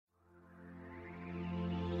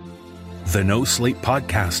The No Sleep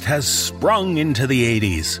podcast has sprung into the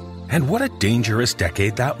 80s. And what a dangerous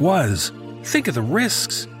decade that was. Think of the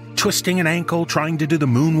risks. Twisting an ankle trying to do the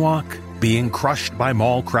moonwalk, being crushed by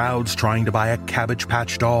mall crowds trying to buy a Cabbage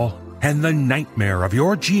Patch doll, and the nightmare of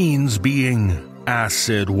your jeans being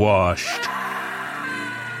acid washed.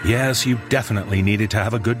 Yes, you definitely needed to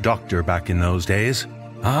have a good doctor back in those days.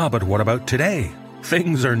 But what about today?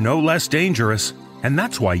 Things are no less dangerous, and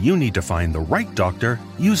that's why you need to find the right doctor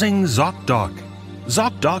using ZocDoc.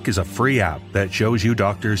 ZocDoc is a free app that shows you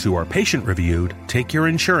doctors who are patient-reviewed, take your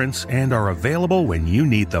insurance, and are available when you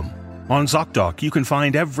need them. On ZocDoc, you can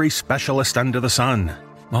find every specialist under the sun.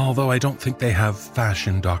 Although I don't think they have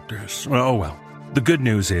fashion doctors. Oh well. The good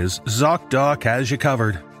news is, ZocDoc has you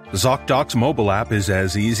covered. ZocDoc's mobile app is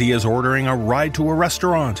as easy as ordering a ride to a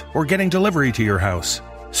restaurant or getting delivery to your house.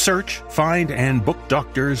 Search, find, and book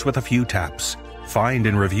doctors with a few taps. Find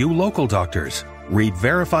and review local doctors. Read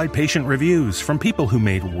verified patient reviews from people who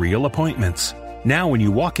made real appointments. Now when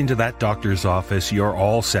you walk into that doctor's office, you're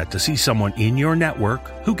all set to see someone in your network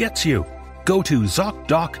who gets you. Go to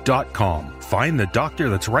ZocDoc.com, find the doctor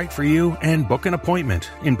that's right for you, and book an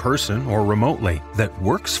appointment, in person or remotely, that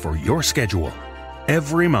works for your schedule.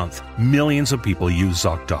 Every month, millions of people use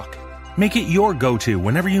ZocDoc. Make it your go-to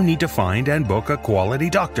whenever you need to find and book a quality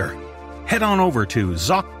doctor. Head on over to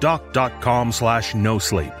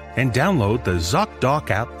ZocDoc.com/NoSleep and download the ZocDoc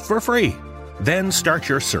app for free. Then start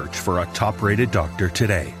your search for a top-rated doctor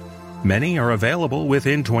today. Many are available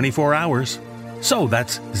within 24 hours. So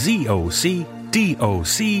that's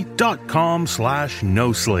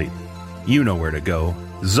ZocDoc.com/NoSleep. You know where to go.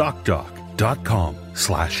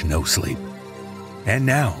 ZocDoc.com/NoSleep. And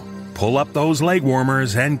now, pull up those leg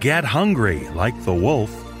warmers and get hungry like the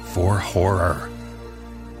wolf for horror.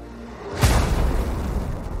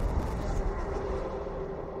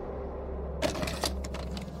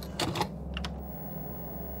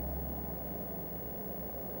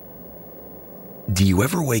 Do you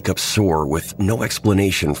ever wake up sore with no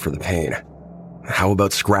explanation for the pain? How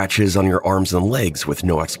about scratches on your arms and legs with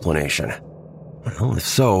no explanation? Well, if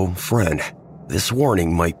so, friend, this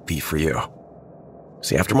warning might be for you.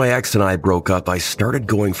 See, after my ex and I broke up, I started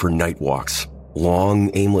going for night walks,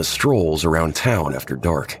 long, aimless strolls around town after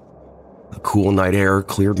dark. The cool night air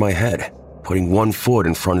cleared my head. Putting one foot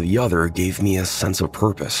in front of the other gave me a sense of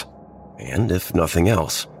purpose. And if nothing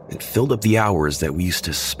else, it filled up the hours that we used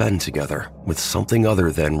to spend together with something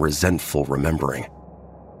other than resentful remembering.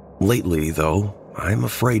 Lately, though, I'm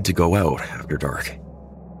afraid to go out after dark.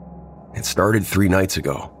 It started 3 nights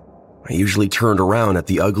ago. I usually turned around at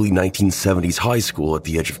the ugly 1970s high school at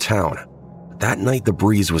the edge of town. That night the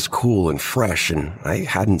breeze was cool and fresh and I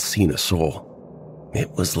hadn't seen a soul.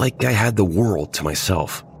 It was like I had the world to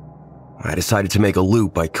myself. I decided to make a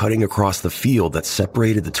loop by cutting across the field that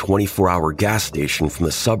separated the 24-hour gas station from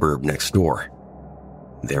the suburb next door.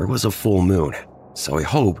 There was a full moon, so I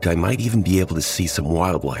hoped I might even be able to see some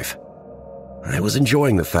wildlife. I was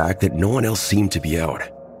enjoying the fact that no one else seemed to be out,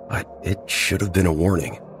 but it should have been a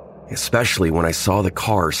warning. Especially when I saw the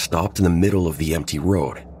car stopped in the middle of the empty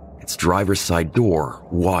road, its driver's side door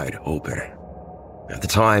wide open. At the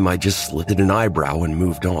time, I just lifted an eyebrow and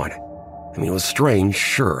moved on. I mean, it was strange,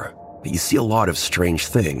 sure, but you see a lot of strange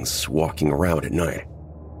things walking around at night.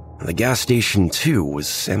 And the gas station, too,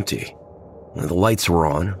 was empty. The lights were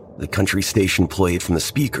on, the country station played from the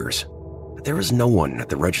speakers, but there was no one at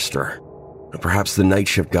the register. Perhaps the night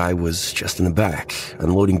shift guy was just in the back,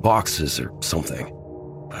 unloading boxes or something.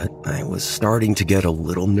 But I was starting to get a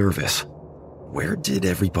little nervous. Where did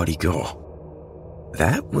everybody go?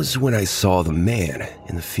 That was when I saw the man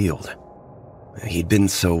in the field. He'd been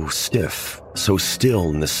so stiff, so still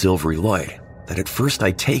in the silvery light, that at first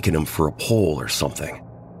I'd taken him for a pole or something.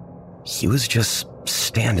 He was just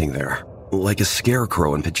standing there, like a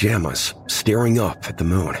scarecrow in pajamas, staring up at the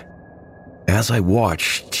moon. As I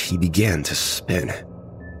watched, he began to spin.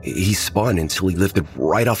 He spun until he lifted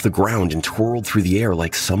right off the ground and twirled through the air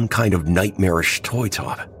like some kind of nightmarish toy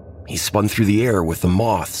top. He spun through the air with the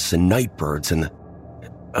moths and nightbirds and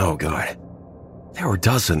oh God. There were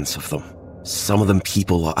dozens of them. Some of them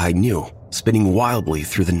people I knew, spinning wildly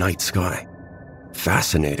through the night sky.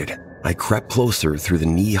 Fascinated, I crept closer through the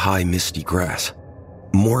knee-high misty grass.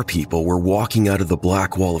 More people were walking out of the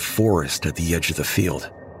black wall of forest at the edge of the field.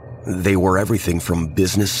 They wore everything from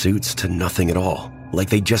business suits to nothing at all. Like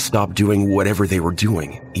they just stopped doing whatever they were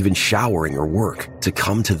doing, even showering or work, to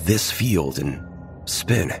come to this field and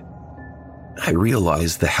spin. I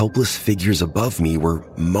realized the helpless figures above me were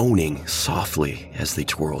moaning softly as they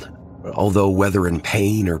twirled, although whether in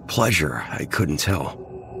pain or pleasure, I couldn't tell.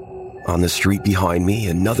 On the street behind me,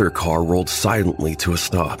 another car rolled silently to a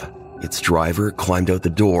stop. Its driver climbed out the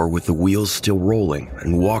door with the wheels still rolling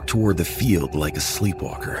and walked toward the field like a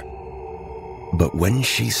sleepwalker. But when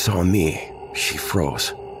she saw me, she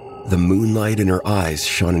froze. The moonlight in her eyes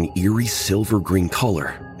shone an eerie silver-green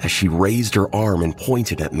color as she raised her arm and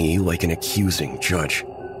pointed at me like an accusing judge.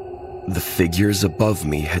 The figures above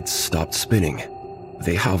me had stopped spinning.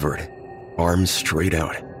 They hovered, arms straight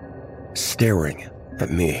out, staring at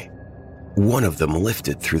me. One of them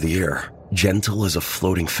lifted through the air, gentle as a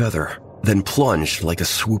floating feather, then plunged like a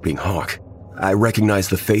swooping hawk. I recognized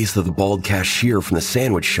the face of the bald cashier from the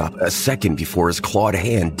sandwich shop a second before his clawed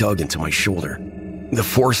hand dug into my shoulder. The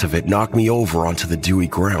force of it knocked me over onto the dewy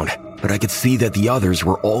ground, but I could see that the others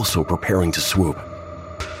were also preparing to swoop.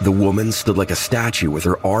 The woman stood like a statue with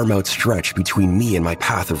her arm outstretched between me and my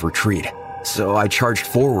path of retreat, so I charged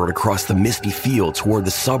forward across the misty field toward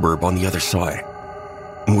the suburb on the other side.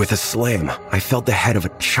 With a slam, I felt the head of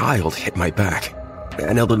a child hit my back.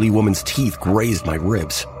 An elderly woman's teeth grazed my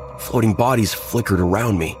ribs. Floating bodies flickered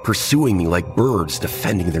around me, pursuing me like birds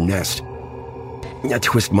defending their nest. I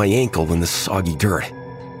twisted my ankle in the soggy dirt.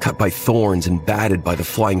 Cut by thorns and battered by the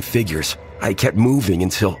flying figures, I kept moving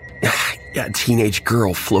until a teenage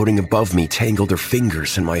girl floating above me tangled her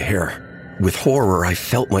fingers in my hair. With horror, I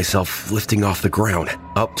felt myself lifting off the ground,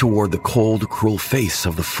 up toward the cold, cruel face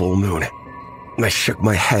of the full moon. I shook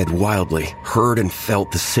my head wildly, heard and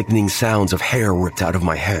felt the sickening sounds of hair ripped out of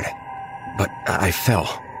my head. But I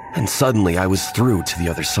fell, and suddenly I was through to the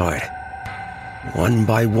other side. One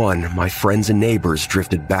by one, my friends and neighbors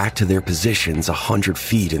drifted back to their positions 100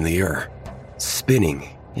 feet in the air, spinning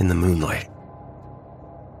in the moonlight.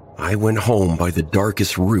 I went home by the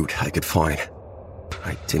darkest route I could find.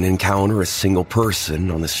 I didn't encounter a single person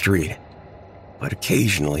on the street, but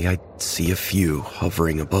occasionally I'd see a few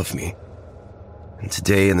hovering above me. And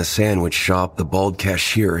today in the sandwich shop, the bald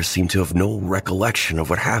cashier seemed to have no recollection of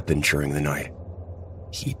what happened during the night.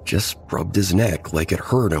 He just rubbed his neck like it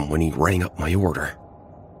hurt him when he rang up my order.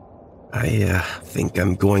 I think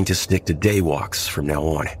I'm going to stick to day walks from now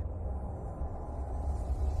on.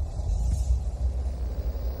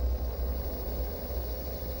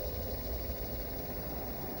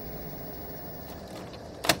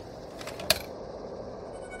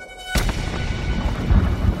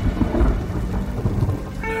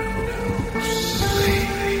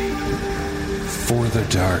 For the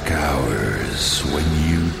dark hours when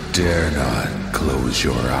you dare not close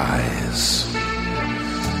your eyes.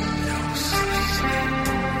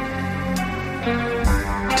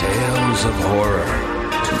 Tales of horror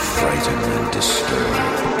to frighten and disturb.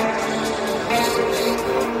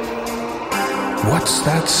 What's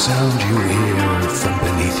that sound you hear from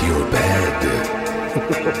beneath your bed?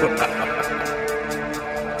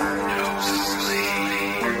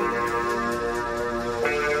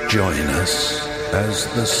 Join us as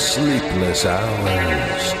the sleepless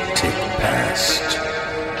hours tick past.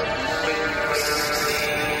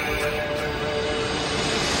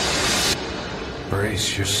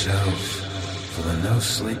 Brace yourself for the No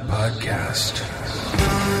Sleep podcast.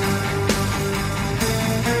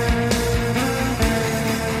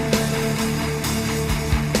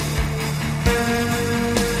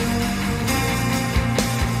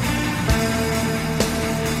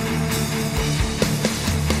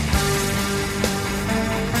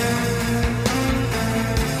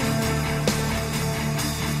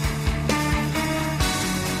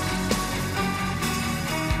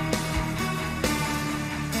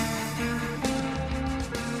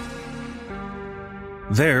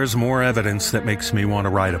 There's more evidence that makes me want to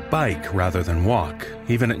ride a bike rather than walk,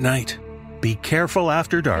 even at night. Be careful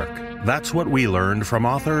after dark. That's what we learned from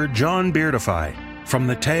author John Beardify from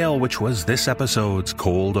the tale which was this episode's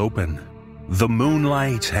cold open, The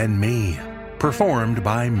Moonlight and Me, performed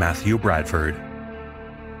by Matthew Bradford.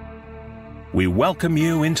 We welcome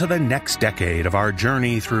you into the next decade of our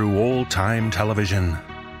journey through old-time television.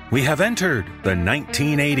 We have entered the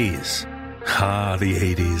 1980s. Ah, the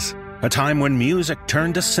 80s. A time when music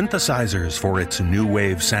turned to synthesizers for its new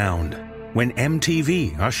wave sound, when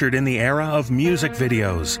MTV ushered in the era of music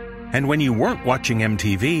videos, and when you weren't watching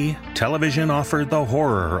MTV, television offered the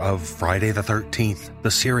horror of Friday the 13th, the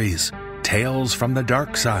series, Tales from the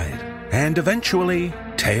Dark Side, and eventually,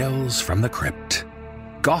 Tales from the Crypt.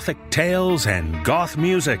 Gothic tales and goth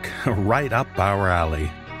music right up our alley.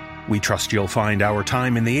 We trust you'll find our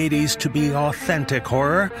time in the 80s to be authentic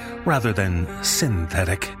horror rather than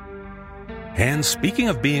synthetic. And speaking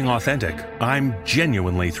of being authentic, I'm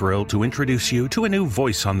genuinely thrilled to introduce you to a new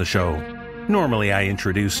voice on the show. Normally I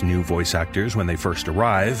introduce new voice actors when they first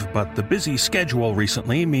arrive, but the busy schedule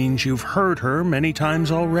recently means you've heard her many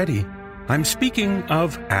times already. I'm speaking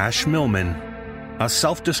of Ash Millman. A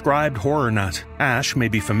self-described horror nut, Ash may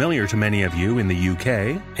be familiar to many of you in the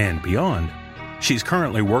UK and beyond. She's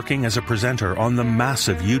currently working as a presenter on the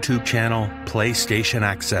massive YouTube channel PlayStation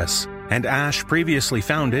Access, and Ash previously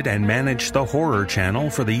founded and managed the horror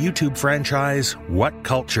channel for the YouTube franchise What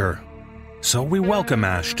Culture. So we welcome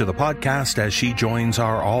Ash to the podcast as she joins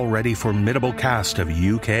our already formidable cast of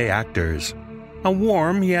UK actors. A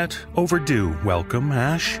warm yet overdue welcome,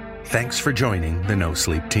 Ash. Thanks for joining the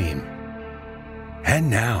NoSleep team.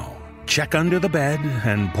 And now, check under the bed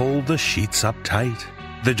and pull the sheets up tight.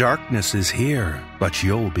 The darkness is here, but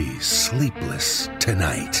you'll be sleepless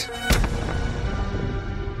tonight.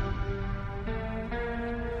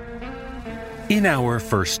 In our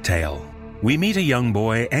first tale, we meet a young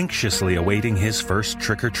boy anxiously awaiting his first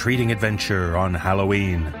trick-or-treating adventure on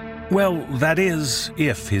Halloween. Well, that is,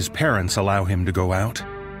 if his parents allow him to go out.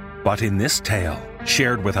 But in this tale,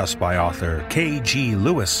 shared with us by author K.G.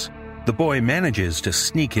 Lewis, the boy manages to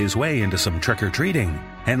sneak his way into some trick-or-treating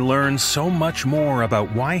and learns so much more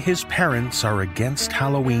about why his parents are against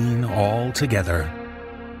Halloween altogether.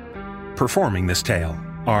 Performing this tale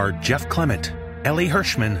are Jeff Clement, Ellie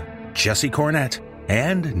Hirschman, Jesse Cornett,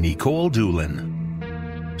 and Nicole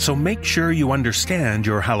Doolin. So make sure you understand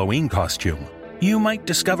your Halloween costume. You might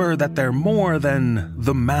discover that they're more than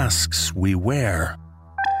the masks we wear.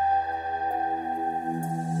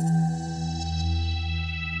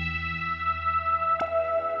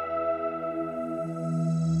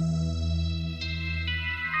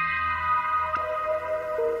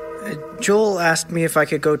 Joel asked me if I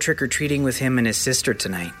could go trick-or-treating with him and his sister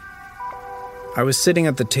tonight. I was sitting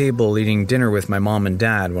at the table eating dinner with my mom and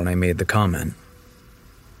dad when I made the comment.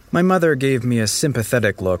 My mother gave me a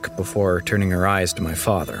sympathetic look before turning her eyes to my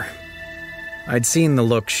father. I'd seen the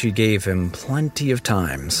look she gave him plenty of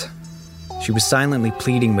times. She was silently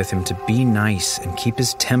pleading with him to be nice and keep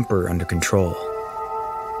his temper under control.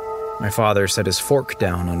 My father set his fork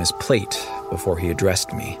down on his plate before he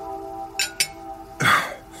addressed me.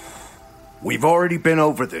 We've already been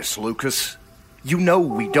over this, Lucas. You know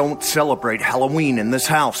we don't celebrate Halloween in this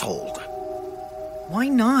household. Why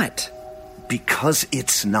not? Because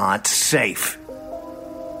it's not safe.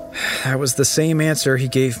 That was the same answer he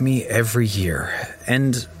gave me every year.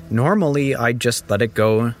 And normally I'd just let it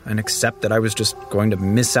go and accept that I was just going to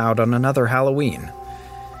miss out on another Halloween.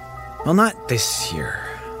 Well, not this year.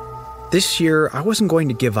 This year, I wasn't going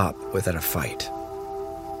to give up without a fight.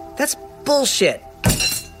 That's bullshit!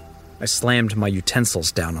 I slammed my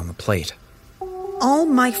utensils down on the plate. All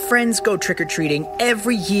my friends go trick-or-treating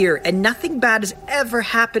every year, and nothing bad has ever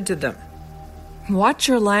happened to them. Watch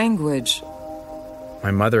your language. My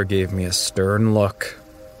mother gave me a stern look.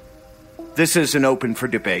 This isn't open for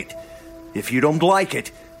debate. If you don't like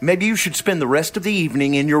it, maybe you should spend the rest of the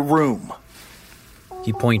evening in your room.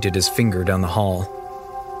 He pointed his finger down the hall.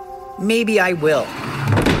 Maybe I will.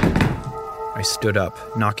 I stood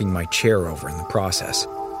up, knocking my chair over in the process.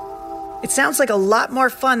 It sounds like a lot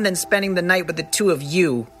more fun than spending the night with the two of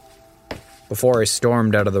you. Before I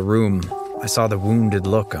stormed out of the room, I saw the wounded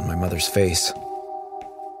look on my mother's face.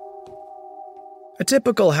 A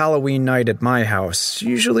typical Halloween night at my house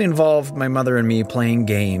usually involved my mother and me playing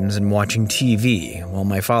games and watching TV while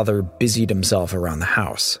my father busied himself around the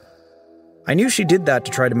house. I knew she did that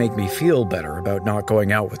to try to make me feel better about not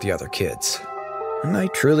going out with the other kids, and I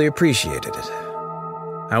truly appreciated it.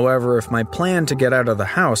 However, if my plan to get out of the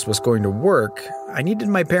house was going to work, I needed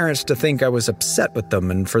my parents to think I was upset with them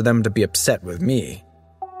and for them to be upset with me.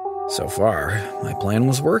 So far, my plan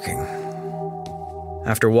was working.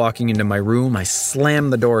 After walking into my room, I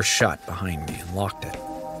slammed the door shut behind me and locked it.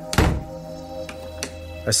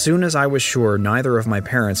 As soon as I was sure neither of my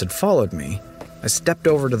parents had followed me, I stepped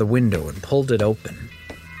over to the window and pulled it open.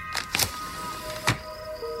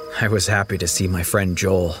 I was happy to see my friend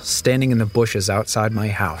Joel standing in the bushes outside my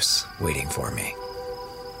house, waiting for me.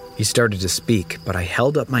 He started to speak, but I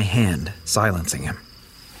held up my hand, silencing him.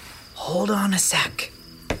 Hold on a sec.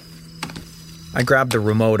 I grabbed the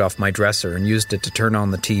remote off my dresser and used it to turn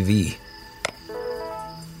on the TV.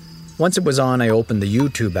 Once it was on, I opened the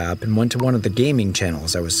YouTube app and went to one of the gaming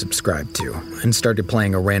channels I was subscribed to and started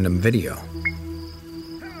playing a random video.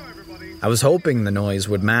 I was hoping the noise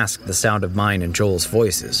would mask the sound of mine and Joel's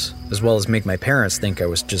voices, as well as make my parents think I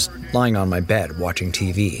was just lying on my bed watching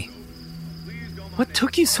TV. What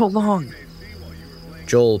took you so long?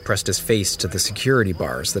 Joel pressed his face to the security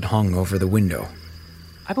bars that hung over the window.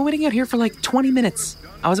 I've been waiting out here for like 20 minutes.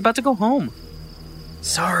 I was about to go home.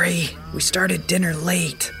 Sorry, we started dinner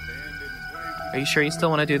late. Are you sure you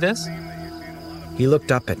still want to do this? He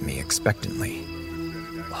looked up at me expectantly.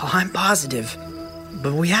 Oh, I'm positive,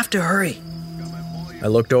 but we have to hurry. I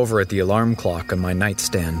looked over at the alarm clock on my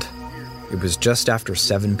nightstand. It was just after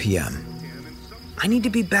 7 p.m. I need to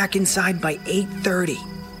be back inside by 8:30,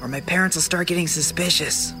 or my parents will start getting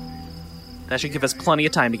suspicious. That should give us plenty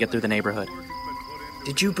of time to get through the neighborhood.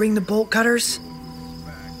 Did you bring the bolt cutters?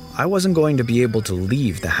 I wasn't going to be able to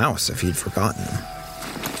leave the house if he'd forgotten them.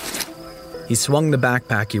 He swung the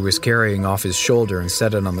backpack he was carrying off his shoulder and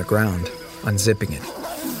set it on the ground, unzipping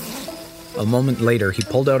it. A moment later, he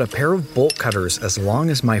pulled out a pair of bolt cutters as long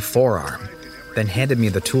as my forearm, then handed me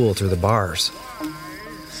the tool through the bars.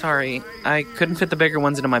 Sorry, I couldn't fit the bigger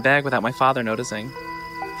ones into my bag without my father noticing.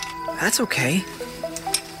 That's okay.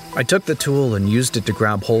 I took the tool and used it to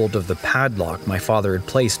grab hold of the padlock my father had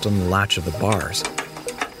placed on the latch of the bars.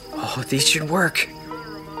 Oh, these should work.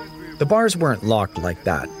 The bars weren't locked like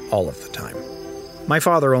that all of the time. My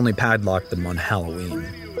father only padlocked them on Halloween.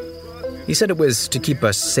 He said it was to keep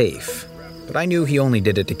us safe, but I knew he only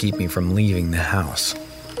did it to keep me from leaving the house.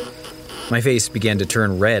 My face began to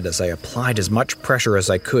turn red as I applied as much pressure as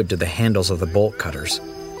I could to the handles of the bolt cutters,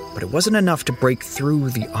 but it wasn't enough to break through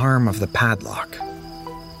the arm of the padlock.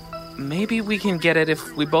 Maybe we can get it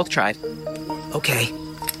if we both tried. Okay.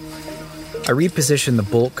 I repositioned the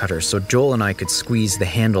bolt cutters so Joel and I could squeeze the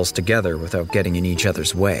handles together without getting in each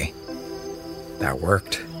other's way. That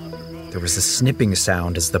worked. There was a snipping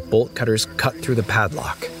sound as the bolt cutters cut through the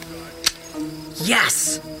padlock.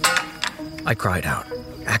 Yes! I cried out,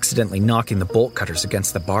 accidentally knocking the bolt cutters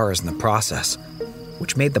against the bars in the process,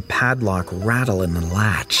 which made the padlock rattle in the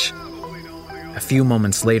latch. A few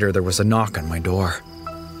moments later, there was a knock on my door.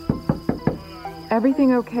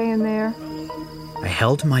 Everything okay in there? I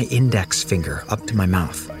held my index finger up to my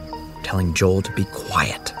mouth, telling Joel to be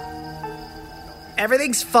quiet.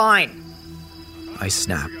 Everything's fine. I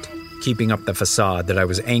snapped, keeping up the facade that I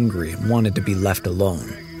was angry and wanted to be left alone.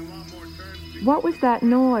 What was that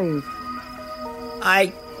noise?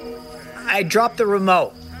 I dropped the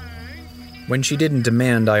remote. When she didn't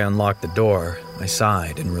demand I unlock the door, I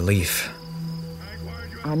sighed in relief.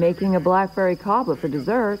 I'm making a blackberry cobbler for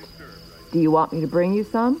dessert. Do you want me to bring you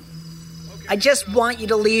some? I just want you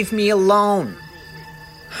to leave me alone.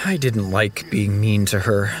 I didn't like being mean to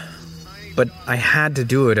her, but I had to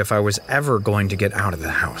do it if I was ever going to get out of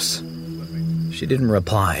the house. She didn't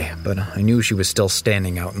reply, but I knew she was still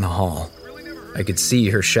standing out in the hall. I could see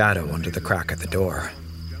her shadow under the crack of the door.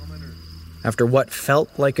 After what felt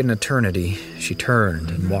like an eternity, she turned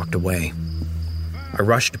and walked away. I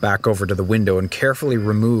rushed back over to the window and carefully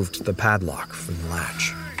removed the padlock from the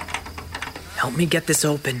latch. Help me get this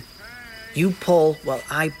open. You pull while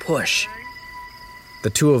I push. The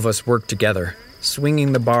two of us worked together,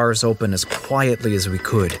 swinging the bars open as quietly as we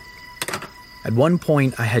could. At one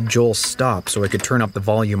point, I had Joel stop so I could turn up the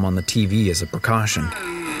volume on the TV as a precaution.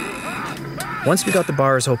 Once we got the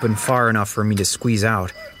bars open far enough for me to squeeze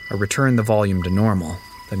out, I returned the volume to normal,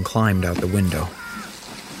 then climbed out the window.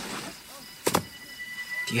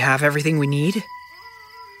 Do you have everything we need?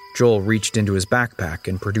 Joel reached into his backpack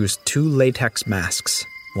and produced 2 latex masks,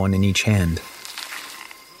 one in each hand.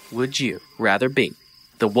 Would you rather be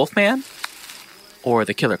the Wolfman or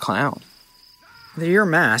the Killer Clown? They're your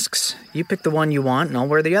masks. You pick the one you want and I'll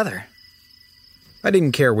wear the other. I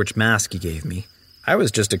didn't care which mask he gave me. I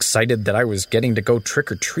was just excited that I was getting to go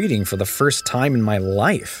trick-or-treating for the first time in my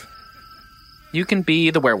life. You can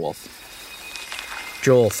be the werewolf.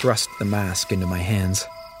 Joel thrust the mask into my hands.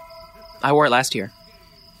 I wore it last year.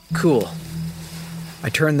 Cool. I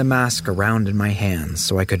turned the mask around in my hands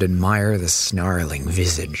so I could admire the snarling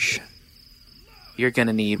visage. You're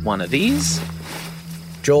gonna need one of these.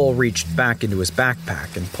 Joel reached back into his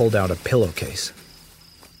backpack and pulled out a pillowcase.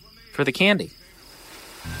 For the candy.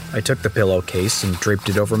 I took the pillowcase and draped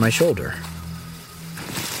it over my shoulder.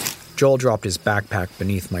 Joel dropped his backpack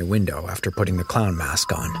beneath my window after putting the clown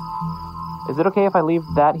mask on. Is it okay if I leave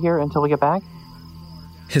that here until we get back?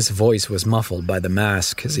 His voice was muffled by the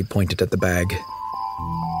mask as he pointed at the bag.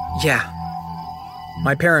 Yeah.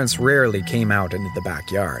 My parents rarely came out into the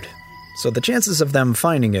backyard, so the chances of them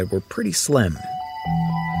finding it were pretty slim.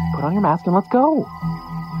 Put on your mask and let's go.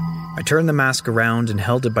 I turned the mask around and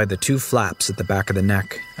held it by the 2 flaps at the back of the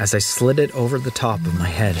neck as I slid it over the top of my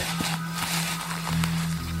head.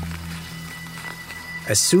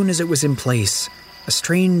 As soon as it was in place, a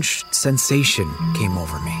strange sensation came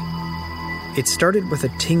over me. It started with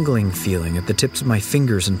a tingling feeling at the tips of my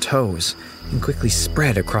fingers and toes and quickly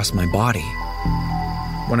spread across my body.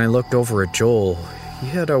 When I looked over at Joel, he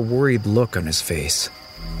had a worried look on his face.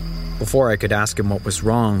 Before I could ask him what was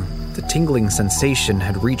wrong, the tingling sensation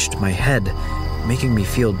had reached my head, making me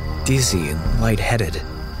feel dizzy and lightheaded.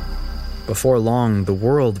 Before long, the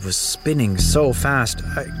world was spinning so fast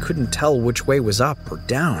I couldn't tell which way was up or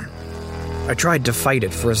down. I tried to fight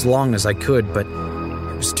it for as long as I could, but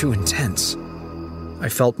it was too intense. I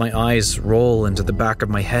felt my eyes roll into the back of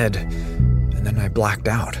my head, and then I blacked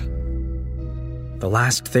out. The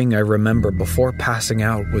last thing I remember before passing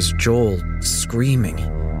out was Joel screaming,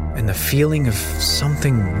 and the feeling of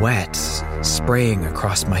something wet spraying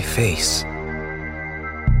across my face.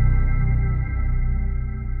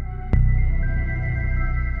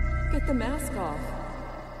 Get the mask off.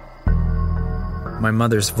 My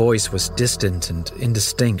mother's voice was distant and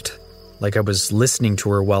indistinct, like I was listening to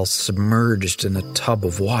her while submerged in a tub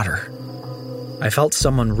of water. I felt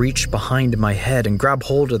someone reach behind my head and grab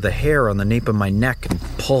hold of the hair on the nape of my neck and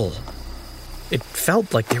pull. It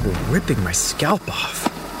felt like they were ripping my scalp off.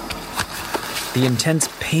 The intense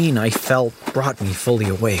pain I felt brought me fully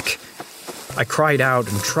awake. I cried out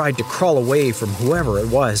and tried to crawl away from whoever it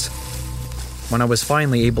was. When I was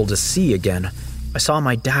finally able to see again, I saw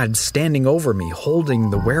my dad standing over me holding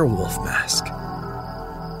the werewolf mask.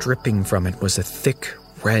 Dripping from it was a thick,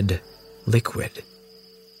 red liquid.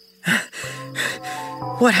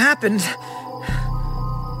 What happened?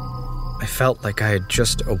 I felt like I had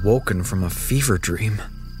just awoken from a fever dream.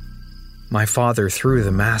 My father threw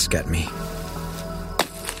the mask at me.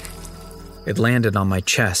 It landed on my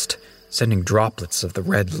chest, sending droplets of the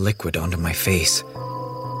red liquid onto my face.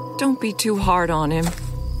 Don't be too hard on him.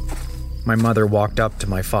 My mother walked up to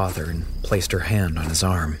my father and placed her hand on his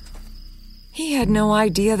arm. He had no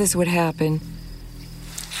idea this would happen.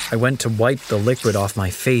 I went to wipe the liquid off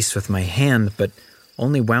my face with my hand, but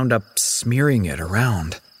only wound up smearing it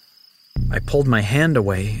around. I pulled my hand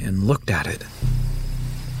away and looked at it.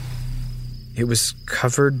 It was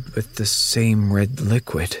covered with the same red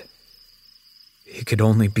liquid. It could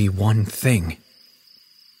only be one thing: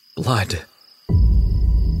 blood.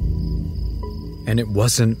 And it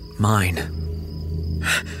wasn't mine.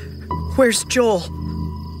 Where's Joel?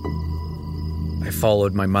 I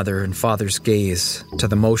followed my mother and father's gaze to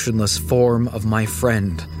the motionless form of my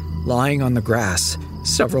friend lying on the grass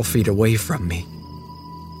several feet away from me.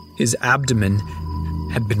 His abdomen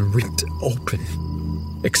had been ripped open,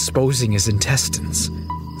 exposing his intestines,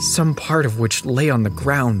 some part of which lay on the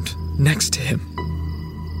ground next to him.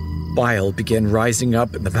 Bile began rising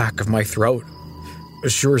up in the back of my throat, a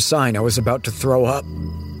sure sign I was about to throw up.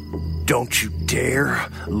 Don't you dare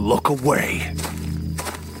look away.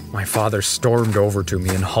 My father stormed over to me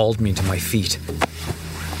and hauled me to my feet.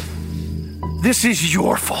 This is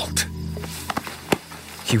your fault.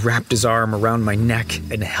 He wrapped his arm around my neck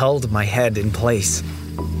and held my head in place.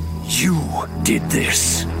 You did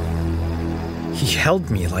this. He held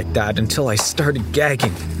me like that until I started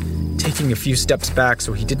gagging, taking a few steps back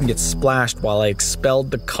so he didn't get splashed while I expelled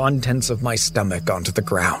the contents of my stomach onto the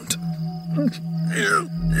ground.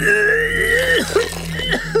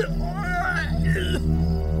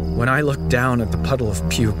 When I looked down at the puddle of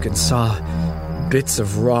puke and saw bits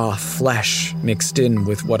of raw flesh mixed in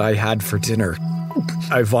with what I had for dinner,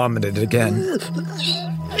 I vomited again.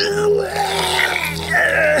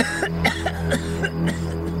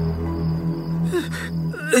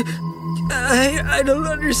 I don't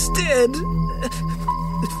understand.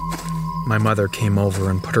 My mother came over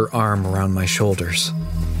and put her arm around my shoulders.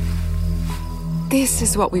 This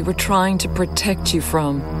is what we were trying to protect you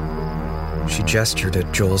from. She gestured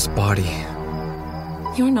at Joel's body.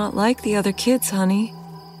 You're not like the other kids, honey.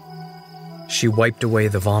 She wiped away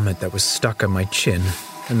the vomit that was stuck on my chin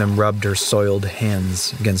and then rubbed her soiled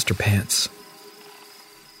hands against her pants.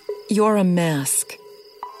 You're a mask.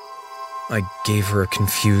 I gave her a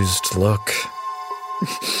confused look.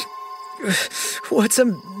 What's a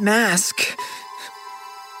mask?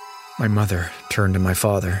 My mother turned to my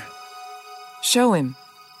father. Show him.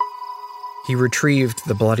 He retrieved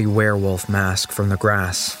the bloody werewolf mask from the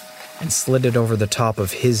grass and slid it over the top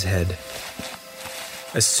of his head.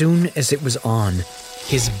 As soon as it was on,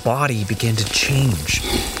 his body began to change,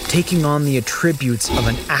 taking on the attributes of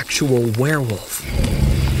an actual werewolf.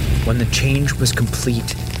 When the change was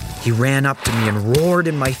complete, he ran up to me and roared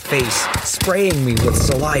in my face, spraying me with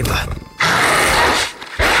saliva.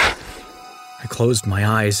 I closed my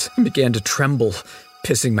eyes and began to tremble,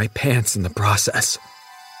 pissing my pants in the process.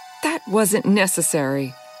 That wasn't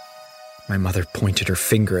necessary. My mother pointed her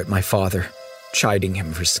finger at my father, chiding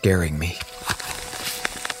him for scaring me.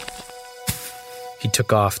 He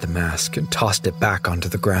took off the mask and tossed it back onto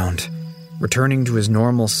the ground, returning to his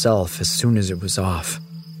normal self as soon as it was off.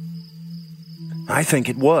 I think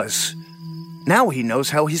it was. Now he knows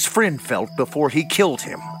how his friend felt before he killed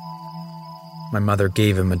him. My mother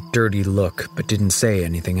gave him a dirty look but didn't say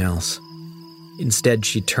anything else. Instead,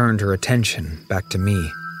 she turned her attention back to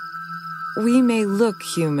me. We may look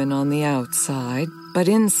human on the outside, but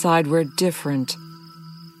inside we're different.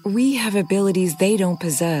 We have abilities they don't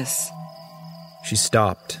possess. She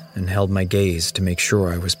stopped and held my gaze to make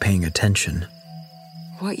sure I was paying attention.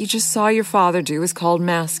 What you just saw your father do is called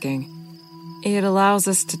masking. It allows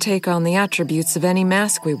us to take on the attributes of any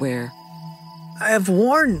mask we wear. I have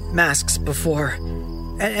worn masks before,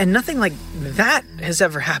 and nothing like that has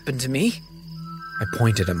ever happened to me. I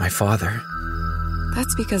pointed at my father.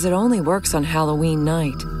 That's because it only works on Halloween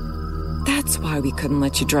night. That's why we couldn't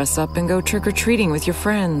let you dress up and go trick-or-treating with your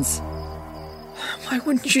friends. Why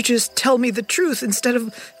wouldn't you just tell me the truth instead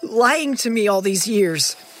of lying to me all these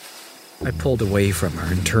years? I pulled away from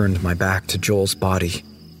her and turned my back to Joel's body.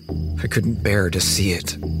 I couldn't bear to see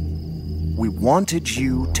it. We wanted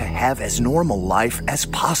you to have as normal life as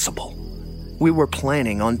possible. We were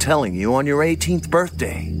planning on telling you on your 18th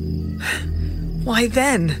birthday. Why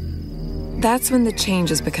then? That's when the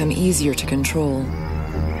changes become easier to control.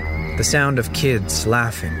 The sound of kids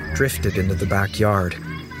laughing drifted into the backyard,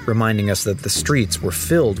 reminding us that the streets were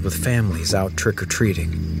filled with families out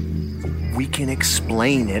trick-or-treating. We can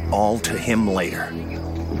explain it all to him later.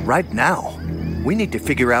 Right now, we need to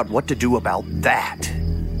figure out what to do about that.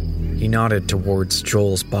 He nodded towards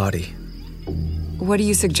Joel's body. What do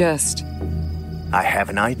you suggest? I have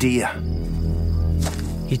an idea.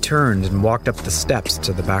 He turned and walked up the steps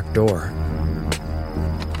to the back door.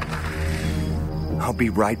 I'll be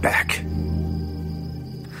right back.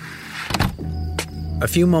 A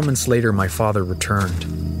few moments later, my father returned.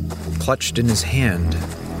 Clutched in his hand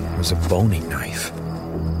was a boning knife.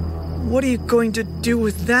 What are you going to do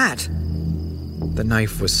with that? The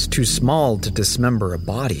knife was too small to dismember a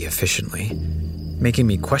body efficiently, making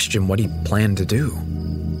me question what he planned to do.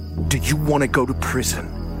 Do you want to go to prison?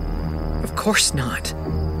 Of course not.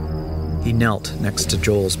 He knelt next to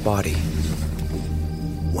Joel's body.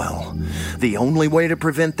 Well, the only way to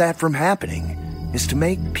prevent that from happening is to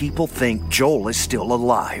make people think Joel is still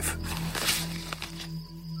alive.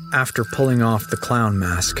 After pulling off the clown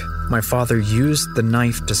mask, my father used the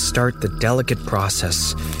knife to start the delicate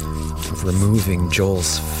process of removing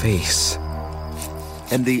Joel's face.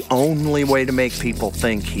 And the only way to make people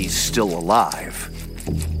think he's still alive...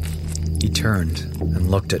 He turned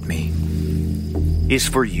and looked at me. ...is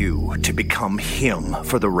for you to become him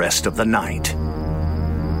for the rest of the night.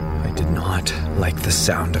 I did not like the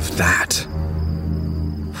sound of that.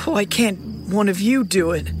 Why can't one of you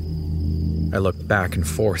do it? I looked back and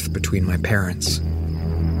forth between my parents.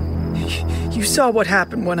 You saw what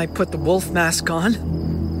happened when I put the wolf mask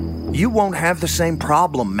on. You won't have the same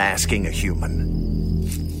problem masking a human.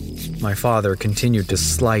 My father continued to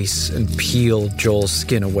slice and peel Joel's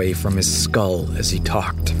skin away from his skull as he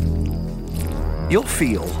talked. You'll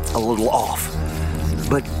feel a little off,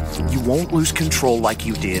 but you won't lose control like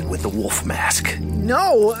you did with the wolf mask.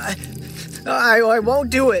 No, I won't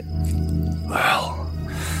do it. Well,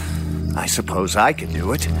 I suppose I could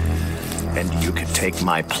do it, and you could take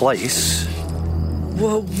my place.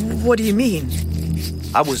 Well, what do you mean?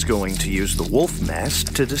 I was going to use the wolf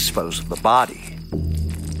mask to dispose of the body.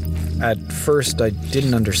 At first, I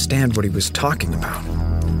didn't understand what he was talking about.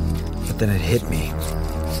 But then it hit me.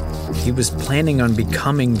 He was planning on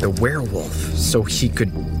becoming the werewolf so he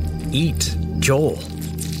could eat Joel.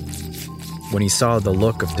 When he saw the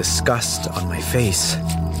look of disgust on my face,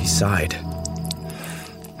 he sighed.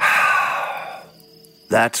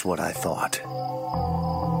 That's what I thought.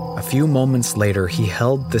 A few moments later, he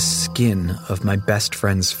held the skin of my best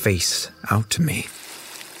friend's face out to me.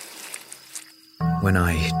 When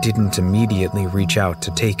I didn't immediately reach out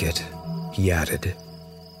to take it, he added,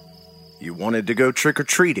 You wanted to go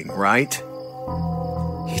trick-or-treating, right?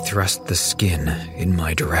 He thrust the skin in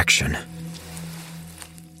my direction.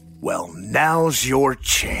 Well, now's your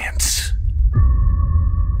chance.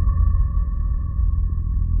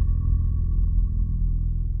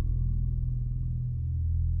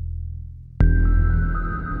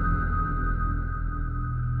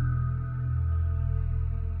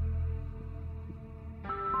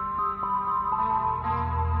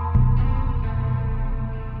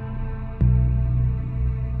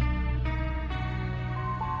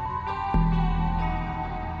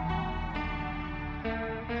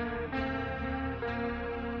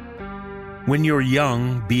 When you're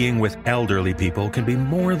young, being with elderly people can be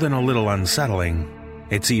more than a little unsettling.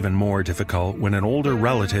 It's even more difficult when an older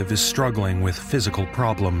relative is struggling with physical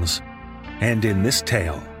problems. And in this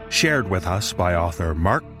tale, shared with us by author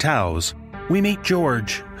Mark Towse, we meet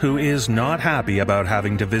George, who is not happy about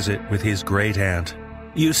having to visit with his great-aunt.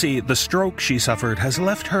 You see, the stroke she suffered has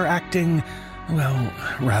left her acting well,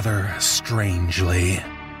 rather strangely.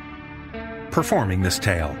 Performing this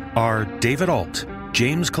tale are David Alt,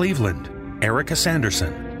 James Cleveland, Erica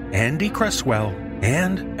Sanderson, Andy Cresswell,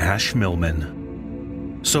 and Ash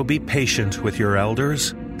Millman. So be patient with your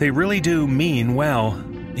elders. They really do mean well,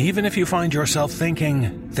 even if you find yourself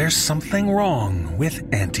thinking there's something wrong with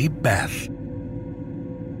Auntie Beth.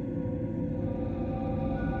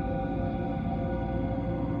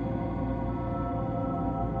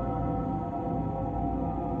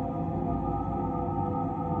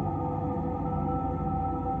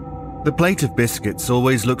 The plate of biscuits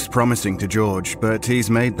always looks promising to George, but he's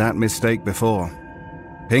made that mistake before.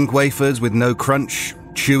 Pink wafers with no crunch,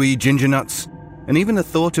 chewy ginger nuts, and even the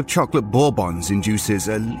thought of chocolate bourbons induces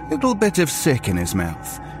a little bit of sick in his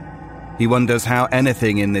mouth. He wonders how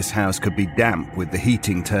anything in this house could be damp with the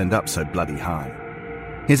heating turned up so bloody high.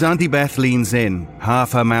 His Auntie Beth leans in,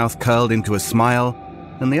 half her mouth curled into a smile,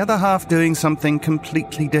 and the other half doing something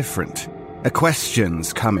completely different. A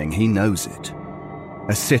question's coming, he knows it.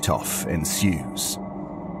 A sit-off ensues.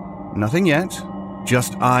 Nothing yet,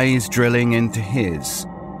 just eyes drilling into his.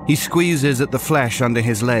 He squeezes at the flesh under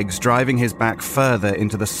his legs, driving his back further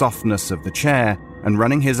into the softness of the chair and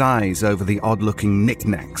running his eyes over the odd-looking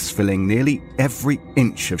knickknacks filling nearly every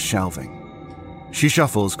inch of shelving. She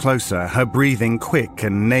shuffles closer, her breathing quick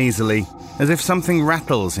and nasally, as if something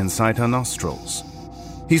rattles inside her nostrils.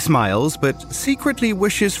 He smiles, but secretly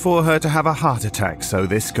wishes for her to have a heart attack so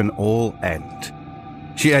this can all end.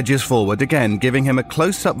 She edges forward again, giving him a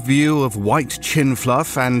close-up view of white chin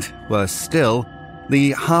fluff and, worse still,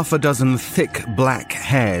 the half a dozen thick black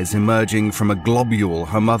hairs emerging from a globule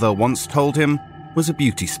her mother once told him was a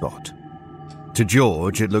beauty spot. To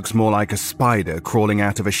George, it looks more like a spider crawling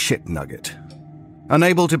out of a shit nugget.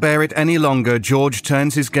 Unable to bear it any longer, George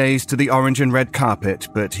turns his gaze to the orange and red carpet,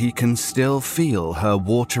 but he can still feel her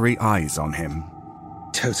watery eyes on him.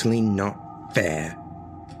 Totally not fair.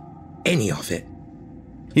 Any of it.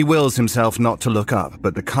 He wills himself not to look up,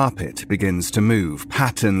 but the carpet begins to move,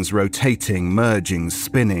 patterns rotating, merging,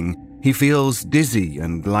 spinning. He feels dizzy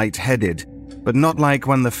and light-headed, but not like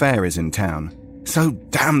when the fair is in town. So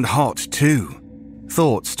damned hot, too.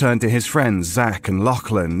 Thoughts turn to his friends Zach and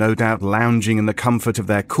Lachlan, no doubt lounging in the comfort of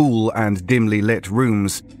their cool and dimly lit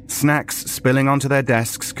rooms, snacks spilling onto their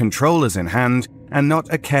desks, controllers in hand, and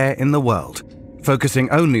not a care in the world, focusing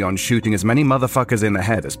only on shooting as many motherfuckers in the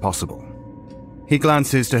head as possible. He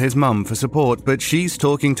glances to his mum for support, but she's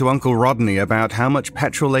talking to Uncle Rodney about how much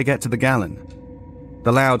petrol they get to the gallon.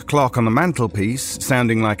 The loud clock on the mantelpiece,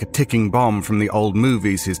 sounding like a ticking bomb from the old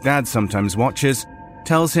movies his dad sometimes watches,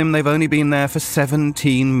 tells him they've only been there for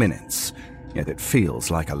 17 minutes, yet it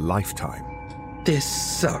feels like a lifetime. This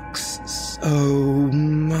sucks so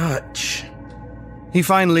much. He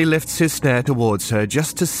finally lifts his stare towards her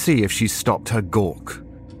just to see if she's stopped her gawk.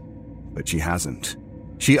 But she hasn't.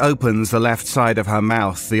 She opens the left side of her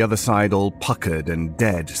mouth, the other side all puckered and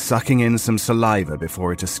dead, sucking in some saliva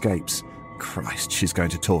before it escapes. Christ, she's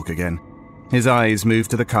going to talk again. His eyes move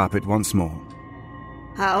to the carpet once more.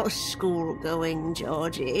 How's school going,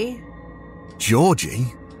 Georgie?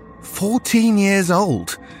 Georgie? 14 years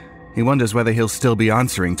old. He wonders whether he'll still be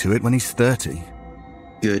answering to it when he's 30.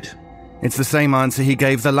 Good. It's the same answer he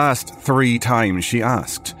gave the last 3 times she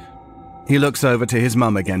asked. He looks over to his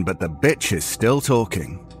mum again, but the bitch is still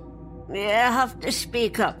talking. You have to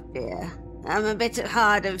speak up, dear. I'm a bit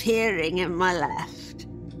hard of hearing in my left.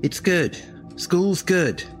 It's good. School's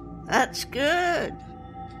good. That's good.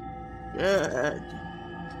 Good.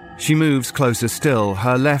 She moves closer still,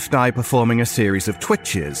 her left eye performing a series of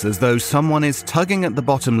twitches as though someone is tugging at the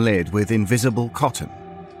bottom lid with invisible cotton.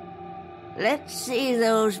 Let's see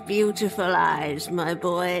those beautiful eyes, my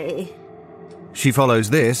boy. She follows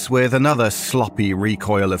this with another sloppy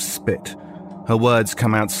recoil of spit. Her words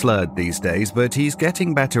come out slurred these days, but he's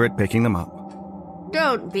getting better at picking them up.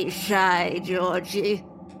 Don't be shy, Georgie.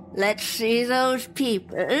 Let's see those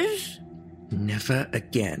peepers. Never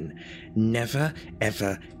again. Never,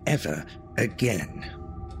 ever, ever again.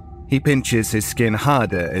 He pinches his skin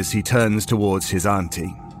harder as he turns towards his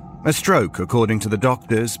auntie. A stroke, according to the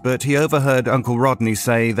doctors, but he overheard Uncle Rodney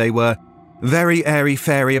say they were very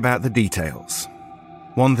airy-fairy about the details.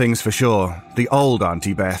 One thing's for sure, the old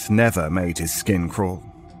Auntie Beth never made his skin crawl.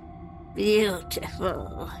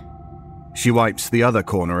 Beautiful. She wipes the other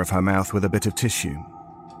corner of her mouth with a bit of tissue.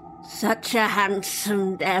 Such a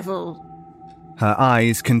handsome devil. Her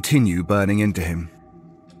eyes continue burning into him.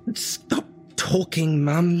 Stop talking,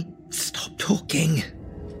 Mum. Stop talking.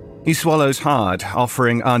 He swallows hard,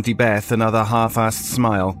 offering Auntie Beth another half-assed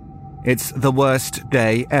smile. It's the worst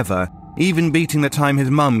day ever, even beating the time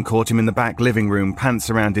his mum caught him in the back living room, pants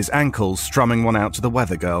around his ankles, strumming one out to the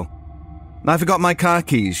weather girl. "I forgot my car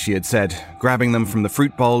keys," she had said, grabbing them from the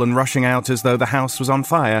fruit bowl and rushing out as though the house was on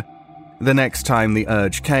fire. The next time the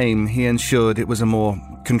urge came, he ensured it was a more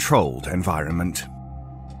controlled environment.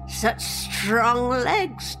 Such strong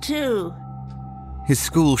legs, too. His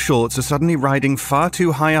school shorts are suddenly riding far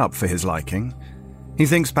too high up for his liking. He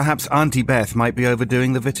thinks perhaps Auntie Beth might be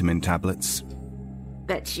overdoing the vitamin tablets.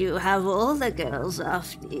 Bet you have all the girls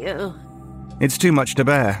after you. It's too much to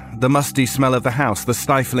bear. The musty smell of the house, the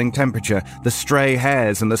stifling temperature, the stray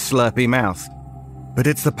hairs and the slurpy mouth. But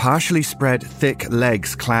it's the partially spread, thick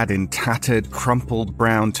legs clad in tattered, crumpled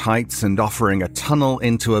brown tights and offering a tunnel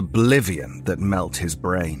into oblivion that melt his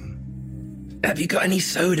brain. "Have you got any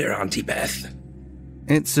soda, Auntie Beth?"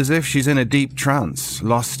 It's as if she's in a deep trance,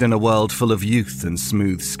 lost in a world full of youth and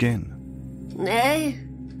smooth skin. Nay?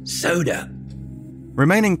 "Soda."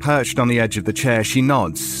 Remaining perched on the edge of the chair, she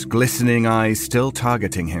nods, glistening eyes still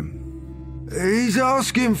targeting him. "He's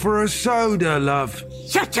asking for a soda, love."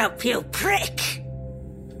 Shut up, you prick!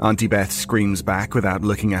 Auntie Beth screams back without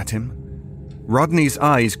looking at him. Rodney's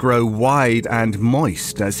eyes grow wide and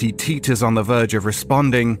moist as he teeters on the verge of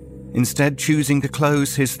responding, instead choosing to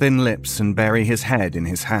close his thin lips and bury his head in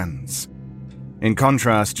his hands. In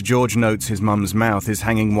contrast, George notes his mum's mouth is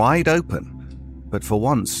hanging wide open, but for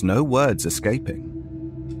once no words escaping.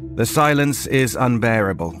 The silence is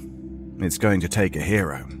unbearable. It's going to take a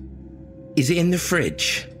hero. "Is it in the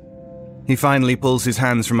fridge?" He finally pulls his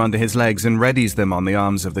hands from under his legs and readies them on the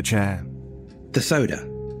arms of the chair. "The soda."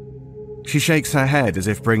 She shakes her head as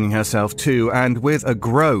if bringing herself to, and with a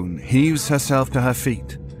groan, heaves herself to her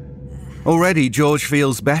feet. Already, George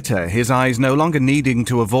feels better, his eyes no longer needing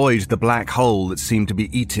to avoid the black hole that seemed to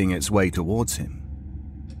be eating its way towards him.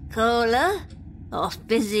 Cola? Or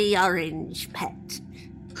fizzy orange, pet?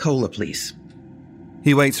 "Cola, please."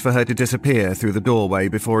 He waits for her to disappear through the doorway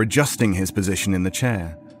before adjusting his position in the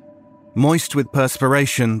chair. Moist with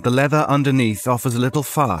perspiration, the leather underneath offers a little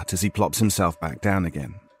fart as he plops himself back down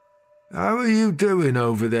again. "How are you doing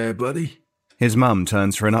over there, buddy?" His mum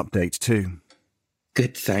turns for an update too.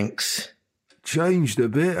 "Good, thanks." Changed a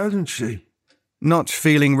bit, hasn't she? Not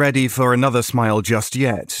feeling ready for another smile just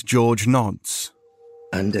yet, George nods.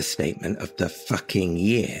 Understatement of the fucking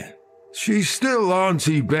year. She's still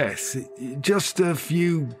Auntie Beth, just a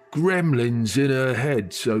few gremlins in her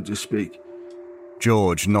head, so to speak.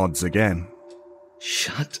 George nods again.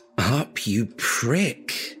 "Shut up, you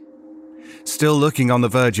prick." Still looking on the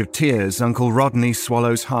verge of tears, Uncle Rodney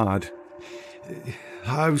swallows hard.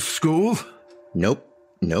 "How's school?" Nope.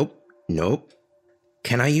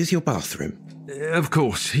 Can I use your bathroom?" "Of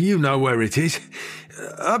course, you know where it is.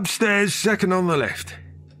 Upstairs, second on the left."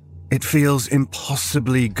 It feels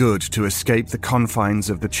impossibly good to escape the confines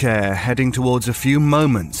of the chair, heading towards a few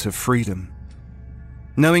moments of freedom.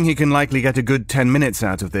 Knowing he can likely get a good 10 minutes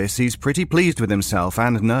out of this, he's pretty pleased with himself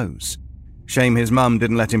and knows. Shame his mum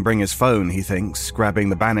didn't let him bring his phone, he thinks, grabbing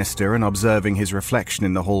the banister and observing his reflection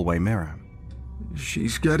in the hallway mirror.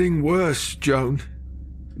 "She's getting worse, Joan."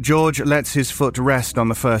 George lets his foot rest on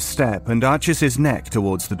the first step and arches his neck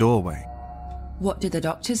towards the doorway. "What did the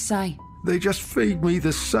doctors say?" "They just feed me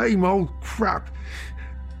the same old crap.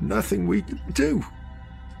 Nothing we can do."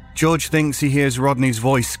 George thinks he hears Rodney's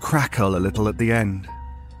voice crackle a little at the end.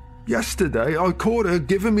 "Yesterday, I caught her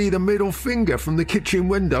giving me the middle finger from the kitchen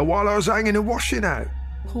window while I was hanging a washing out."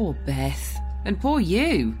 "Poor Beth. And poor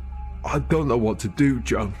you." "I don't know what to do,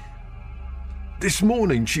 Joan. This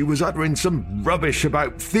morning she was uttering some rubbish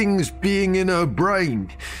about things being in her brain.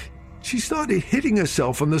 She started hitting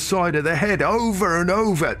herself on the side of the head over and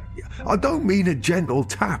over. I don't mean a gentle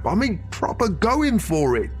tap, I mean proper going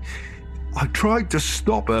for it. I tried to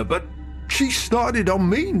stop her, but she started on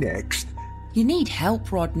me next." "You need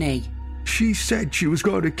help, Rodney." "She said she was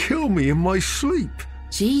going to kill me in my sleep."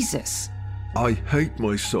 "Jesus." "I hate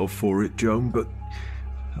myself for it, Joan, but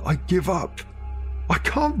I give up. I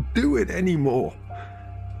can't do it anymore.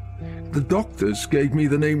 The doctors gave me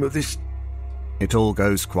the name of this..." It all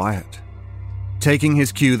goes quiet. Taking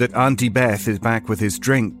his cue that Auntie Beth is back with his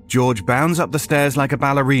drink, George bounds up the stairs like a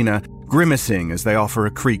ballerina, grimacing as they offer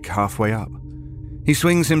a creak halfway up. He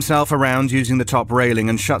swings himself around using the top railing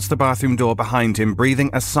and shuts the bathroom door behind him, breathing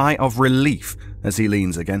a sigh of relief as he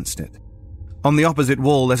leans against it. On the opposite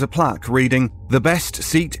wall there's a plaque reading, "The best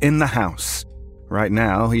seat in the house." Right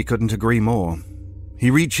now, he couldn't agree more. He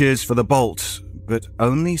reaches for the bolt, but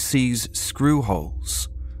only sees screw holes.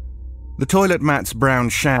 The toilet mat's brown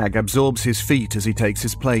shag absorbs his feet as he takes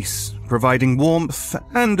his place, providing warmth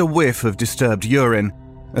and a whiff of disturbed urine,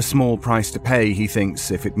 A small price to pay, he thinks,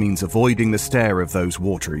 if it means avoiding the stare of those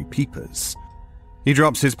watery peepers. He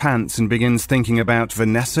drops his pants and begins thinking about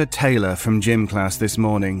Vanessa Taylor from gym class this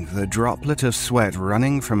morning, the droplet of sweat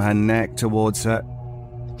running from her neck towards her.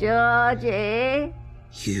 Georgie?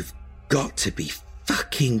 You've got to be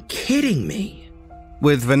fucking kidding me.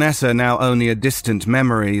 With Vanessa now only a distant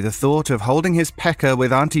memory, the thought of holding his pecker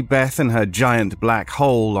with Auntie Beth and her giant black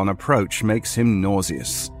hole on approach makes him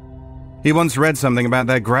nauseous. He once read something about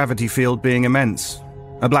their gravity field being immense.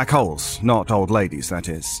 Black holes, not old ladies, that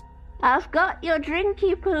is. I've got your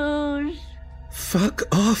drinky poos. Fuck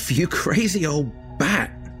off, you crazy old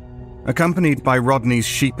bat. Accompanied by Rodney's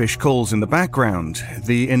sheepish calls in the background,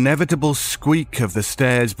 the inevitable squeak of the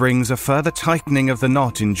stairs brings a further tightening of the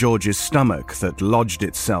knot in George's stomach that lodged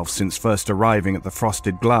itself since first arriving at the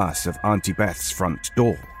frosted glass of Auntie Beth's front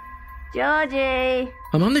door. Georgie!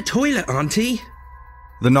 I'm on the toilet, Auntie.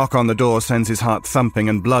 The knock on the door sends his heart thumping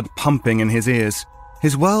and blood pumping in his ears.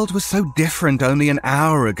 His world was so different only an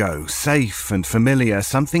hour ago, safe and familiar,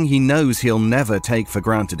 something he knows he'll never take for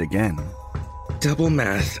granted again. Double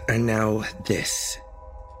math and now this.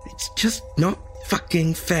 It's just not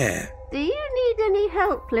fucking fair. Do you need any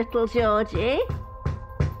help, little Georgie?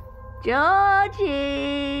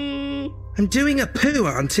 Georgie! I'm doing a poo,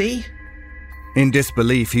 Auntie. In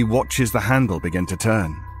disbelief, he watches the handle begin to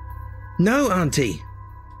turn. No, Auntie.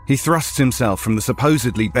 He thrusts himself from the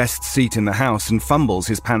supposedly best seat in the house and fumbles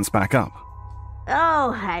his pants back up.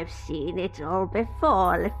 Oh, I've seen it all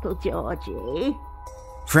before, little Georgie.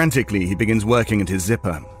 Frantically, he begins working at his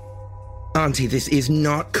zipper. Auntie, this is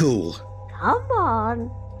not cool. Come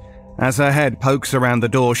on. As her head pokes around the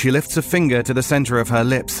door, she lifts a finger to the center of her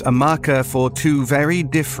lips, a marker for two very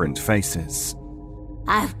different faces.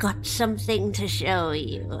 I've got something to show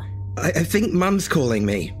you. I think Mum's calling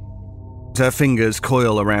me. Her fingers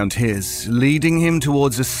coil around his, leading him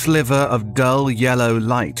towards a sliver of dull yellow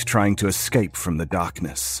light trying to escape from the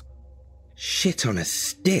darkness. Shit on a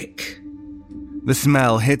stick. The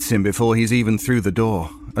smell hits him before he's even through the door,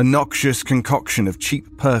 a noxious concoction of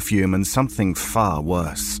cheap perfume and something far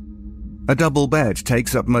worse. A double bed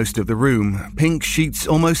takes up most of the room, pink sheets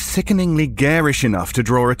almost sickeningly garish enough to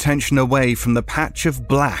draw attention away from the patch of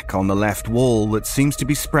black on the left wall that seems to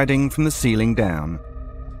be spreading from the ceiling down.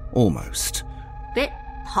 Almost. Bit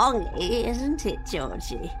pongy, isn't it,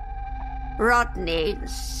 Georgie? Rodney, the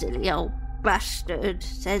silly old bastard,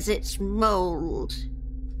 says it's mould.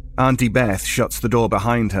 Auntie Beth shuts the door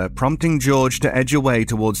behind her, prompting George to edge away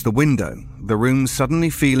towards the window, the room suddenly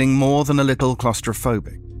feeling more than a little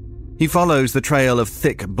claustrophobic. He follows the trail of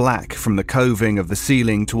thick black from the coving of the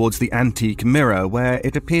ceiling towards the antique mirror where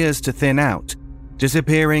it appears to thin out,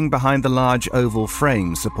 disappearing behind the large oval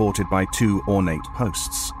frame supported by two ornate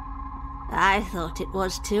posts. I thought it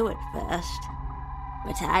was too at first,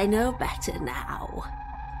 but I know better now.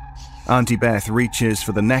 Auntie Beth reaches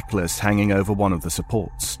for the necklace hanging over one of the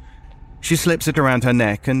supports. She slips it around her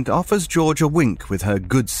neck and offers George a wink with her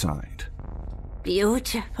good side.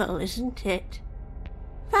 Beautiful, isn't it?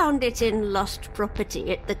 Found it in lost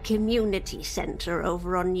property at the community centre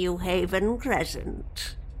over on New Haven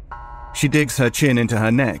Crescent. She digs her chin into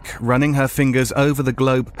her neck, running her fingers over the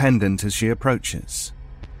globe pendant as she approaches.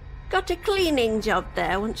 Got a cleaning job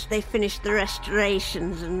there once they finished the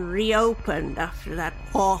restorations and reopened after that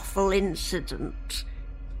awful incident.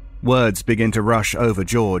 Words begin to rush over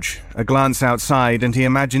George. A glance outside and he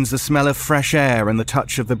imagines the smell of fresh air and the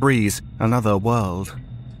touch of the breeze, another world.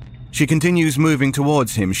 She continues moving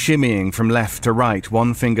towards him, shimmying from left to right,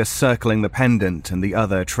 one finger circling the pendant and the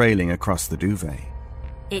other trailing across the duvet.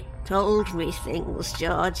 It told me things,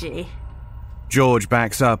 Georgie. George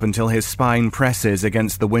backs up until his spine presses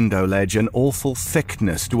against the window ledge, an awful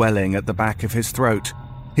thickness dwelling at the back of his throat.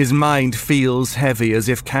 His mind feels heavy as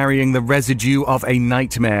if carrying the residue of a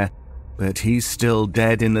nightmare, but he's still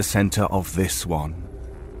dead in the center of this one.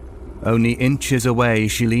 Only inches away,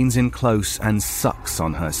 she leans in close and sucks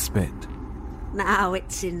on her spit. Now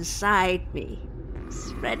it's inside me,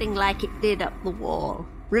 spreading like it did up the wall,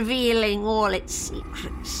 revealing all its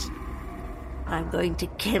secrets. I'm going to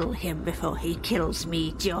kill him before he kills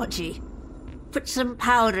me, Georgie. Put some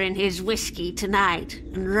powder in his whiskey tonight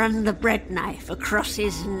and run the bread knife across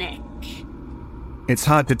his neck. It's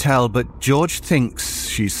hard to tell, but George thinks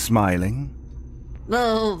she's smiling.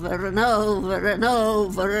 Over and over and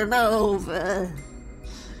over and over.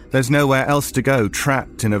 There's nowhere else to go,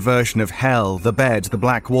 trapped in a version of hell, the bed, the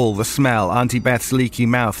black wall, the smell, Auntie Beth's leaky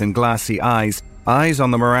mouth and glassy eyes. Eyes on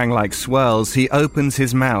the meringue-like swirls, he opens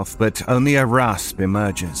his mouth, but only a rasp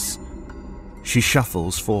emerges. She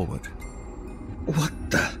shuffles forward. What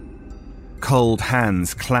the? Cold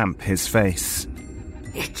hands clamp his face.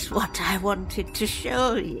 It's what I wanted to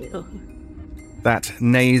show you. That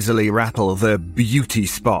nasally rattle the beauty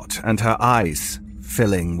spot and her eyes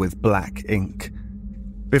filling with black ink.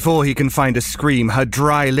 Before he can find a scream, her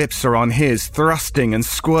dry lips are on his, thrusting and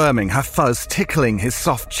squirming, her fuzz tickling his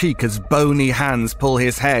soft cheek as bony hands pull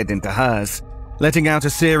his head into hers. Letting out a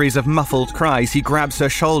series of muffled cries, he grabs her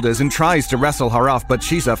shoulders and tries to wrestle her off, but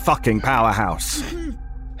she's a fucking powerhouse.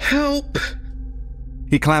 Help!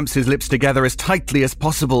 He clamps his lips together as tightly as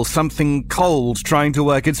possible, something cold trying to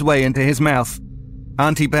work its way into his mouth.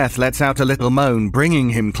 Auntie Beth lets out a little moan, bringing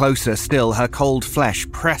him closer still, her cold flesh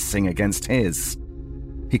pressing against his.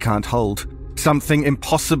 He can't hold. Something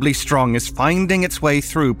impossibly strong is finding its way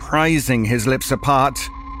through, prizing his lips apart.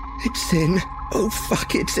 It's in. Oh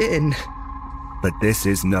fuck, it's in. But this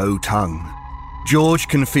is no tongue. George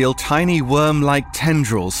can feel tiny worm-like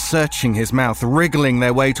tendrils searching his mouth, wriggling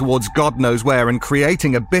their way towards God knows where and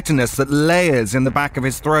creating a bitterness that layers in the back of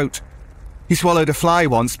his throat. He swallowed a fly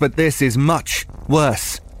once, but this is much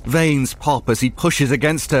worse. Veins pop as he pushes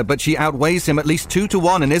against her, but she outweighs him at least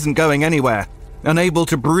 2-1 and isn't going anywhere. Unable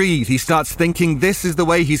to breathe, he starts thinking this is the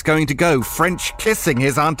way he's going to go, French kissing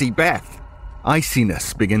his Auntie Beth.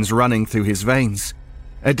 Iciness begins running through his veins.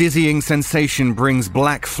 A dizzying sensation brings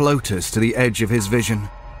black floaters to the edge of his vision.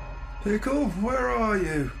 Pickle, where are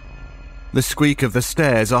you? The squeak of the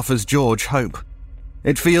stairs offers George hope.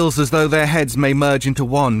 It feels as though their heads may merge into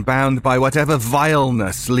one, bound by whatever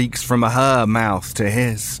vileness leaks from her mouth to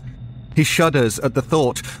his. He shudders at the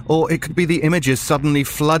thought, or it could be the images suddenly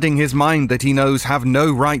flooding his mind that he knows have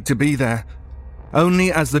no right to be there.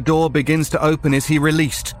 Only as the door begins to open is he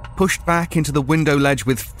released, pushed back into the window ledge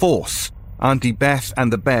with force, Auntie Beth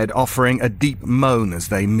and the bed offering a deep moan as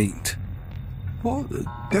they meet. What the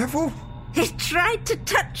devil? He tried to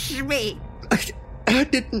touch me. I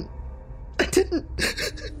didn't.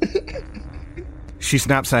 She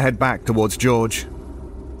snaps her head back towards George.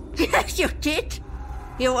 Yes, you did.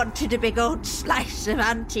 You wanted a big old slice of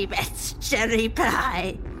Auntie Beth's cherry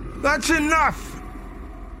pie. That's enough!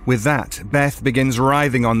 With that, Beth begins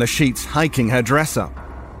writhing on the sheets, hiking her dress up.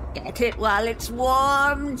 Get it while it's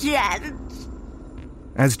warm, Jen.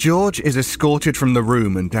 As George is escorted from the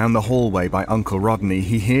room and down the hallway by Uncle Rodney,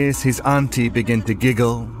 he hears his auntie begin to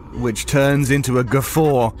giggle, which turns into a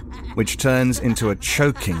guffaw, which turns into a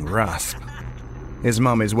choking rasp. His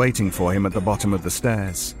mum is waiting for him at the bottom of the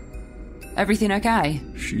stairs. Everything okay?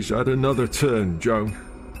 She's had another turn, Joan.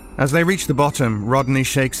 As they reach the bottom, Rodney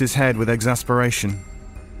shakes his head with exasperation.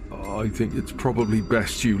 I think it's probably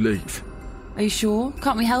best you leave. Are you sure?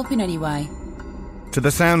 Can't we help in any way? To the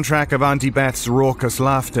soundtrack of Auntie Beth's raucous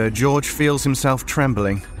laughter, George feels himself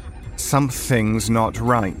trembling. Something's not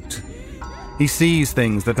right. He sees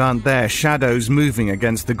things that aren't there, shadows moving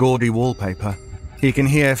against the gaudy wallpaper. He can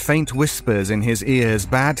hear faint whispers in his ears,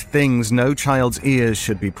 bad things no child's ears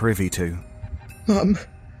should be privy to. Mum,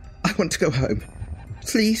 I want to go home.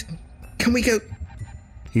 Please, can we go?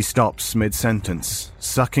 He stops mid-sentence,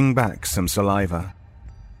 sucking back some saliva.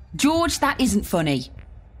 George, that isn't funny.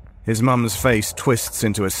 His mum's face twists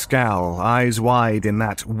into a scowl, eyes wide in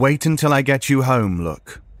that wait-until-I-get-you-home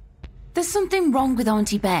look. There's something wrong with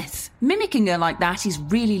Auntie Beth. Mimicking her like that is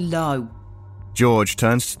really low. George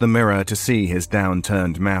turns to the mirror to see his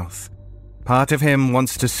downturned mouth. Part of him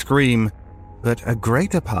wants to scream, but a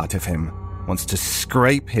greater part of him wants to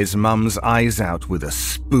scrape his mum's eyes out with a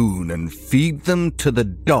spoon and feed them to the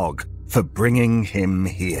dog for bringing him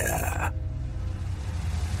here.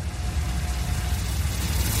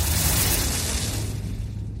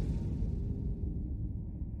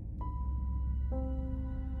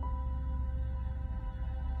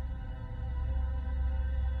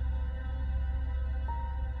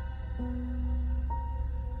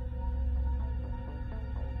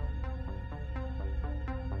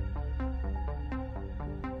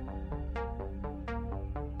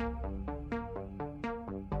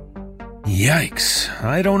 Yikes.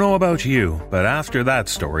 I don't know about you, but after that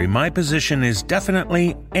story, my position is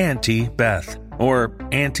definitely Auntie Beth. Or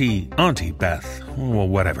Auntie Beth. Well,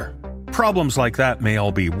 whatever. Problems like that may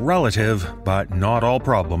all be relative, but not all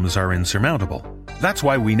problems are insurmountable. That's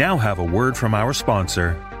why we now have a word from our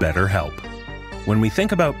sponsor, BetterHelp. When we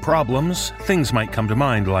think about problems, things might come to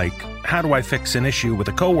mind like, how do I fix an issue with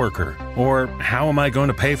a coworker? Or how am I going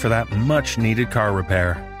to pay for that much-needed car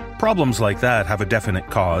repair? Problems like that have a definite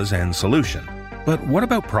cause and solution. But what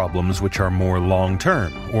about problems which are more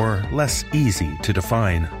long-term or less easy to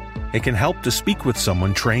define? It can help to speak with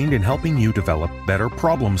someone trained in helping you develop better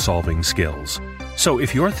problem-solving skills. So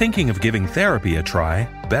if you're thinking of giving therapy a try,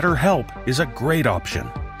 BetterHelp is a great option.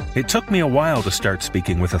 It took me a while to start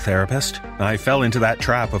speaking with a therapist. I fell into that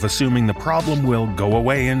trap of assuming the problem will go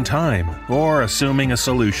away in time, or assuming a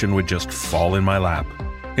solution would just fall in my lap.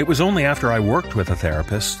 It was only after I worked with a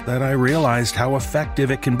therapist that I realized how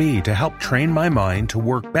effective it can be to help train my mind to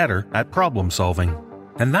work better at problem solving.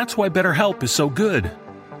 And that's why BetterHelp is so good.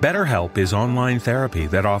 BetterHelp is online therapy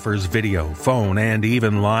that offers video, phone, and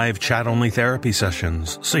even live chat-only therapy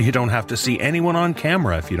sessions, so you don't have to see anyone on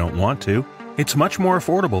camera if you don't want to. It's much more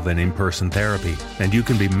affordable than in-person therapy, and you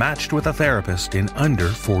can be matched with a therapist in under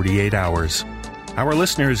 48 hours. Our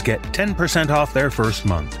listeners get 10% off their first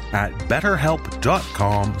month at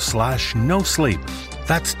betterhelp.com/nosleep.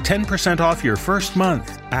 That's 10% off your first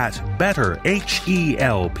month at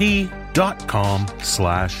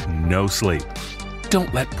betterhelp.com/nosleep.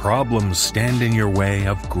 Don't let problems stand in your way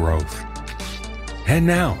of growth. And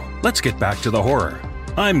now, let's get back to the horror.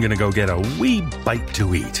 I'm gonna go get a wee bite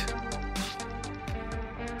to eat.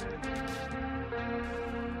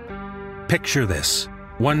 Picture this.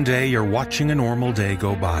 One day you're watching a normal day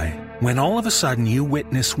go by, when all of a sudden you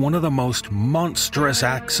witness one of the most monstrous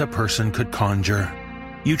acts a person could conjure.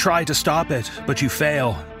 You try to stop it, but you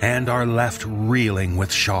fail, and are left reeling with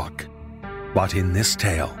shock. But in this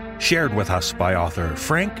tale, shared with us by author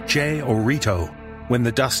Frank J. Orito, when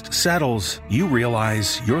the dust settles, you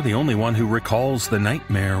realize you're the only one who recalls the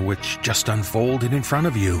nightmare which just unfolded in front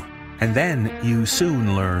of you, and then you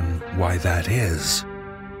soon learn why that is.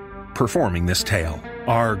 Performing this tale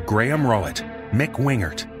are Graham Rowett, Mick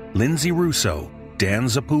Wingert, Lindsay Russo, Dan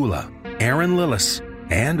Zapula, Aaron Lillis,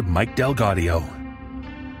 and Mike Delgadio.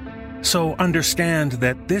 So understand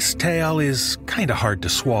that this tale is kinda hard to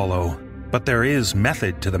swallow, but there is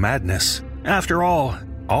method to the madness. After all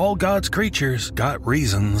God's creatures got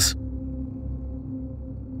reasons.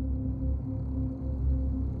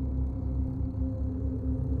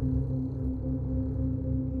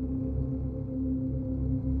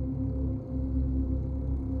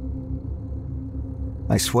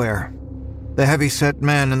 I swear, the heavy-set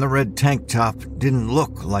man in the red tank top didn't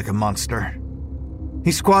look like a monster.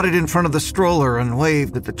 He squatted in front of the stroller and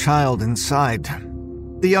waved at the child inside.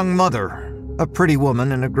 The young mother, a pretty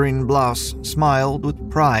woman in a green blouse, smiled with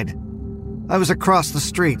pride. I was across the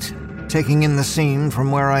street, taking in the scene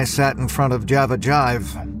from where I sat in front of Java Jive.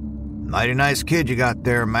 "Mighty nice kid you got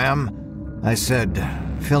there, ma'am," I said,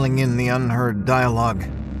 filling in the unheard dialogue.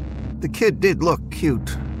 The kid did look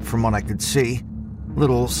cute, from what I could see.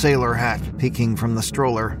 Little sailor hat peeking from the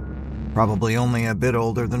stroller. Probably only a bit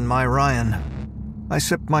older than my Ryan. I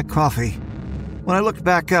sipped my coffee. When I looked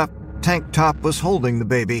back up, Tank Top was holding the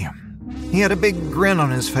baby. He had a big grin on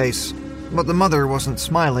his face, but the mother wasn't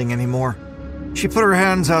smiling anymore. She put her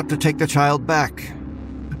hands out to take the child back,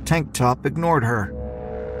 but Tank Top ignored her.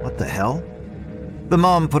 What the hell? The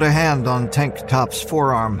mom put a hand on Tank Top's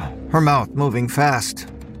forearm, her mouth moving fast.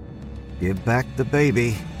 "Give back the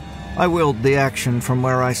baby." I willed the action from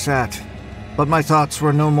where I sat, but my thoughts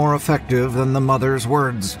were no more effective than the mother's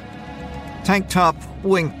words. Tank Top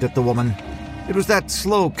winked at the woman. It was that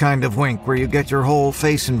slow kind of wink where you get your whole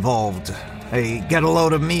face involved. A get a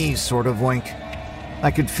load of me sort of wink. I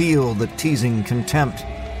could feel the teasing contempt.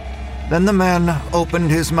 Then the man opened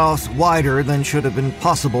his mouth wider than should have been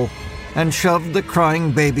possible and shoved the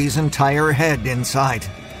crying baby's entire head inside.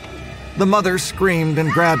 The mother screamed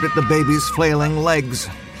and grabbed at the baby's flailing legs,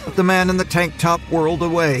 but the man in the tank top whirled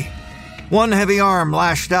away. One heavy arm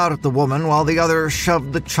lashed out at the woman while the other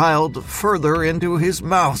shoved the child further into his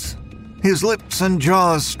mouth. His lips and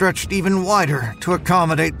jaws stretched even wider to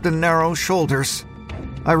accommodate the narrow shoulders.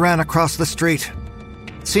 I ran across the street,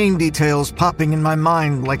 scene details popping in my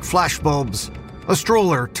mind like flashbulbs. A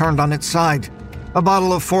stroller turned on its side, a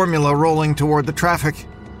bottle of formula rolling toward the traffic.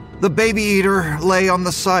 The baby eater lay on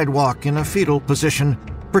the sidewalk in a fetal position,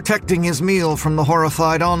 protecting his meal from the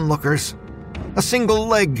horrified onlookers. A single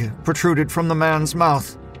leg protruded from the man's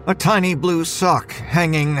mouth, a tiny blue sock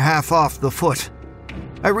hanging half off the foot.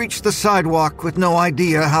 I reached the sidewalk with no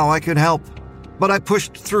idea how I could help, but I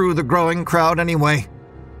pushed through the growing crowd anyway.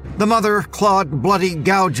 The mother clawed bloody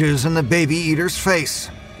gouges in the baby eater's face.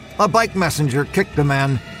 A bike messenger kicked the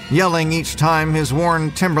man, yelling each time his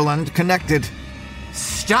worn Timberland connected.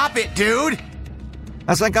 "Stop it, dude!"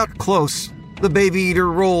 As I got close, the baby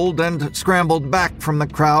eater rolled and scrambled back from the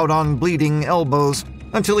crowd on bleeding elbows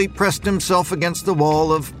until he pressed himself against the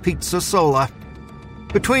wall of Pizza Sola.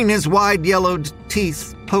 Between his wide yellowed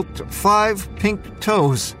teeth poked 5 pink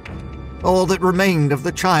toes, all that remained of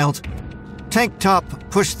the child. Tank Top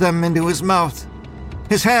pushed them into his mouth.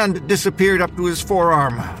 His hand disappeared up to his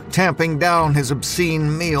forearm, tamping down his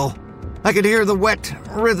obscene meal. I could hear the wet,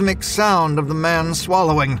 rhythmic sound of the man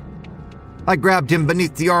swallowing. I grabbed him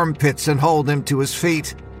beneath the armpits and hauled him to his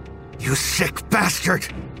feet. You sick bastard!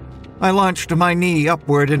 I launched my knee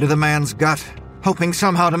upward into the man's gut, hoping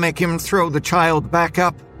somehow to make him throw the child back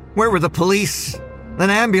up. Where were the police? An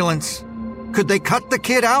ambulance? Could they cut the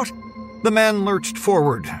kid out? The man lurched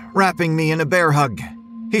forward, wrapping me in a bear hug.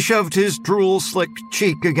 He shoved his drool-slicked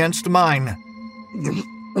cheek against mine.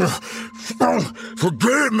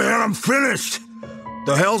 Forget it, man. I'm finished.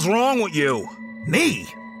 The hell's wrong with you? Me?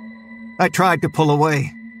 I tried to pull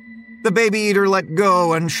away. The baby eater let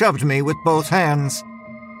go and shoved me with both hands.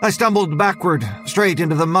 I stumbled backward, straight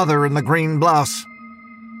into the mother in the green blouse.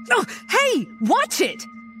 Oh, hey, watch it!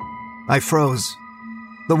 I froze.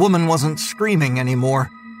 The woman wasn't screaming anymore.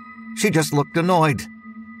 She just looked annoyed.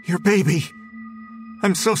 Your baby.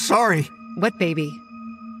 I'm so sorry. What baby?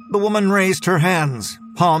 The woman raised her hands,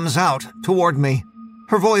 palms out, toward me.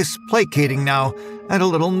 Her voice placating now, and a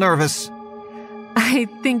little nervous. I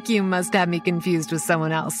think you must have me confused with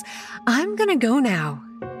someone else. I'm gonna go now.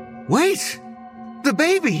 Wait! The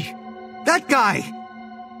baby! That guy!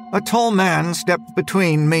 A tall man stepped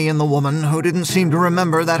between me and the woman, who didn't seem to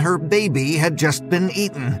remember that her baby had just been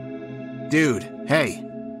eaten. Dude, hey,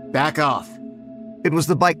 back off. It was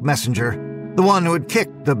the bike messenger, the one who had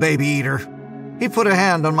kicked the baby eater. He put a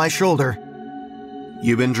hand on my shoulder.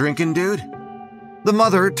 You been drinking, dude? The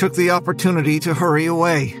mother took the opportunity to hurry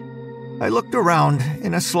away. I looked around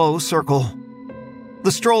in a slow circle.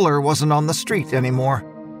 The stroller wasn't on the street anymore.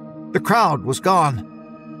 The crowd was gone.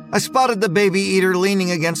 I spotted the baby eater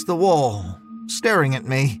leaning against the wall, staring at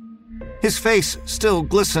me. His face still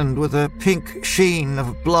glistened with a pink sheen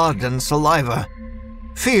of blood and saliva.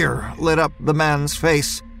 Fear lit up the man's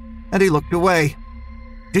face, and he looked away.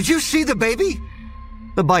 Did you see the baby?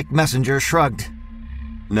 The bike messenger shrugged.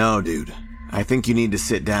 No, dude. I think you need to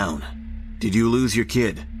sit down. Did you lose your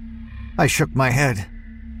kid? I shook my head.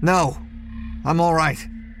 No, I'm all right.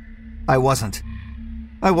 I wasn't.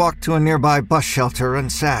 I walked to a nearby bus shelter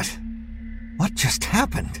and sat. What just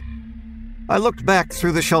happened? I looked back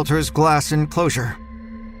through the shelter's glass enclosure.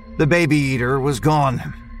 The baby eater was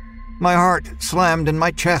gone. My heart slammed in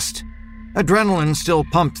my chest. Adrenaline still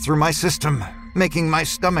pumped through my system, making my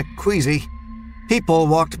stomach queasy. People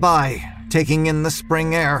walked by, taking in the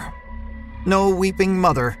spring air. No weeping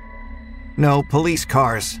mother. No police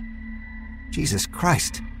cars. Jesus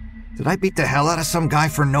Christ. Did I beat the hell out of some guy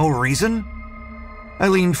for no reason? I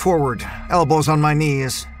leaned forward, elbows on my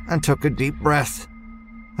knees, and took a deep breath.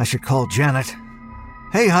 I should call Janet.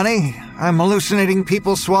 Hey, honey, I'm hallucinating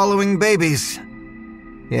people swallowing babies.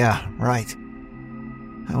 Yeah, right.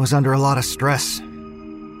 I was under a lot of stress.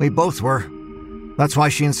 We both were. That's why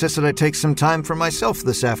she insisted I take some time for myself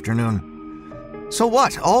this afternoon. So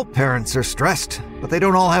what? All parents are stressed, but they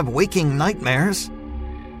don't all have waking nightmares.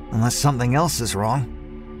 Unless something else is wrong.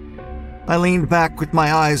 I leaned back with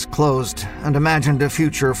my eyes closed and imagined a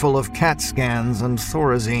future full of CAT scans and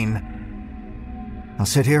Thorazine. I'll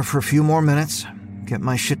sit here for a few more minutes, get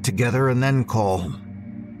my shit together, and then call.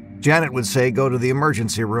 Janet would say go to the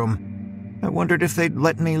emergency room. I wondered if they'd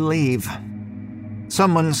let me leave.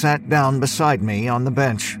 Someone sat down beside me on the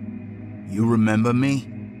bench. You remember me?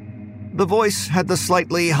 The voice had the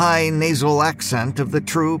slightly high nasal accent of the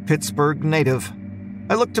true Pittsburgh native.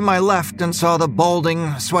 I looked to my left and saw the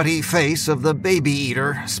balding, sweaty face of the baby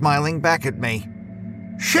eater smiling back at me.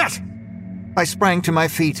 Shit! I sprang to my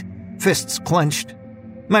feet, fists clenched.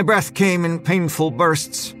 My breath came in painful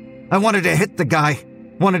bursts. I wanted to hit the guy,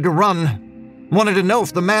 wanted to run, wanted to know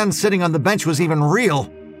if the man sitting on the bench was even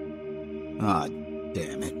real. Ah,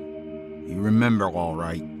 damn it. You remember all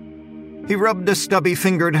right. He rubbed a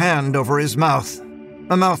stubby-fingered hand over his mouth,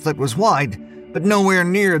 a mouth that was wide, but nowhere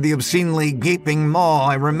near the obscenely gaping maw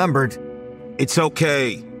I remembered. It's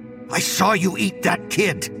okay. I saw you eat that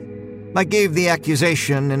kid. I gave the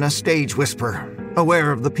accusation in a stage whisper,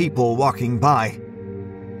 aware of the people walking by.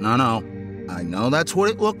 No. I know that's what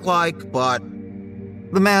it looked like, but...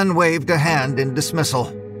 The man waved a hand in dismissal.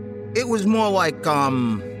 It was more like, a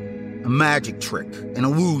magic trick, an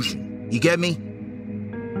illusion. You get me?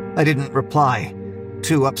 I didn't reply,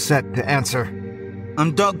 too upset to answer.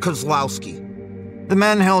 I'm Doug Kozlowski. The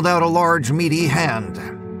man held out a large, meaty hand.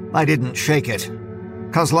 I didn't shake it.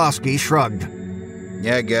 Kozlowski shrugged.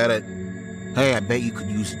 Yeah, get it. Hey, I bet you could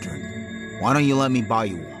use a drink. Why don't you let me buy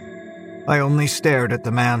you one? I only stared at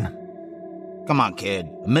the man. Come on, kid.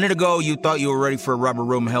 A minute ago, you thought you were ready for a Rubber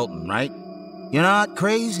Room Hilton, right? You're not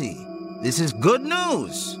crazy. This is good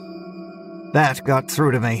news. That got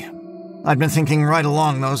through to me. I'd been thinking right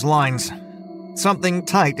along those lines. Something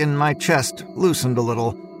tight in my chest loosened a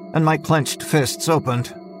little, and my clenched fists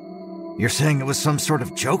opened. You're saying it was some sort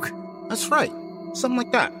of joke? That's right. Something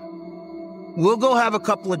like that. We'll go have a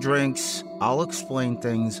couple of drinks. I'll explain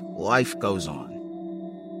things. Life goes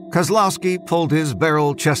on. Kozlowski pulled his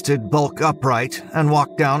barrel-chested bulk upright and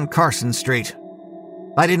walked down Carson Street.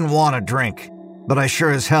 I didn't want a drink, but I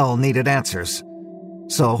sure as hell needed answers.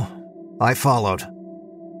 So, I followed.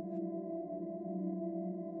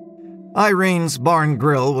 Irene's Barn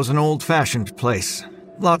Grill was an old-fashioned place.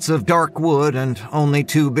 Lots of dark wood and only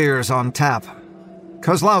 2 beers on tap.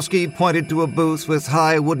 Kozlowski pointed to a booth with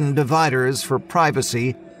high wooden dividers for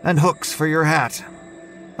privacy and hooks for your hat.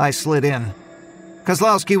 I slid in.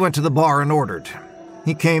 Kozlowski went to the bar and ordered.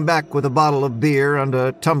 He came back with a bottle of beer and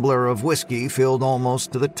a tumbler of whiskey filled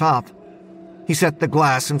almost to the top. He set the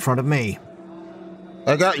glass in front of me.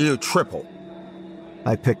 I got you a triple.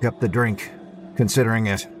 I picked up the drink, considering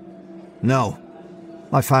it. No,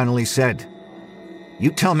 I finally said.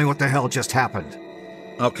 You tell me what the hell just happened.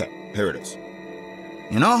 Okay, here it is.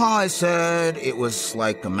 You know how I said it was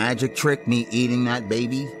like a magic trick, me eating that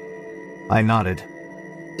baby? I nodded.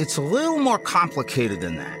 It's a little more complicated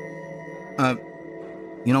than that.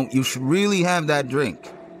 You should really have that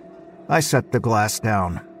drink. I set the glass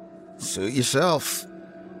down. Suit yourself.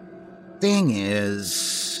 Thing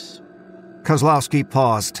is... Kozlowski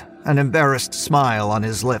paused, an embarrassed smile on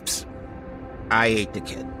his lips. I ate the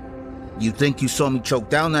kid. You think you saw me choke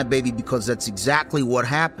down that baby because that's exactly what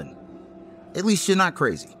happened. At least you're not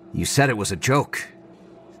crazy. You said it was a joke.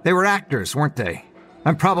 They were actors, weren't they?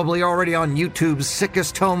 I'm probably already on YouTube's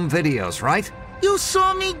sickest home videos, right? You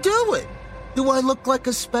saw me do it. Do I look like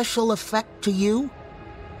a special effect to you?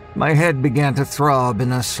 My head began to throb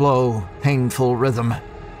in a slow, painful rhythm.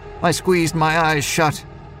 I squeezed my eyes shut.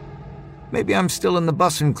 Maybe I'm still in the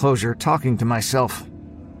bus enclosure talking to myself.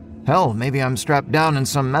 Hell, maybe I'm strapped down in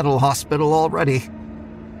some mental hospital already.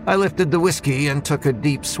 I lifted the whiskey and took a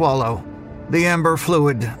deep swallow. The amber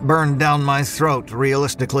fluid burned down my throat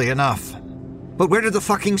realistically enough. But where did the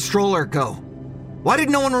fucking stroller go? Why did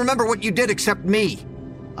no one remember what you did except me?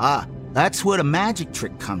 That's where the magic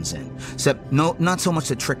trick comes in. Except, no, not so much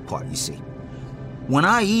the trick part, you see. When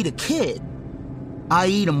I eat a kid, I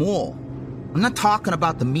eat them all. I'm not talking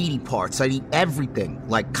about the meaty parts. I eat everything,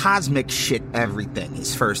 like cosmic shit everything.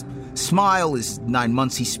 His first smile, his 9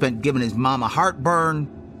 months he spent giving his mom a heartburn.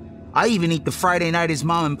 I even eat the Friday night his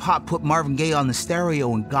mom and pop put Marvin Gaye on the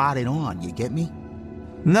stereo and got it on, you get me?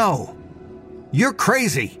 No. You're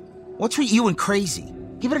crazy. What's with you and crazy?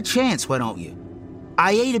 Give it a chance, why don't you?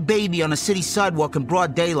 I ate a baby on a city sidewalk in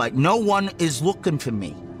broad daylight. No one is looking for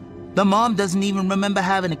me. The mom doesn't even remember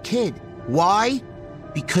having a kid. Why?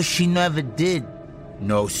 Because she never did.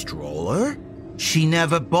 No stroller? She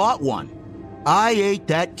never bought one. I ate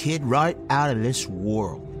that kid right out of this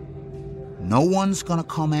world. No one's gonna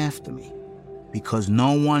come after me, because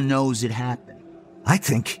no one knows it happened. I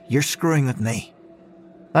think you're screwing with me.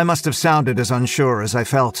 I must have sounded as unsure as I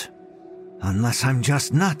felt. Unless I'm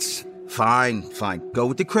just nuts. Fine. Go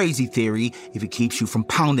with the crazy theory if it keeps you from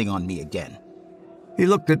pounding on me again. He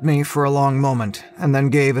looked at me for a long moment, and then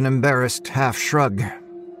gave an embarrassed half shrug.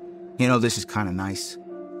 You know, this is kind of nice.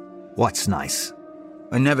 What's nice?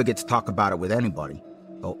 I never get to talk about it with anybody.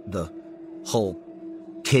 Oh, the whole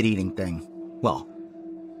kid-eating thing. Well,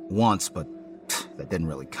 once, but that didn't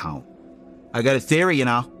really count. I got a theory, you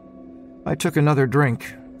know. I took another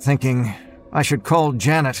drink, thinking I should call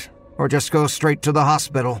Janet or just go straight to the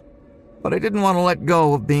hospital. But I didn't want to let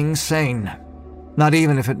go of being sane, not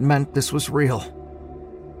even if it meant this was real.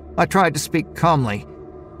 I tried to speak calmly,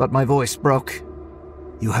 but my voice broke.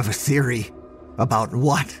 You have a theory about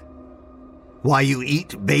what? Why you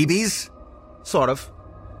eat babies? Sort of.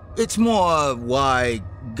 It's more why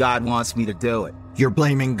God wants me to do it. You're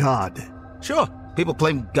blaming God. Sure, people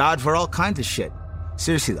blame God for all kinds of shit.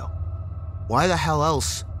 Seriously though, why the hell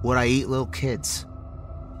else would I eat little kids?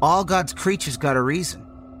 All God's creatures got a reason.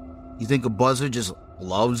 You think a buzzard just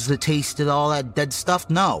loves the taste of all that dead stuff?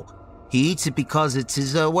 No. He eats it because it's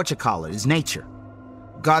his, his nature.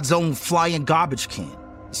 God's own flying garbage can.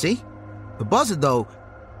 You see? The buzzard, though,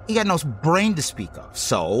 he got no brain to speak of.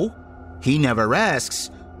 So, he never asks,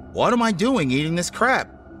 what am I doing eating this crap?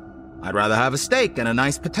 I'd rather have a steak and a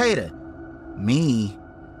nice potato. Me,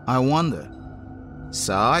 I wonder.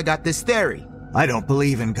 So I got this theory. I don't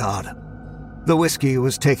believe in God. The whiskey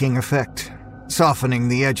was taking effect, softening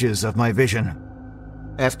the edges of my vision.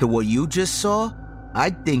 After what you just saw,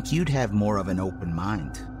 I'd think you'd have more of an open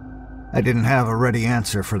mind. I didn't have a ready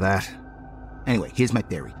answer for that. Anyway, here's my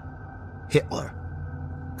theory. Hitler.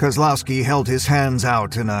 Kozlowski held his hands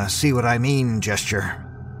out in a see-what-I-mean gesture.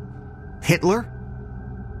 Hitler?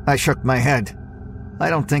 I shook my head. I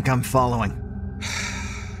don't think I'm following.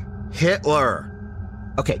 Hitler.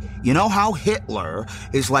 Okay, you know how Hitler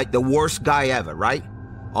is like the worst guy ever, right?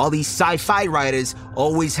 All these sci-fi writers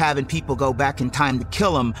always having people go back in time to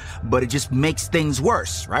kill him, but it just makes things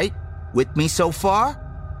worse, right? With me so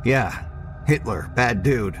far? Yeah, Hitler, bad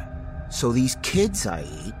dude. So these kids I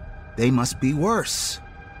eat, they must be worse.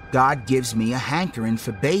 God gives me a hankering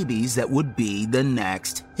for babies that would be the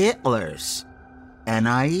next Hitlers. And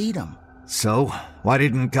I eat them. So, why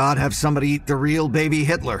didn't God have somebody eat the real baby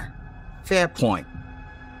Hitler? Fair point.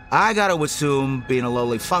 I gotta assume, being a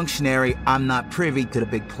lowly functionary, I'm not privy to the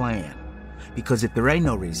big plan. Because if there ain't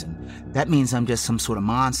no reason, that means I'm just some sort of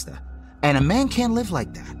monster. And a man can't live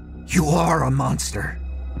like that. You are a monster.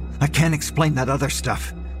 I can't explain that other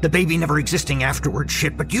stuff. The baby never existing afterward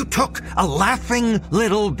shit, but you took a laughing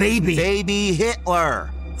little baby. Baby Hitler.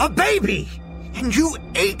 A baby! And you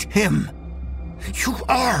ate him. You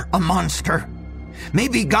are a monster.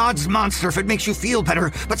 Maybe God's monster if it makes you feel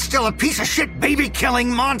better, but still a piece of shit baby-killing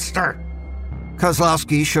monster.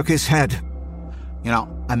 Kozlowski shook his head. You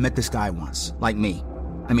know, I met this guy once, like me.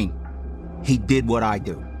 I mean, he did what I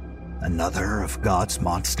do. Another of God's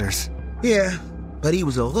monsters? Yeah, but he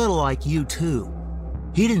was a little like you too.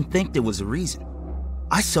 He didn't think there was a reason.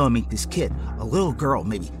 I saw him eat this kid, a little girl,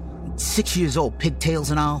 maybe 6 years old,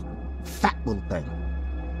 pigtails and all. Fat little thing.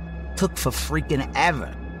 Took for freaking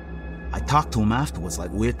ever. I talked to him afterwards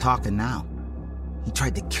like we're talking now. He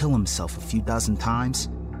tried to kill himself a few dozen times.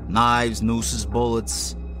 Knives, nooses,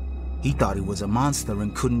 bullets. He thought he was a monster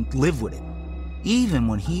and couldn't live with it. Even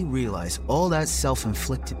when he realized all that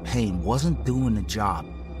self-inflicted pain wasn't doing the job,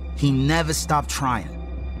 he never stopped trying.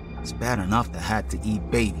 It's bad enough to have to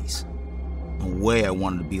eat babies. No way I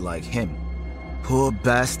wanted to be like him. Poor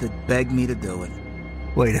bastard begged me to do it.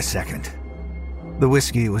 Wait a second. The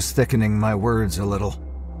whiskey was thickening my words a little.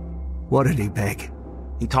 What did he beg?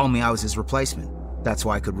 He told me I was his replacement. That's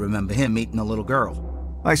why I could remember him eating a little girl.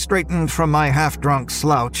 I straightened from my half-drunk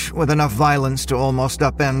slouch with enough violence to almost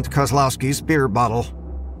upend Kozlowski's beer bottle.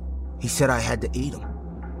 He said I had to eat him.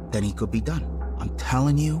 Then he could be done. I'm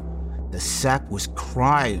telling you, the sap was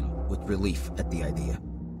crying with relief at the idea.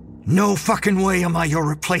 No fucking way am I your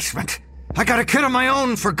replacement. I got a kid of my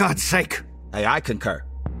own, for God's sake. Hey, I concur.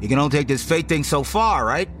 You can only take this fate thing so far,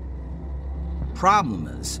 right? Problem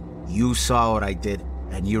is, you saw what I did,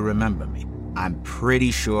 and you remember me. I'm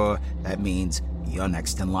pretty sure that means you're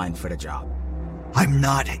next in line for the job. I'm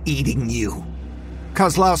not eating you.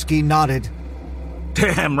 Kozlowski nodded.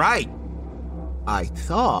 Damn right. I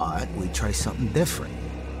thought we'd try something different.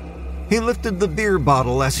 He lifted the beer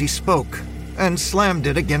bottle as he spoke and slammed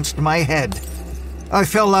it against my head. I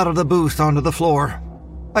fell out of the booth onto the floor.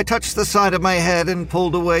 I touched the side of my head and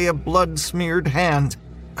pulled away a blood-smeared hand.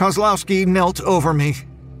 Kozlowski knelt over me.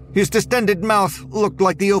 His distended mouth looked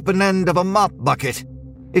like the open end of a mop bucket.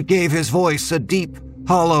 It gave his voice a deep,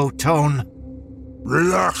 hollow tone.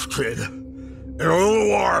 Relax, kid. In a little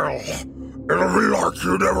while, it'll be like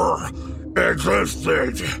you never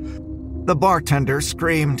existed. The bartender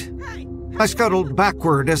screamed. I scuttled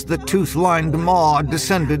backward as the tooth-lined maw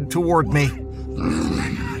descended toward me.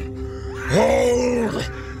 Hold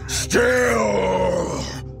still!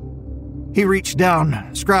 He reached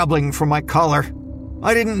down, scrabbling for my collar.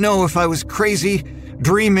 I didn't know if I was crazy,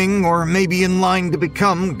 dreaming, or maybe in line to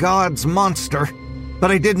become God's monster, but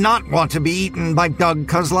I did not want to be eaten by Doug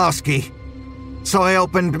Kozlowski. So I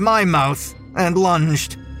opened my mouth and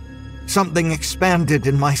lunged. Something expanded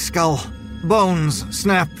in my skull. Bones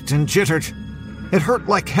snapped and jittered. It hurt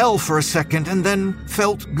like hell for a second and then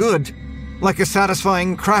felt good, like a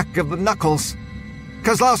satisfying crack of the knuckles.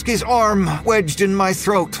 Kozlowski's arm wedged in my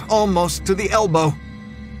throat almost to the elbow.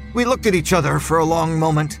 We looked at each other for a long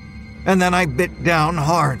moment, and then I bit down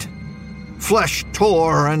hard. Flesh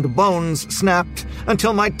tore and bones snapped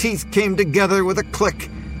until my teeth came together with a click,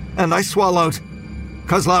 and I swallowed.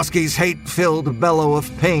 Kozlowski's hate-filled bellow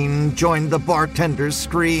of pain joined the bartender's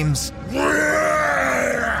screams. You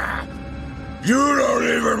don't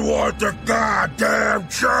even want the goddamn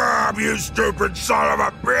job, you stupid son of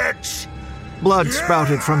a bitch! Blood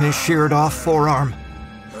sprouted from his sheared-off forearm.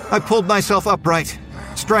 I pulled myself upright,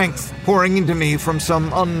 strength pouring into me from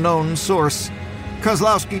some unknown source.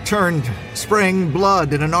 Kozlowski turned, spraying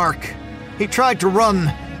blood in an arc. He tried to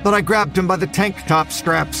run, but I grabbed him by the tank top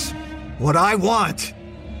straps. What I want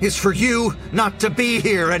is for you not to be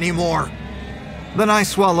here anymore. Then I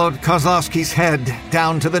swallowed Kozlowski's head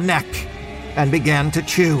down to the neck and began to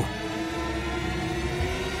chew.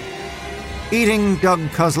 Eating Doug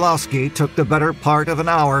Kozlowski took the better part of an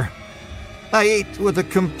hour. I ate with a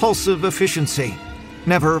compulsive efficiency,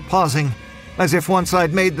 never pausing, as if once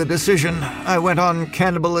I'd made the decision, I went on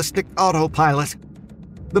cannibalistic autopilot.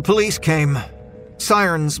 The police came.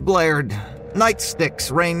 Sirens blared.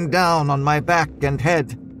 Nightsticks rained down on my back and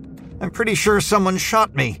head. I'm pretty sure someone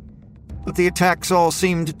shot me, but the attacks all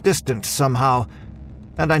seemed distant somehow,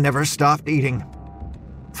 and I never stopped eating.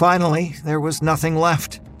 Finally, there was nothing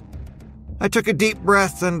left. I took a deep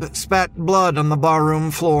breath and spat blood on the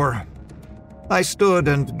barroom floor. I stood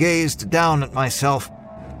and gazed down at myself,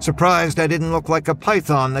 surprised I didn't look like a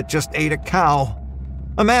python that just ate a cow.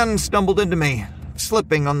 A man stumbled into me,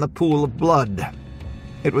 slipping on the pool of blood.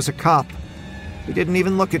 It was a cop. He didn't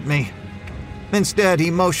even look at me. Instead,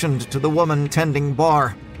 he motioned to the woman tending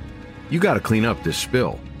bar. You gotta clean up this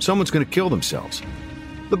spill. Someone's gonna kill themselves.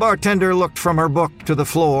 The bartender looked from her book to the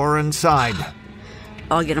floor and sighed.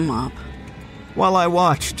 I'll get a mop. While I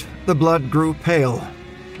watched, the blood grew pale.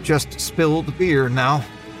 Just spilled beer now.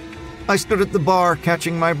 I stood at the bar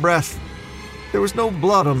catching my breath. There was no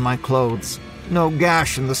blood on my clothes, no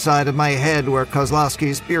gash in the side of my head where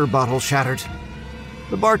Kozlowski's beer bottle shattered.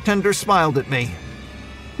 The bartender smiled at me.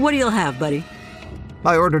 What do you have, buddy?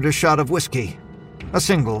 I ordered a shot of whiskey. A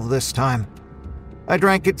single this time. I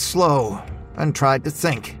drank it slow and tried to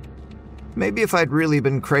think. Maybe if I'd really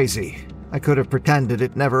been crazy, I could have pretended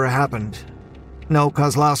it never happened. No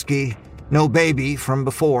Kozlowski, no baby from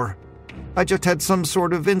before. I just had some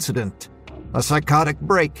sort of incident, a psychotic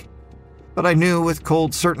break. But I knew with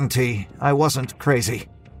cold certainty I wasn't crazy.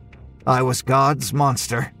 I was God's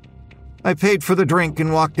monster. I paid for the drink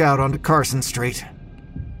and walked out onto Carson Street.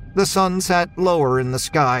 The sun sat lower in the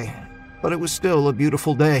sky, but it was still a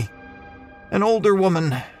beautiful day. An older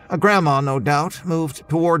woman, a grandma no doubt, moved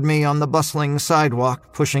toward me on the bustling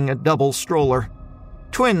sidewalk, pushing a double stroller.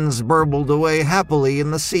 Twins burbled away happily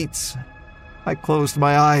in the seats. I closed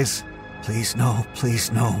my eyes. Please no,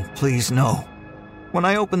 please no, please no. When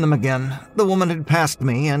I opened them again, the woman had passed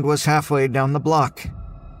me and was halfway down the block.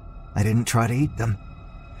 I didn't try to eat them.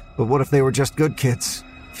 But what if they were just good kids?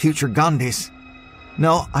 Future Gandhis?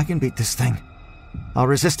 No, I can beat this thing. I'll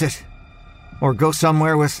resist it. Or go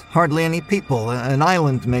somewhere with hardly any people, an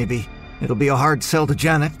island maybe. It'll be a hard sell to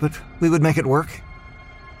Janet, but we would make it work.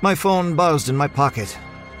 My phone buzzed in my pocket.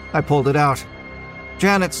 I pulled it out.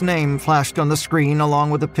 Janet's name flashed on the screen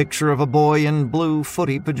along with a picture of a boy in blue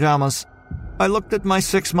footy pajamas. I looked at my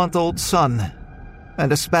 6-month-old son,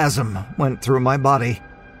 and a spasm went through my body.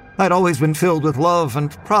 I'd always been filled with love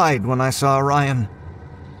and pride when I saw Ryan.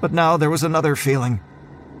 But now there was another feeling,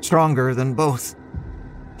 stronger than both.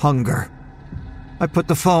 Hunger. I put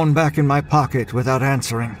the phone back in my pocket without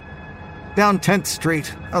answering. Down 10th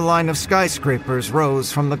Street, a line of skyscrapers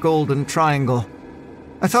rose from the Golden Triangle.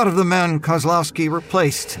 I thought of the man Kozlowski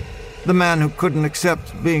replaced, the man who couldn't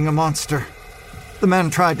accept being a monster. The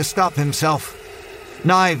man tried to stop himself.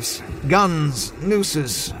 Knives, guns,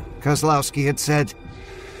 nooses, Kozlowski had said.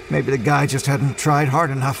 Maybe the guy just hadn't tried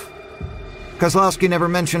hard enough. Kozlowski never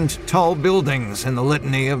mentioned tall buildings in the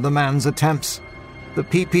litany of the man's attempts. The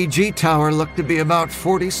PPG tower looked to be about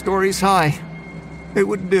 40 stories high. It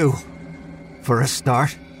would do, for a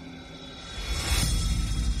start.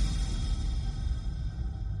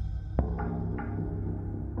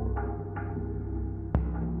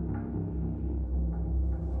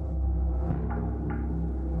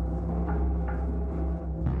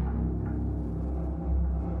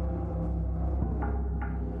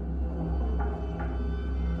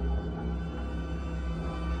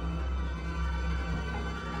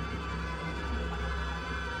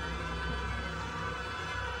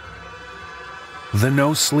 The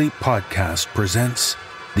NoSleep podcast presents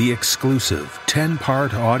the exclusive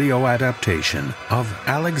 10-part audio adaptation of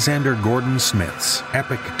Alexander Gordon Smith's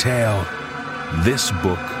epic tale, This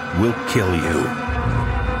Book Will Kill You.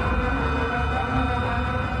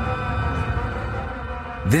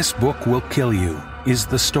 This Book Will Kill You is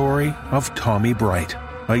the story of Tommy Bright,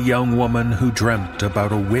 a young woman who dreamt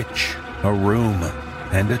about a witch, a room,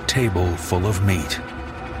 and a table full of meat.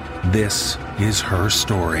 This is her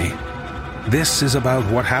story. This is about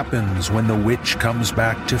what happens when the witch comes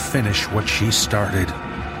back to finish what she started.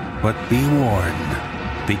 But be warned,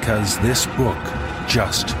 because this book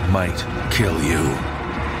just might kill you.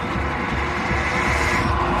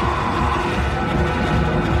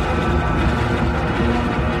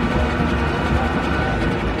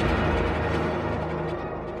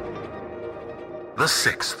 The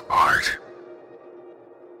 6th part.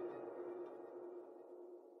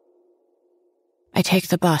 I take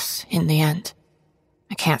the bus in the end.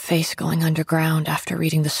 I can't face going underground after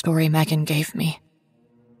reading the story Megan gave me.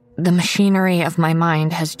 The machinery of my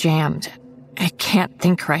mind has jammed. I can't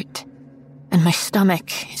think right. And my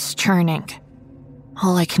stomach is churning.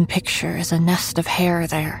 All I can picture is a nest of hair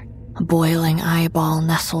there, a boiling eyeball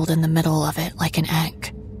nestled in the middle of it like an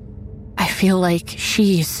egg. I feel like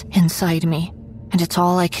she's inside me, and it's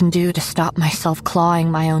all I can do to stop myself clawing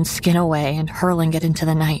my own skin away and hurling it into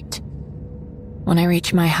the night. When I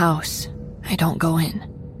reach my house, I don't go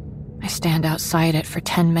in. I stand outside it for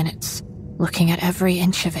 10 minutes, looking at every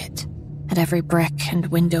inch of it, at every brick and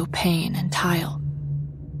window pane and tile.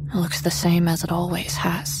 It looks the same as it always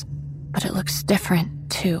has, but it looks different,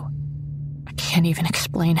 too. I can't even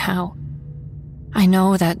explain how. I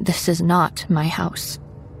know that this is not my house.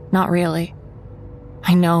 Not really.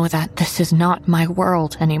 I know that this is not my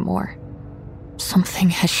world anymore. Something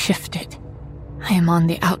has shifted. I am on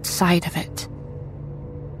the outside of it.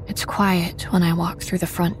 It's quiet when I walk through the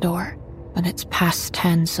front door, but it's past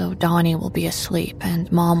 10, so Donnie will be asleep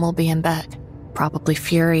and Mom will be in bed, probably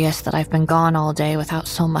furious that I've been gone all day without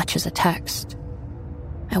so much as a text.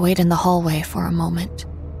 I wait in the hallway for a moment.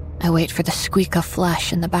 I wait for the squeak of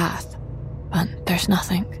flesh in the bath, but there's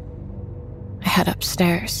nothing. I head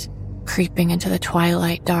upstairs, creeping into the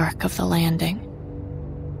twilight dark of the landing.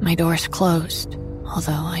 My door's closed,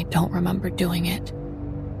 although I don't remember doing it.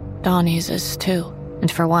 Donnie's is too,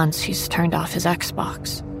 and for once he's turned off his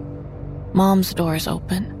Xbox. Mom's door's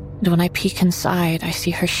open, and when I peek inside, I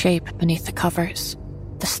see her shape beneath the covers,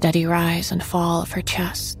 the steady rise and fall of her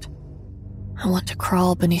chest. I want to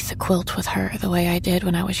crawl beneath the quilt with her the way I did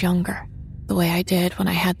when I was younger, the way I did when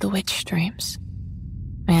I had the witch dreams.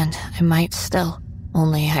 And I might still,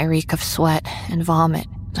 only I reek of sweat and vomit,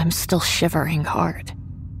 and I'm still shivering hard.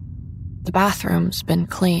 The bathroom's been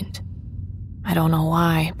cleaned. I don't know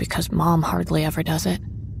why, because Mom hardly ever does it.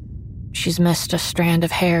 She's missed a strand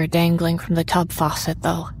of hair dangling from the tub faucet,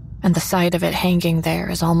 though, and the sight of it hanging there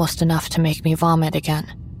is almost enough to make me vomit again.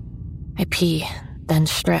 I pee, then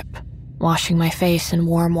strip, washing my face in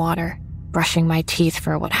warm water, brushing my teeth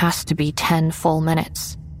for what has to be 10 full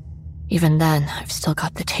minutes. Even then, I've still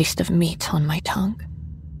got the taste of meat on my tongue.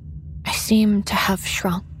 I seem to have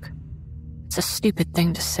shrunk. It's a stupid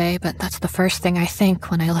thing to say, but that's the first thing I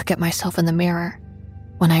think when I look at myself in the mirror.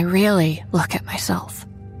 When I really look at myself.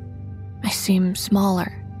 I seem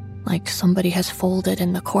smaller, like somebody has folded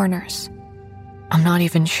in the corners. I'm not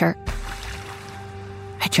even sure.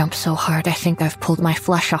 I jump so hard I think I've pulled my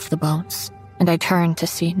flesh off the bones, and I turn to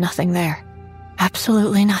see nothing there.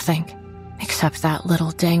 Absolutely nothing. Except that little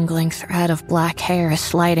dangling thread of black hair is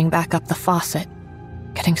sliding back up the faucet,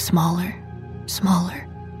 getting smaller, smaller,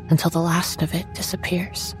 until the last of it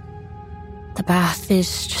disappears. The bath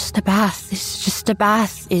is just a bath, is just a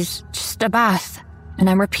bath, is just a bath, and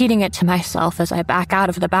I'm repeating it to myself as I back out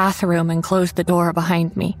of the bathroom and close the door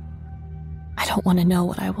behind me. I don't want to know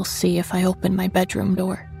what I will see if I open my bedroom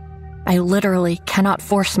door. I literally cannot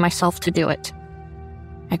force myself to do it.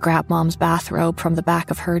 I grab Mom's bathrobe from the back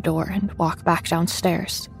of her door and walk back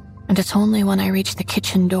downstairs, and it's only when I reach the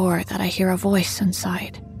kitchen door that I hear a voice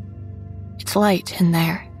inside. It's light in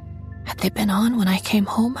there. Had they been on when I came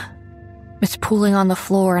home? It's pooling on the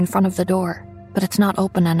floor in front of the door, but it's not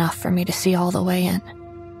open enough for me to see all the way in.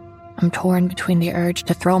 I'm torn between the urge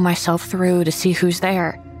to throw myself through to see who's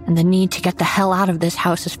there, and the need to get the hell out of this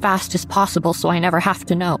house as fast as possible so I never have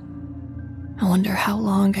to know. I wonder how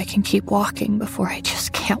long I can keep walking before I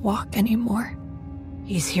just can't walk anymore.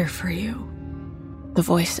 He's here for you. The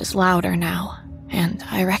voice is louder now, and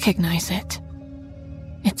I recognize it.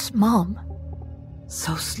 It's Mom.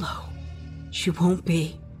 So slow. She won't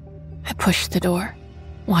be. I push the door,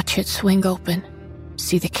 watch it swing open,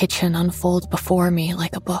 see the kitchen unfold before me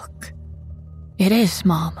like a book. It is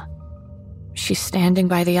Mom. She's standing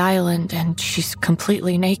by the island, and she's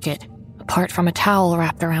completely naked, apart from a towel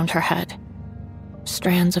wrapped around her head.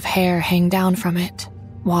 Strands of hair hang down from it,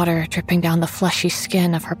 water dripping down the fleshy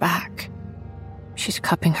skin of her back. She's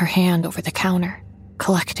cupping her hand over the counter,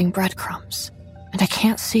 collecting breadcrumbs, and I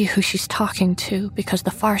can't see who she's talking to because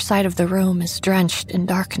the far side of the room is drenched in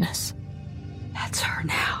darkness. That's her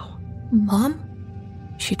now. Mom?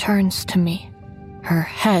 She turns to me. Her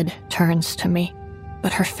head turns to me,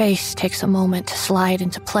 but her face takes a moment to slide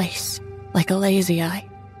into place, like a lazy eye.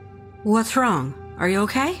 What's wrong? Are you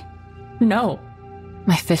okay? No.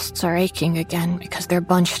 My fists are aching again because they're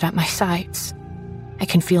bunched at my sides. I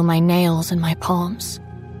can feel my nails in my palms.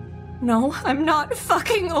 No, I'm not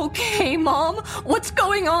fucking okay, Mom. What's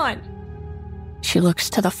going on? She looks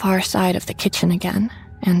to the far side of the kitchen again,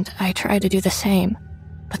 and I try to do the same,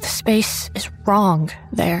 but the space is wrong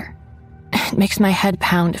there. It makes my head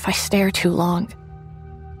pound if I stare too long.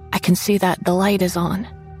 I can see that the light is on.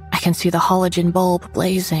 I can see the halogen bulb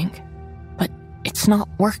blazing, but it's not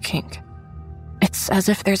working. It's as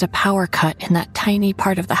if there's a power cut in that tiny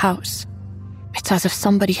part of the house. It's as if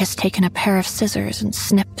somebody has taken a pair of scissors and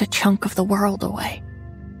snipped a chunk of the world away.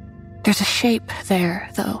 There's a shape there,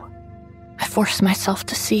 though. force myself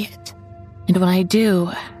to see it. And when I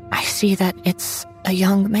do, I see that it's a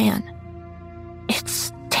young man.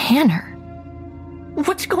 It's Tanner.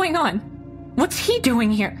 What's going on? What's he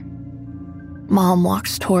doing here? Mom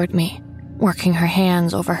walks toward me, working her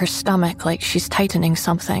hands over her stomach like she's tightening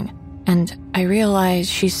something, and I realize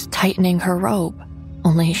she's tightening her robe,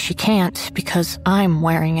 only she can't because I'm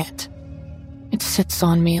wearing it. It sits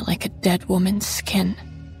on me like a dead woman's skin.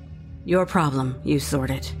 Your problem, you sort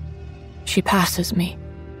it. She passes me.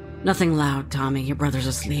 Nothing loud, Tommy. Your brother's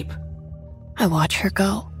asleep. I watch her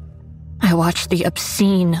go. I watch the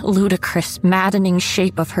obscene, ludicrous, maddening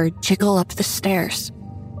shape of her jiggle up the stairs.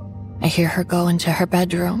 I hear her go into her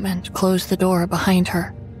bedroom and close the door behind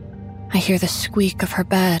her. I hear the squeak of her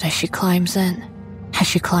bed as she climbs in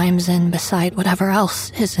beside whatever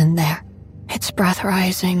else is in there, its breath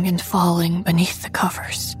rising and falling beneath the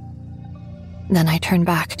covers. Then I turn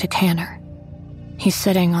back to Tanner. He's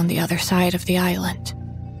sitting on the other side of the island.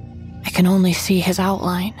 I can only see his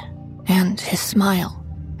outline, and his smile,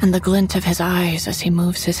 and the glint of his eyes as he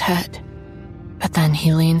moves his head. But then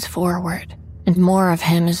he leans forward, and more of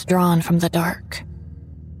him is drawn from the dark.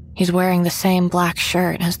 He's wearing the same black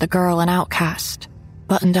shirt as the girl in Outcast,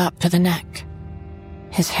 buttoned up to the neck.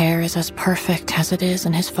 His hair is as perfect as it is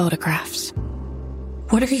in his photographs.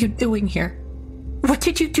 What are you doing here? What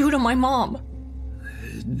did you do to my mom?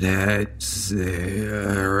 That's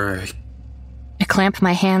right. I clamp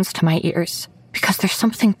my hands to my ears because there's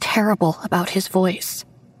something terrible about his voice.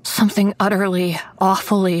 Something utterly,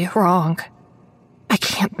 awfully wrong. I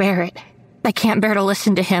can't bear it. I can't bear to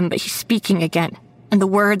listen to him, but he's speaking again, and the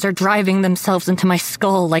words are driving themselves into my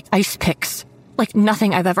skull like ice picks, like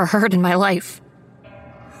nothing I've ever heard in my life.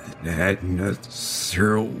 That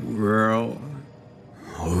natural girl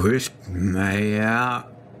with me out.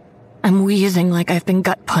 I'm wheezing like I've been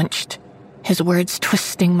gut punched, his words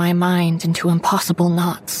twisting my mind into impossible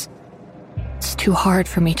knots. It's too hard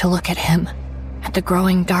for me to look at him, at the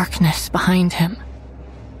growing darkness behind him.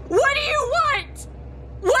 What do you want?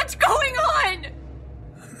 What's going on?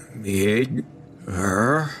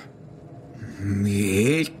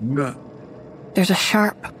 There's a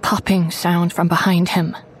sharp popping sound from behind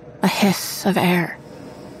him, a hiss of air.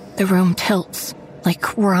 The room tilts,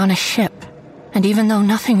 like we're on a ship, and even though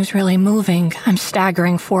nothing's really moving, I'm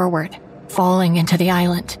staggering forward, falling into the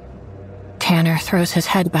island. Tanner throws his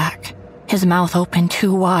head back, his mouth open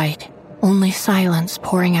too wide, only silence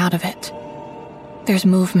pouring out of it. There's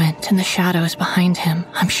movement in the shadows behind him,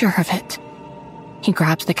 I'm sure of it. He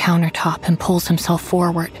grabs the countertop and pulls himself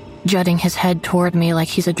forward, jutting his head toward me like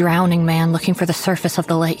he's a drowning man looking for the surface of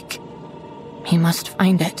the lake. He must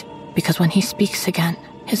find it, because when he speaks again,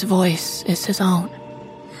 his voice is his own.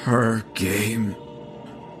 Her game.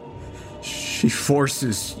 She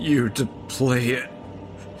forces you to play it,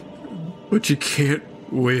 but you can't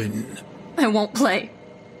win. I won't play.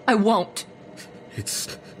 I won't.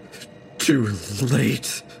 It's too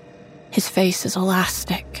late. His face is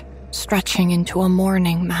elastic, stretching into a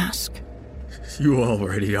mourning mask. You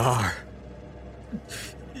already are.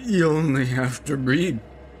 You only have to read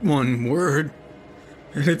one word,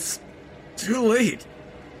 and it's too late.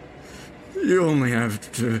 You only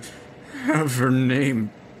have to have her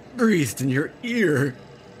name breathed in your ear,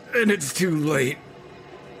 and it's too late.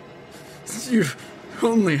 You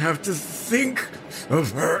only have to think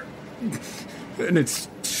of her, and it's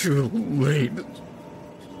too late.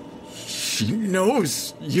 She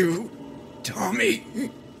knows you, Tommy.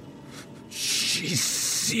 She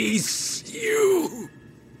sees you.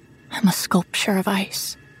 I'm a sculpture of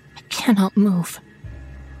ice. I cannot move.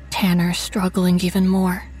 Tanner struggling even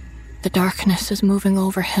more. The darkness is moving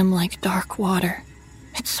over him like dark water.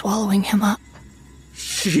 It's swallowing him up.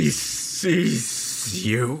 She sees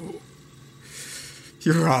you.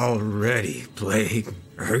 You're already playing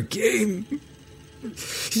her game.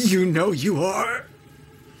 You know you are.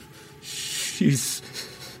 She's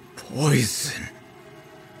poison.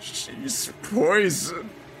 She's poison.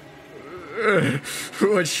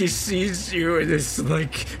 When she sees you, it is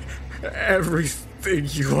like everything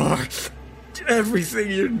you are, everything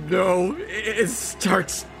you know, it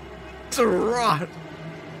starts to rot.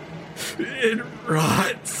 It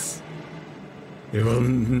rots. It will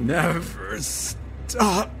never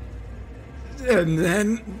stop. And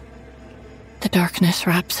then... The darkness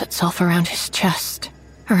wraps itself around his chest,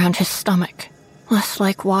 around his stomach, less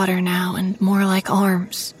like water now and more like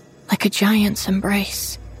arms, like a giant's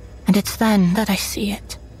embrace. And it's then that I see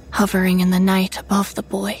it, hovering in the night above the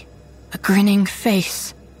boy. A grinning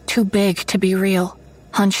face, too big to be real,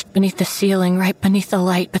 hunched beneath the ceiling right beneath the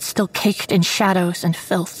light but still caked in shadows and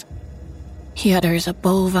filth. He utters a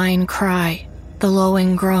bovine cry, the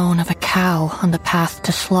lowing groan of a cow on the path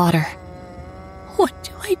to slaughter. What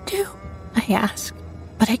do I do? I ask,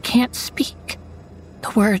 but I can't speak. The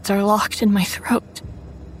words are locked in my throat.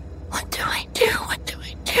 What do I do? What do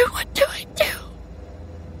I do? What do I do?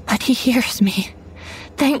 But he hears me.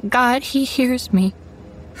 Thank God he hears me.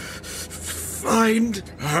 Find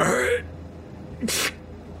her.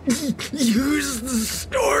 Use the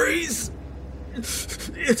stories.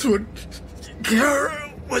 It's what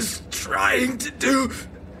Kara was trying to do.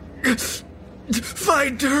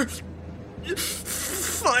 Find her.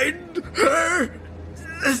 Find her.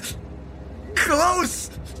 Close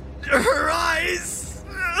her eyes.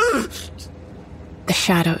 The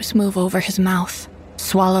shadows move over his mouth,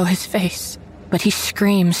 swallow his face, but he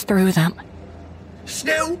screams through them.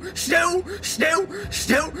 Snow, snow, snow,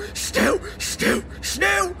 snow, snow, snow,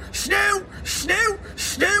 snow, snow, snow,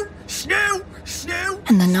 snow, snow, snow.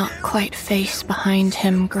 And the not-quite face behind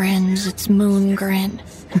him grins its moon grin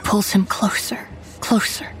and pulls him closer,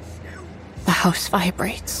 closer. The house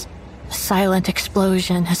vibrates. A silent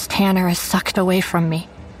explosion as Tanner is sucked away from me,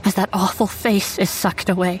 as that awful face is sucked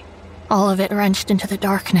away, all of it wrenched into the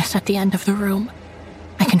darkness at the end of the room.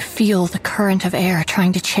 I can feel the current of air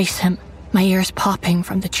trying to chase him, my ears popping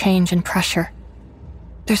from the change in pressure.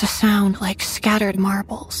 There's a sound like scattered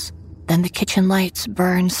marbles. Then the kitchen lights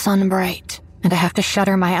burn sun-bright, and I have to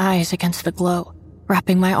shutter my eyes against the glow,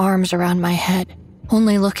 wrapping my arms around my head,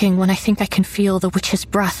 only looking when I think I can feel the witch's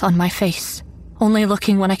breath on my face, only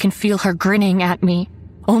looking when I can feel her grinning at me,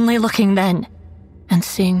 only looking then, and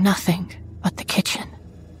seeing nothing but the kitchen.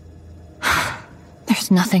 There's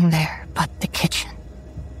nothing there but the kitchen.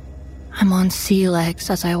 I'm on sea legs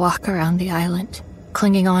as I walk around the island,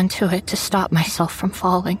 clinging onto it to stop myself from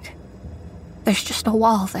falling. There's just a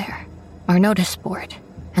wall there, our notice board,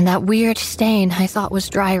 and that weird stain I thought was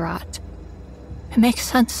dry rot. It makes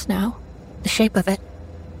sense now, the shape of it.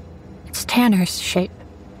 It's Tanner's shape.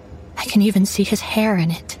 I can even see his hair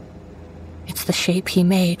in it. It's the shape he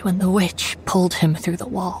made when the witch pulled him through the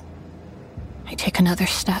wall. I take another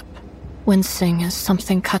step, wincing as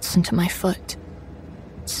something cuts into my foot.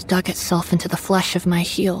 It's dug itself into the flesh of my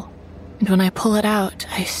heel, and when I pull it out,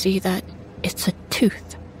 I see that it's a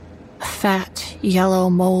tooth. A fat, yellow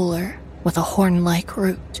molar with a horn-like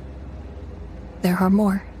root. There are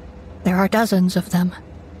more. There are dozens of them.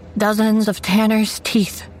 Dozens of Tanner's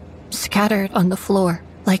teeth, scattered on the floor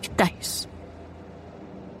like dice.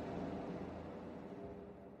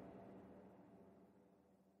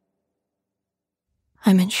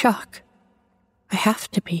 I'm in shock. I have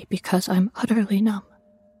to be because I'm utterly numb.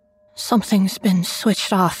 Something's been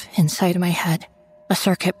switched off inside my head, a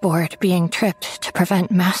circuit board being tripped to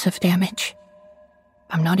prevent massive damage.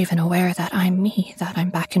 I'm not even aware that I'm me, that I'm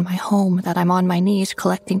back in my home, that I'm on my knees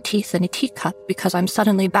collecting teeth in a teacup because I'm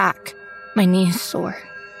suddenly back. My knees sore,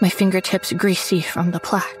 my fingertips greasy from the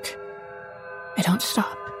plaque. I don't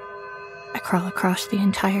stop. I crawl across the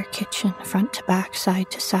entire kitchen, front to back, side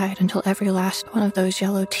to side, until every last one of those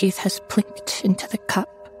yellow teeth has plinked into the cup.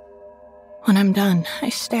 When I'm done, I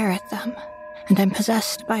stare at them, and I'm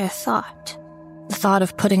possessed by a thought. The thought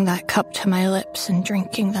of putting that cup to my lips and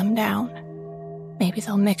drinking them down. Maybe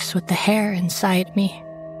they'll mix with the hair inside me.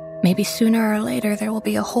 Maybe sooner or later there will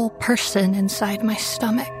be a whole person inside my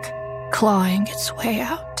stomach, clawing its way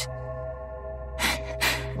out.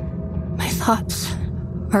 My thoughts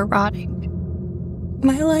are rotting.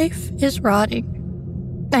 My life is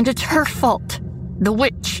rotting. And it's her fault. The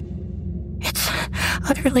witch. It's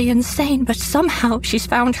utterly insane, but somehow she's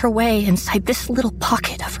found her way inside this little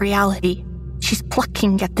pocket of reality. She's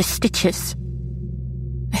plucking at the stitches.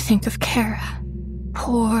 I think of Kara.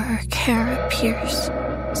 Poor Kara Pierce,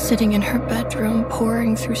 sitting in her bedroom,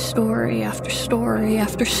 poring through story after story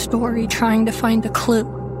after story, trying to find a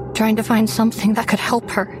clue, trying to find something that could help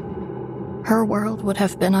her. Her world would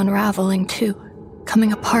have been unraveling too,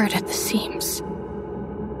 coming apart at the seams.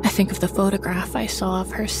 I think of the photograph I saw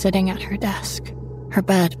of her sitting at her desk, her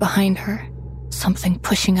bed behind her, something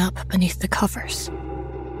pushing up beneath the covers.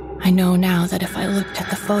 I know now that if I looked at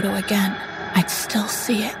the photo again, I'd still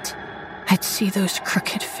see it. I'd see those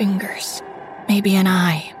crooked fingers, maybe an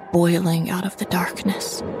eye boiling out of the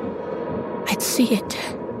darkness. I'd see it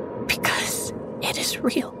because it is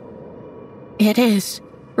real. It is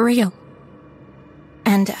real.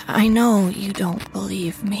 And I know you don't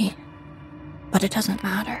believe me, but it doesn't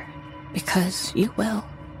matter, because you will.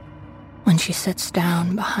 When she sits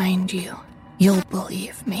down behind you, you'll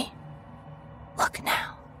believe me. Look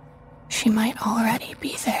now. She might already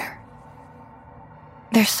be there.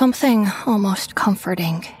 There's something almost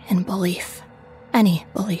comforting in belief. Any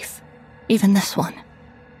belief. Even this one.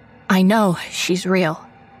 I know she's real,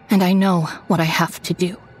 and I know what I have to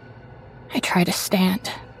do. I try to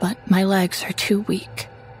stand, but my legs are too weak.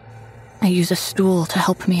 I use a stool to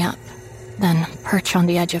help me up, then perch on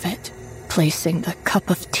the edge of it, placing the cup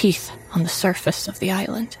of teeth on the surface of the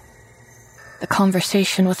island. The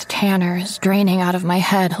conversation with Tanner is draining out of my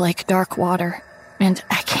head like dark water, and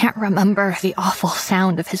I can't remember the awful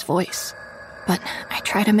sound of his voice, but I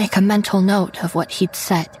try to make a mental note of what he'd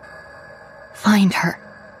said. Find her.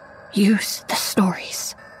 Use the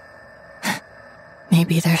stories.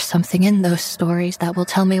 Maybe there's something in those stories that will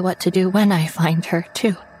tell me what to do when I find her,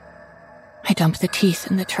 too. I dump the teeth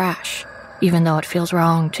in the trash, even though it feels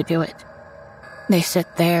wrong to do it. They sit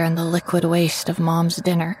there in the liquid waste of Mom's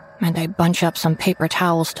dinner, and I bunch up some paper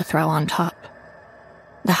towels to throw on top.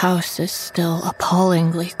 The house is still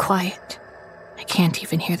appallingly quiet. I can't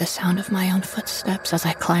even hear the sound of my own footsteps as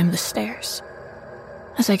I climb the stairs.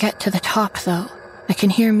 As I get to the top, though, I can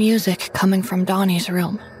hear music coming from Donnie's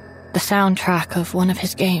room, the soundtrack of one of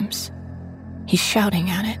his games. He's shouting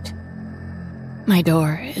at it. My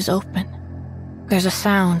door is open. There's a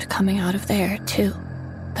sound coming out of there, too.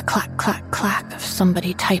 The clack, clack, clack of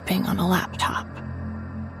somebody typing on a laptop.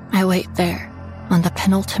 I wait there, on the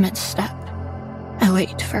penultimate step. I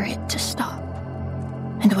wait for it to stop.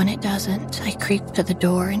 And when it doesn't, I creep to the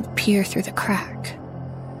door and peer through the crack.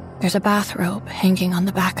 There's a bathrobe hanging on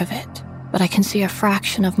the back of it, but I can see a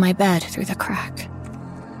fraction of my bed through the crack.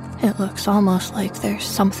 It looks almost like there's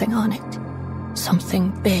something on it.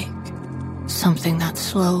 Something big. Something that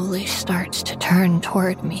slowly starts to turn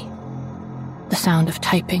toward me. The sound of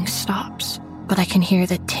typing stops, but I can hear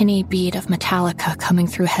the tinny beat of Metallica coming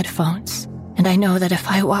through headphones, and I know that if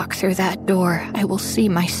I walk through that door, I will see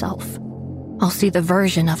myself. I'll see the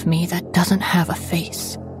version of me that doesn't have a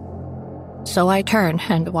face. So I turn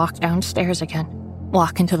and walk downstairs again,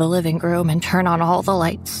 walk into the living room and turn on all the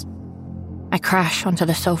lights. I crash onto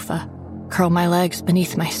the sofa, curl my legs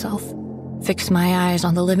beneath myself, fix my eyes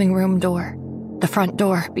on the living room door, the front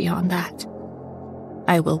door beyond that.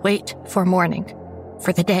 I will wait for morning,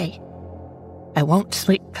 for the day. I won't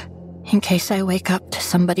sleep, in case I wake up to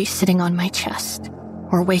somebody sitting on my chest,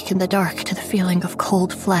 or wake in the dark to the feeling of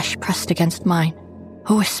cold flesh pressed against mine,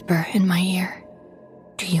 a whisper in my ear.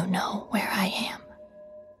 Do you know where I am?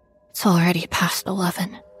 It's already past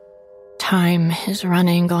 11. Time is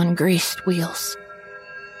running on greased wheels.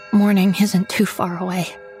 Morning isn't too far away,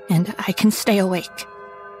 and I can stay awake.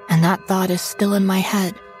 And that thought is still in my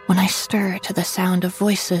head when I stir to the sound of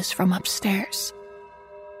voices from upstairs.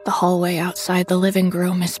 The hallway outside the living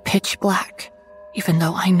room is pitch black, even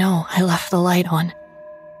though I know I left the light on.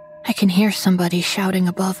 I can hear somebody shouting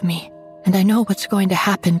above me, and I know what's going to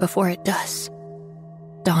happen before it does.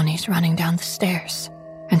 Donnie's running down the stairs,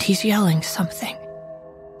 and he's yelling something.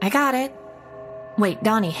 I got it. Wait,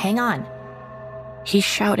 Donnie, hang on. He's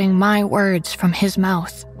shouting my words from his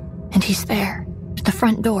mouth, and he's there, at the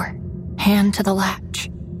front door, hand to the latch.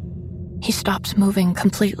 He stops moving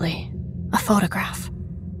completely, a photograph.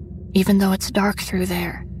 Even though it's dark through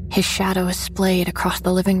there, his shadow is splayed across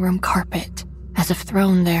the living room carpet, as if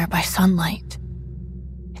thrown there by sunlight.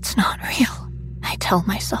 It's not real, I tell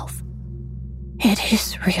myself. It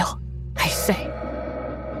is real, I say.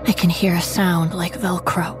 I can hear a sound like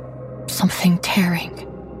Velcro, something tearing.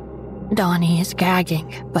 Donnie is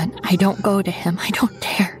gagging, but I don't go to him, I don't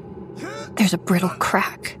dare. There's a brittle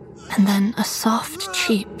crack, and then a soft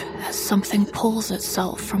cheep as something pulls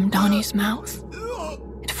itself from Donnie's mouth.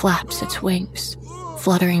 It flaps its wings,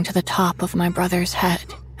 fluttering to the top of my brother's head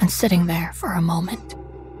and sitting there for a moment.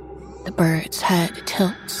 The bird's head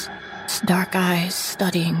tilts, its dark eyes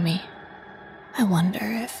studying me. I wonder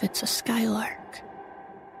if it's a skylark.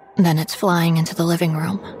 Then it's flying into the living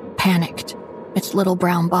room, panicked, its little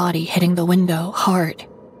brown body hitting the window hard.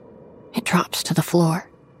 It drops to the floor,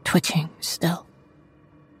 twitching still.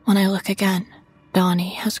 When I look again,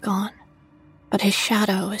 Donnie has gone, but his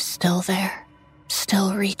shadow is still there,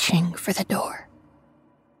 still reaching for the door.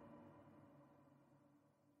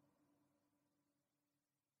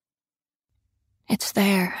 It's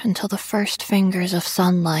there until the first fingers of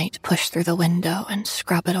sunlight push through the window and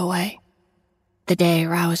scrub it away. The day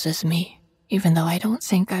rouses me, even though I don't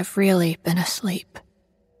think I've really been asleep.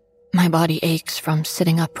 My body aches from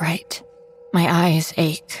sitting upright. My eyes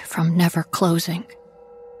ache from never closing.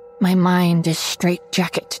 My mind is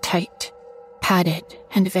straitjacket tight, padded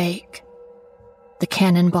and vague. The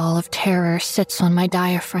cannonball of terror sits on my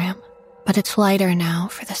diaphragm, but it's lighter now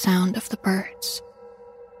for the sound of the birds.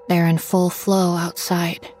 They're in full flow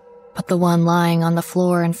outside, but the one lying on the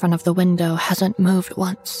floor in front of the window hasn't moved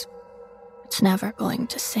once. It's never going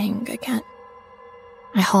to sing again.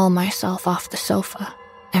 I haul myself off the sofa,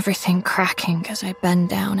 everything cracking as I bend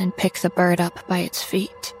down and pick the bird up by its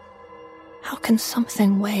feet. How can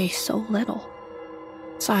something weigh so little?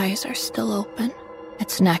 Its eyes are still open,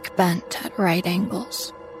 its neck bent at right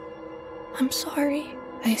angles. "I'm sorry,"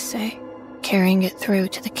 I say, carrying it through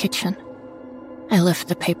to the kitchen. I lift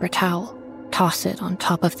the paper towel, toss it on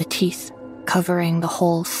top of the teeth, covering the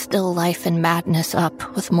whole still life and madness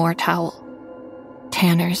up with more towel.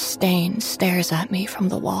 Tanner's stain stares at me from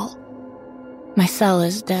the wall. My cell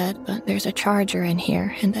is dead, but there's a charger in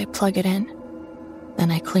here, and I plug it in. Then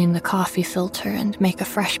I clean the coffee filter and make a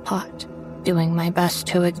fresh pot, doing my best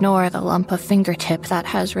to ignore the lump of fingertip that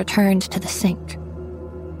has returned to the sink.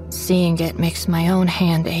 Seeing it makes my own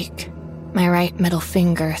hand ache, my right middle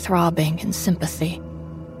finger throbbing in sympathy.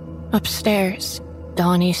 Upstairs,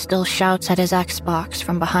 Donnie still shouts at his Xbox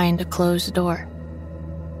from behind a closed door.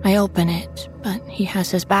 I open it, but he has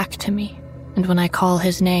his back to me, and when I call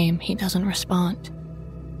his name, he doesn't respond.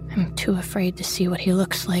 I'm too afraid to see what he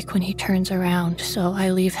looks like when he turns around, so I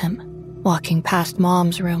leave him, walking past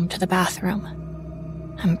Mom's room to the bathroom.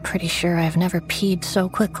 I'm pretty sure I've never peed so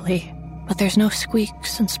quickly, but there's no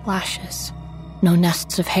squeaks and splashes, no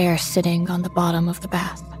nests of hair sitting on the bottom of the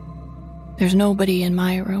bath. There's nobody in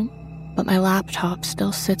my room, but my laptop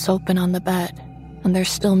still sits open on the bed, and there's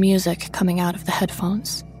still music coming out of the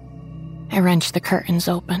headphones. I wrench the curtains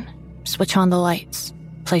open, switch on the lights,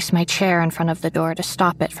 place my chair in front of the door to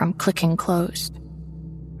stop it from clicking closed.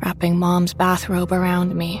 Wrapping Mom's bathrobe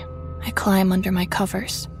around me, I climb under my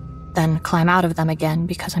covers, then climb out of them again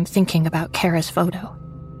because I'm thinking about Kara's photo.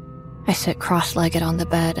 I sit cross-legged on the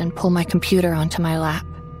bed and pull my computer onto my lap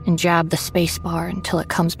and jab the spacebar until it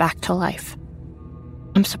comes back to life.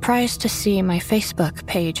 I'm surprised to see my Facebook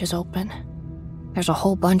page is open. There's a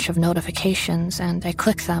whole bunch of notifications and I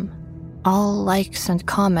click them, all likes and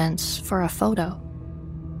comments for a photo.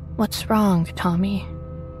 "What's wrong, Tommy?"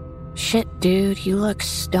 "Shit, dude, you look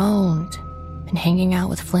stoned. Been hanging out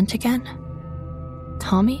with Flint again?"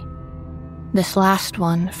 "Tommy?" This last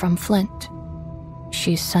one from Flint.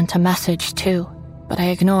 She's sent a message too, but I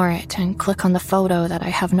ignore it and click on the photo that I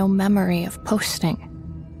have no memory of posting.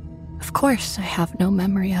 Of course I have no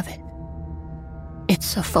memory of it.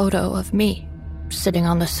 It's a photo of me, sitting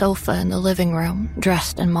on the sofa in the living room,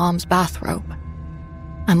 dressed in Mom's bathrobe.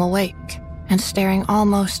 I'm awake and staring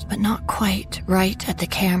almost but not quite right at the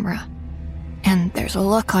camera. And there's a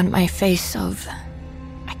look on my face of...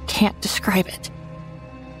 I can't describe it.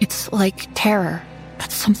 It's like terror,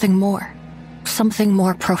 but something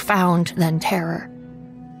more profound than terror.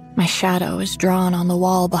 My shadow is drawn on the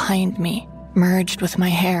wall behind me, merged with my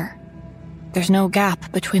hair. There's no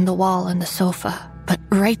gap between the wall and the sofa, but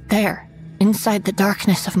right there, inside the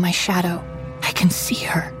darkness of my shadow, I can see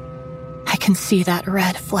her. I can see that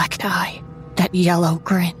red flecked eye, that yellow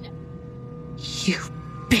grin. "You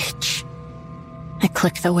bitch." I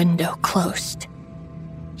click the window closed.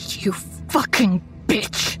 "You fucking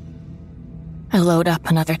bitch." I load up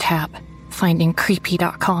another tab, finding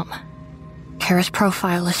creepy.com. Kara's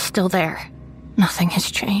profile is still there. Nothing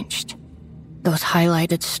has changed. Those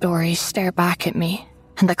highlighted stories stare back at me,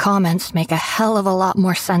 and the comments make a hell of a lot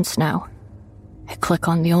more sense now. I click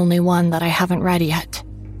on the only one that I haven't read yet,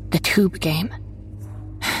 the tube game.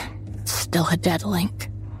 It's still a dead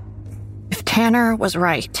link. If Tanner was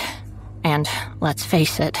right, and let's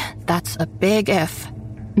face it, that's a big if,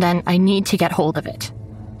 then I need to get hold of it,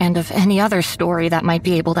 and of any other story that might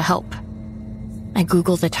be able to help. I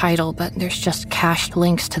Google the title, but there's just cached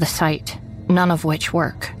links to the site, none of which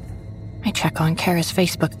work. I check on Kara's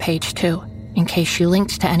Facebook page too, in case she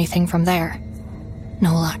linked to anything from there.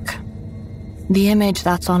 No luck. The image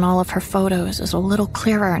that's on all of her photos is a little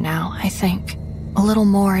clearer now, I think. A little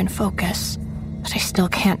more in focus, but I still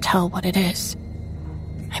can't tell what it is.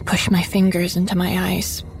 I push my fingers into my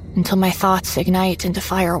eyes until my thoughts ignite into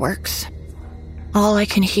fireworks. All I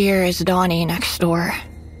can hear is Donnie next door,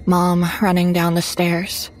 Mom running down the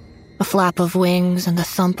stairs, a flap of wings and the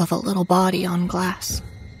thump of a little body on glass.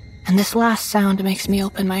 And this last sound makes me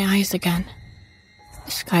open my eyes again.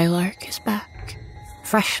 The skylark is back,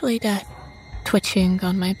 freshly dead, twitching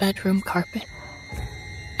on my bedroom carpet.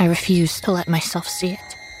 I refuse to let myself see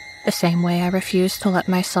it, the same way I refuse to let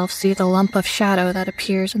myself see the lump of shadow that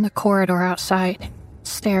appears in the corridor outside,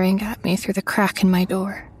 staring at me through the crack in my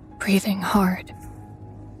door, breathing hard.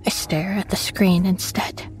 I stare at the screen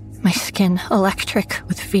instead, my skin electric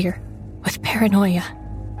with fear, with paranoia.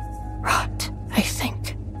 Rot, I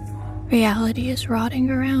think. Reality is rotting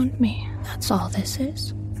around me, that's all this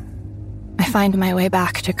is. I find my way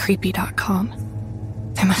back to creepy.com.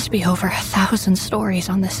 There must be over 1,000 stories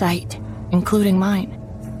on the site, including mine.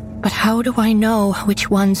 But how do I know which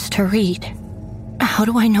ones to read? How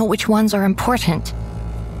do I know which ones are important?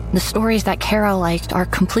 The stories that Kara liked are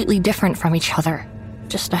completely different from each other.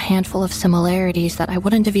 Just a handful of similarities that I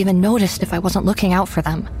wouldn't have even noticed if I wasn't looking out for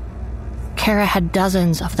them. Kara had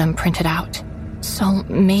dozens of them printed out. So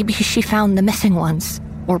maybe she found the missing ones,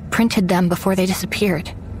 or printed them before they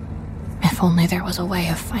disappeared. If only there was a way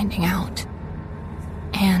of finding out.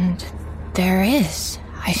 And there is,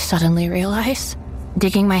 I suddenly realize,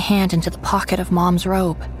 digging my hand into the pocket of Mom's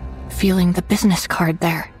robe, feeling the business card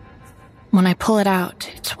there. When I pull it out,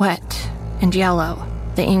 it's wet and yellow,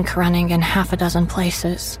 the ink running in half a dozen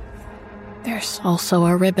places. There's also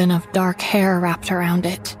a ribbon of dark hair wrapped around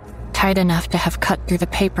it, tight enough to have cut through the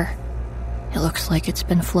paper. It looks like it's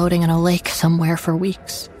been floating in a lake somewhere for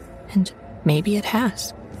weeks, and maybe it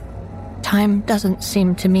has. Time doesn't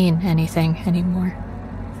seem to mean anything anymore.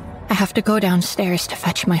 I have to go downstairs to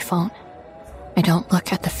fetch my phone. I don't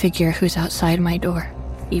look at the figure who's outside my door,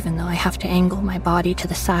 even though I have to angle my body to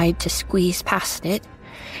the side to squeeze past it,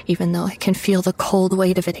 even though I can feel the cold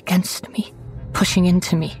weight of it against me, pushing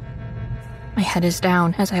into me. My head is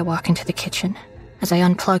down as I walk into the kitchen, as I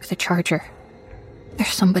unplug the charger.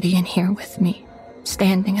 There's somebody in here with me,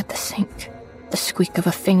 standing at the sink, the squeak of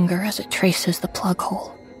a finger as it traces the plug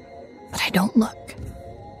hole. But I don't look.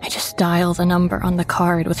 I just dial the number on the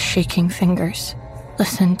card with shaking fingers,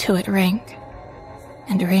 listen to it ring,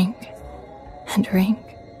 and ring, and ring.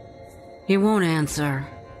 He won't answer.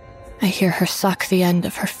 I hear her suck the end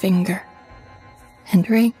of her finger. And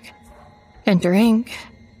ring, and ring.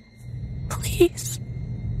 Please.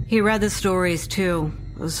 He read the stories too,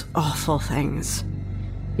 those awful things.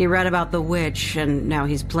 He read about the witch, and now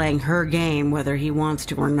he's playing her game whether he wants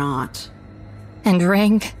to or not. And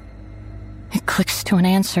ring. It clicks to an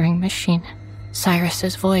answering machine,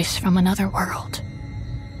 Cyrus's voice from another world.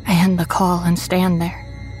 I end the call and stand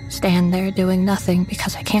there doing nothing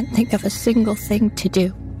because I can't think of a single thing to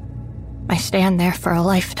do. I stand there for a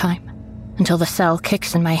lifetime, until the cell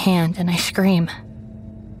kicks in my hand and I scream.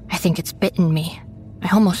 I think it's bitten me.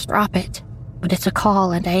 I almost drop it, but it's a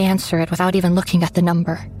call and I answer it without even looking at the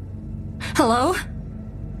number. Hello?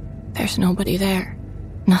 There's nobody there.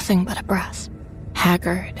 Nothing but a breath,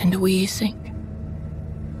 haggard and wheezing.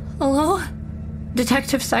 Hello?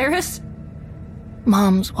 Detective Cyrus?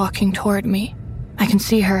 Mom's walking toward me. I can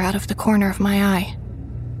see her out of the corner of my eye.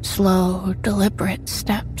 Slow, deliberate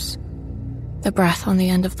steps. The breath on the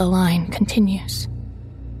end of the line continues.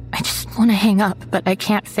 I just want to hang up, but I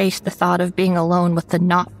can't face the thought of being alone with the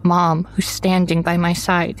not mom who's standing by my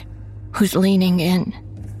side, who's leaning in.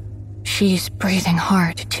 She's breathing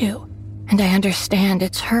hard, too, and I understand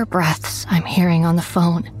it's her breaths I'm hearing on the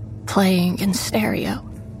phone, playing in stereo.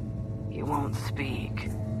 He won't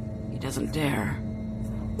speak. He doesn't dare.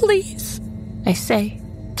 Please, I say,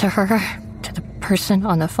 to her, to the person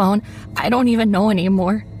on the phone I don't even know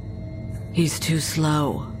anymore. He's too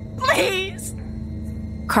slow. Please!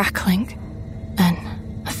 Crackling, then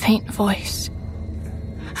a faint voice.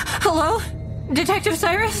 Hello? Detective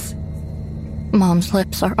Cyrus? Mom's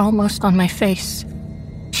lips are almost on my face.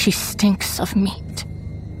 She stinks of meat.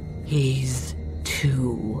 He's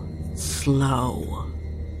too slow.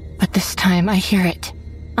 But this time I hear it.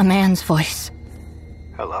 A man's voice.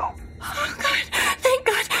 Hello? Oh, God. Thank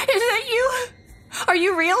God. Is that you? Are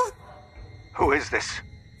you real? Who is this?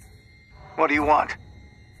 What do you want?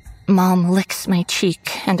 Mom licks my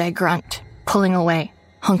cheek and I grunt, pulling away,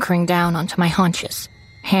 hunkering down onto my haunches,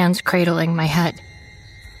 hands cradling my head.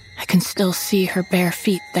 I can still see her bare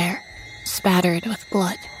feet there, spattered with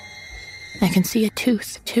blood. I can see a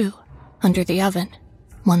tooth, too, under the oven,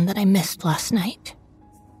 one that I missed last night.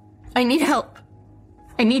 I need help.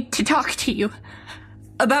 I need to talk to you.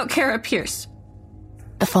 About Kara Pierce.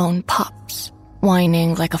 The phone pops,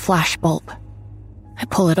 whining like a flashbulb. I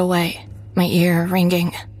pull it away, my ear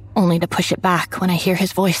ringing, only to push it back when I hear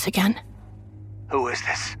his voice again. Who is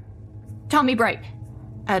this? Tommy Bright.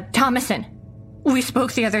 Thomason. We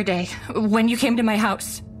spoke the other day, when you came to my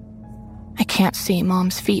house. I can't see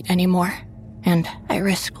Mom's feet anymore, and I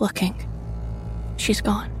risk looking. She's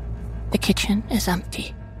gone. The kitchen is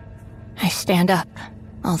empty. I stand up,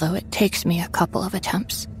 although it takes me a couple of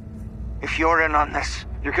attempts. If you're in on this,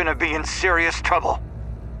 you're gonna be in serious trouble.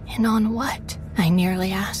 In on what? I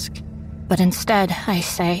nearly ask. But instead, I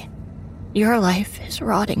say, your life is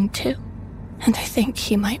rotting too. And I think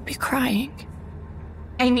he might be crying.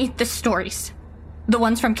 I need the stories. The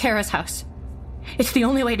ones from Kara's house. It's the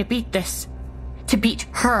only way to beat this. To beat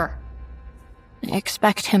her. I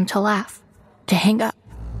expect him to laugh, to hang up.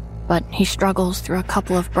 But he struggles through a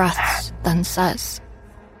couple of breaths, then says,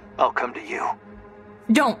 I'll come to you.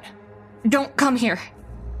 Don't come here.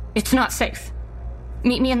 It's not safe.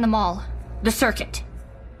 Meet me in the mall. The circuit.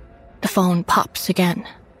 The phone pops again,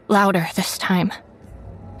 louder this time.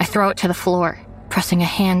 I throw it to the floor, pressing a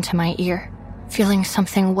hand to my ear, feeling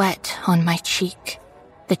something wet on my cheek.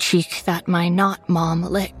 The cheek that my not-mom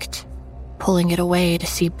licked, pulling it away to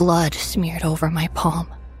see blood smeared over my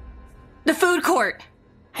palm. The food court!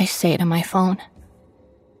 I say to my phone.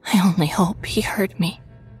 I only hope he heard me.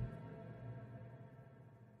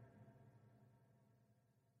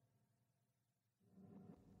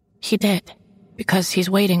 He did, because he's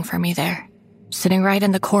waiting for me there, sitting right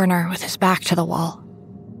in the corner with his back to the wall.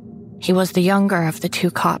 He was the younger of the two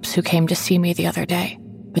cops who came to see me the other day,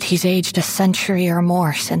 but he's aged a century or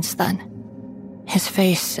more since then. His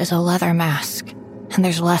face is a leather mask, and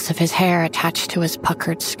there's less of his hair attached to his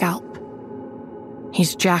puckered scalp.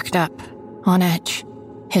 He's jacked up, on edge,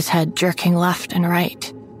 his head jerking left and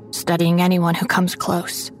right, studying anyone who comes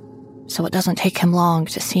close, so it doesn't take him long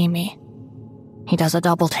to see me. He does a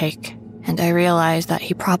double take, and I realize that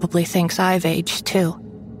he probably thinks I've aged too,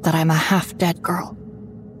 that I'm a half-dead girl.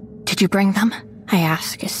 Did you bring them? I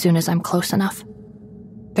ask as soon as I'm close enough.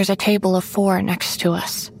 There's a table of 4 next to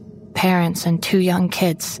us, parents and 2 young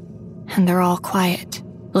kids, and they're all quiet,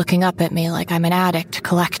 looking up at me like I'm an addict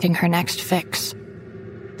collecting her next fix.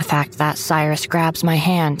 The fact that Cyrus grabs my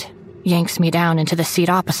hand, yanks me down into the seat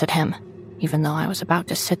opposite him, even though I was about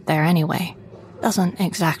to sit there anyway, doesn't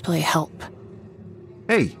exactly help.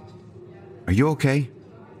 Hey, are you okay?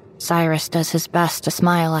 Cyrus does his best to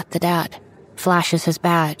smile at the dad, flashes his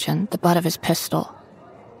badge and the butt of his pistol.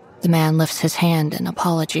 The man lifts his hand in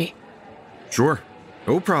apology. Sure,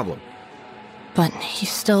 no problem. But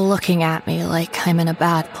he's still looking at me like I'm in a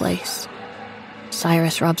bad place.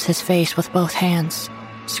 Cyrus rubs his face with both hands,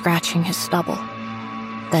 scratching his stubble.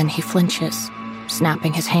 Then he flinches,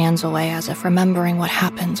 snapping his hands away as if remembering what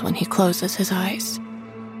happens when he closes his eyes.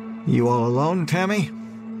 You all alone, Tammy?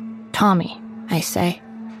 Tommy, I say,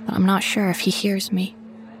 but I'm not sure if he hears me.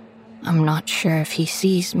 I'm not sure if he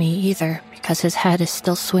sees me either, because his head is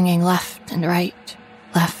still swinging left and right,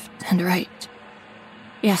 left and right.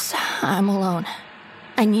 Yes, I'm alone.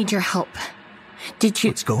 I need your help. Did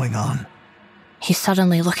you— What's going on? He's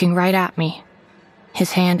suddenly looking right at me.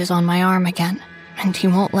 His hand is on my arm again, and he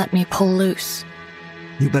won't let me pull loose.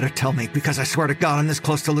 You better tell me, because I swear to God I'm this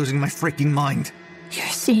close to losing my freaking mind. You're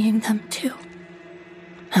seeing them too.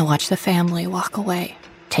 I watch the family walk away,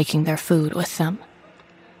 taking their food with them.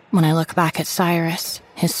 When I look back at Cyrus,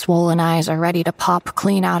 his swollen eyes are ready to pop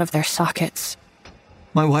clean out of their sockets.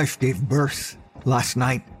 My wife gave birth last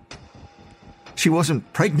night. She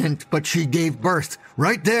wasn't pregnant, but she gave birth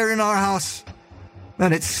right there in our house.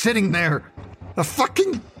 And it's sitting there. A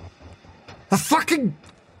fucking...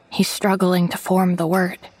 He's struggling to form the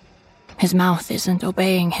word. His mouth isn't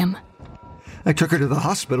obeying him. I took her to the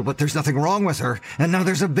hospital, but there's nothing wrong with her. And now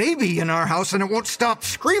there's a baby in our house and it won't stop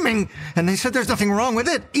screaming. And they said there's nothing wrong with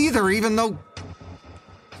it either, even though...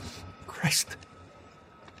 Christ.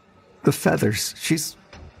 The feathers,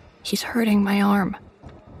 He's hurting my arm.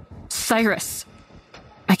 Cyrus.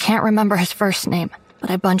 I can't remember his first name,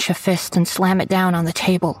 but I bunch a fist and slam it down on the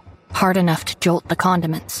table, hard enough to jolt the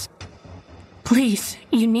condiments. Please,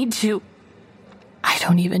 you need to... I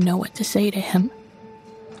don't even know what to say to him.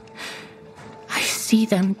 I see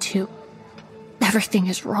them too. Everything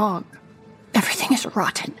is wrong. Everything is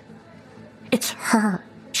rotten. It's her.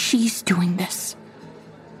 She's doing this.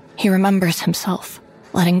 He remembers himself,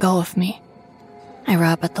 letting go of me. I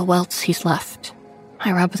rub at the welts he's left.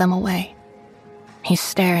 I rub them away. He's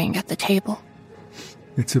staring at the table.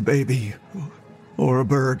 It's a baby. Or a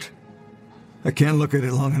bird. I can't look at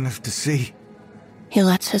it long enough to see. He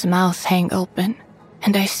lets his mouth hang open,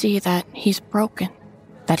 and I see that he's broken,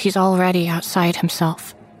 that he's already outside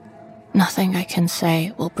himself. Nothing I can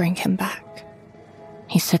say will bring him back.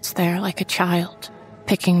 He sits there like a child,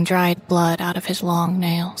 picking dried blood out of his long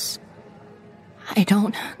nails. I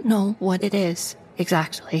don't know what it is,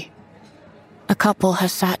 exactly. A couple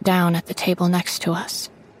has sat down at the table next to us,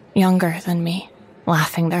 younger than me,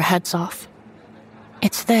 laughing their heads off.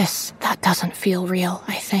 It's this that doesn't feel real,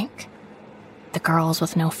 I think. The girls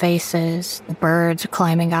with no faces, the birds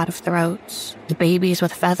climbing out of throats, the babies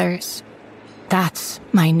with feathers. That's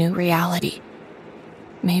my new reality.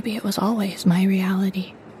 Maybe it was always my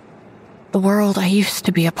reality. The world I used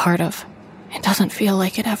to be a part of. It doesn't feel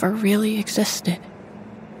like it ever really existed.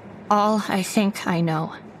 All I think I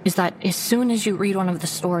know is that as soon as you read one of the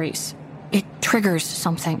stories, it triggers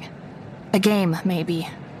something. A game, maybe,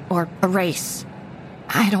 or a race.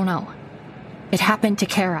 I don't know. It happened to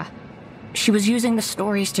Kara. She was using the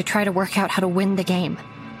stories to try to work out how to win the game.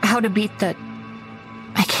 How to beat the...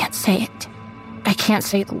 I can't say it. I can't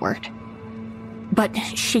say the word. But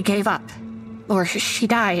she gave up. Or she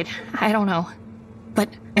died. I don't know. But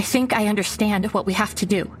I think I understand what we have to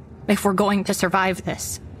do if we're going to survive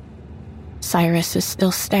this. Cyrus is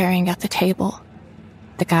still staring at the table.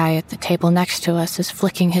 The guy at the table next to us is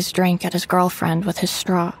flicking his drink at his girlfriend with his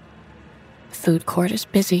straw. The food court is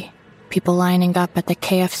busy. People lining up at the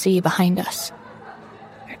KFC behind us.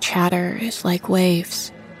 Their chatter is like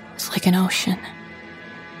waves. It's like an ocean.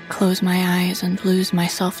 Close my eyes and lose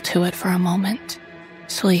myself to it for a moment.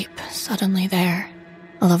 Sleep suddenly there.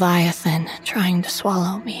 A leviathan trying to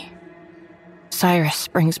swallow me. Cyrus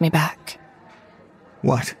brings me back.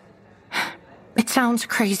 What? It sounds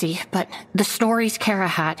crazy, but the stories Kara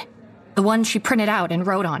had, the ones she printed out and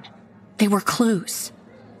wrote on, they were clues.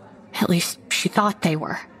 At least she thought they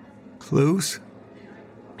were. Clues?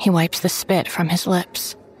 He wipes the spit from his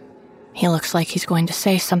lips. He looks like he's going to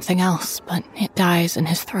say something else, but it dies in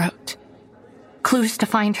his throat. Clues to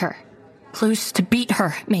find her. Clues to beat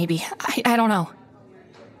her, maybe. I don't know.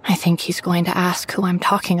 I think he's going to ask who I'm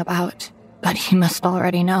talking about, but he must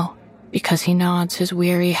already know, because he nods his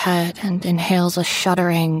weary head and inhales a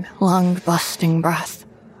shuddering, lung-busting breath.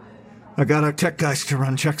 I got our tech guys to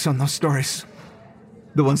run checks on those stories.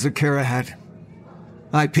 The ones that Kara had.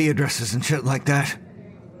 IP addresses and shit like that.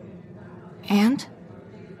 And?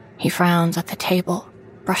 He frowns at the table,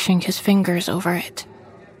 brushing his fingers over it.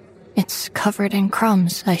 It's covered in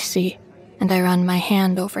crumbs, I see, and I run my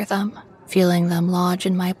hand over them, feeling them lodge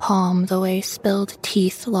in my palm the way spilled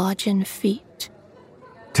teeth lodge in feet.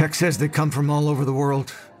 Tech says they come from all over the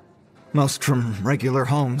world. Most from regular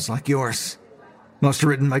homes like yours. Most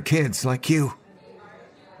written by kids like you.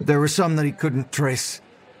 But there were some that he couldn't trace.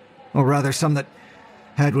 Or rather, some that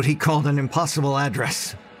had what he called an impossible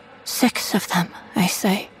address. 6 of them, I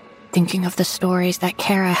say, thinking of the stories that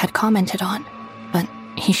Kara had commented on. But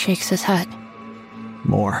he shakes his head.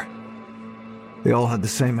 More. They all had the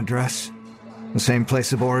same address. The same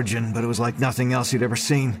place of origin, but it was like nothing else he'd ever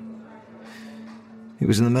seen. He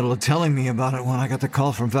was in the middle of telling me about it when I got the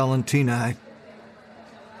call from Valentina.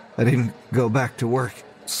 I didn't go back to work.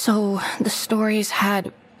 So the stories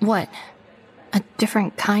had, what? A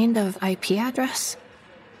different kind of IP address?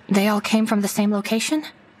 They all came from the same location?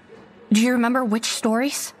 Do you remember which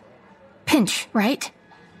stories? Pinch, right?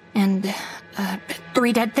 And,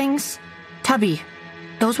 3 Dead Things? Tubby.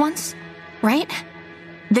 Those ones? Right?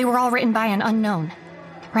 They were all written by an unknown,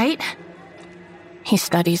 right? He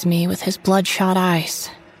studies me with his bloodshot eyes,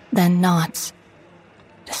 then nods.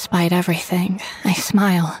 Despite everything, I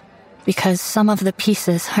smile, because some of the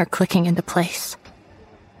pieces are clicking into place.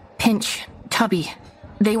 Pinch, Tubby,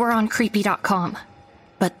 they were on creepy.com,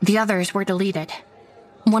 but the others were deleted.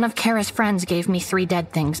 One of Kara's friends gave me 3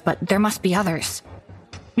 Dead Things, but there must be others.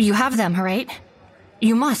 You have them, right?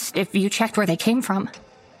 You must, if you checked where they came from.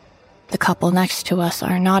 The couple next to us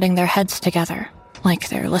are nodding their heads together, like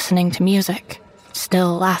they're listening to music,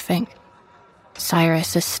 still laughing.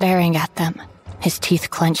 Cyrus is staring at them, his teeth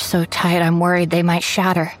clenched so tight I'm worried they might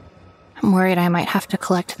shatter. I'm worried I might have to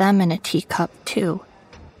collect them in a teacup, too.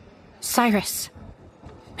 Cyrus.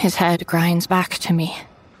 His head grinds back to me.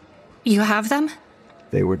 You have them?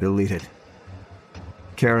 They were deleted.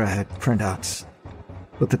 Kara had printouts,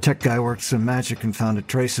 but the tech guy worked some magic and found a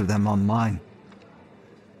trace of them on mine.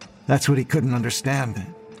 That's what he couldn't understand,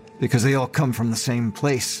 because they all come from the same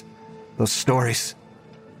place. Those stories.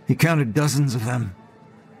 He counted dozens of them,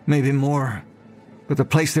 maybe more, but the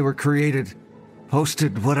place they were created,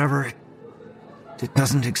 hosted, whatever, it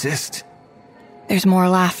doesn't exist. There's more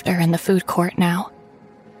laughter in the food court now.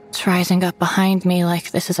 It's rising up behind me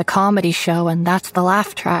like this is a comedy show and that's the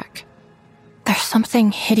laugh track. There's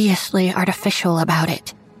something hideously artificial about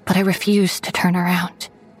it, but I refuse to turn around.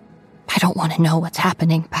 I don't want to know what's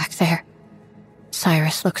happening back there.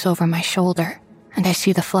 Cyrus looks over my shoulder, and I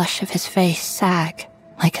see the flesh of his face sag,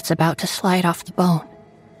 like it's about to slide off the bone.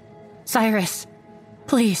 Cyrus,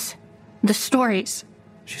 please, the stories.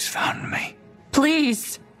 She's found me.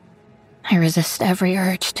 Please. I resist every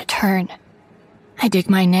urge to turn. I dig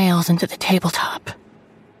my nails into the tabletop.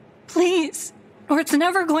 Please, or it's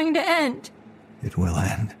never going to end. It will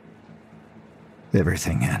end.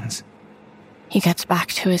 Everything ends. He gets back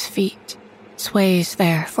to his feet, sways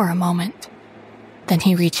there for a moment. Then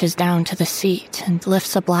he reaches down to the seat and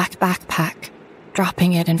lifts a black backpack,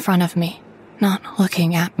 dropping it in front of me, not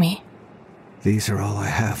looking at me. These are all I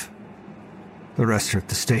have. The rest are at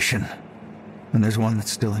the station, and there's one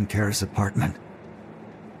that's still in Kara's apartment.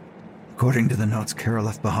 According to the notes Kara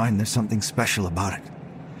left behind, there's something special about it.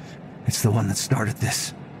 It's the one that started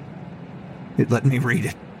this. It let me read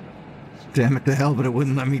it. Damn it to hell, but it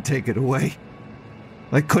wouldn't let me take it away.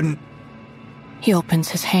 I couldn't... He opens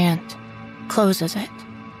his hand, closes it,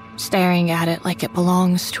 staring at it like it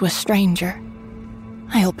belongs to a stranger.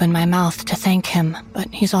 I open my mouth to thank him,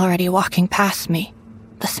 but he's already walking past me,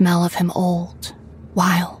 the smell of him old,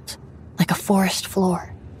 wild, like a forest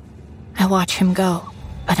floor. I watch him go,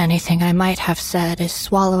 but anything I might have said is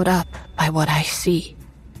swallowed up by what I see.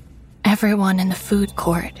 Everyone in the food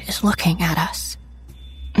court is looking at us.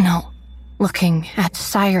 No, looking at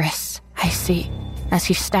Cyrus, I see, as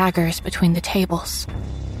he staggers between the tables.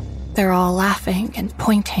 They're all laughing and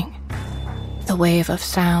pointing. The wave of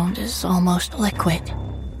sound is almost liquid.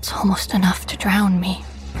 It's almost enough to drown me.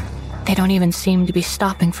 They don't even seem to be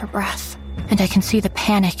stopping for breath, and I can see the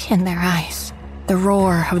panic in their eyes, the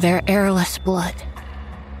roar of their airless blood.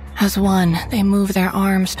 As one, they move their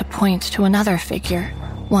arms to point to another figure,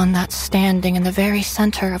 one that's standing in the very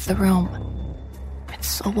center of the room.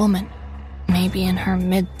 It's a woman, maybe in her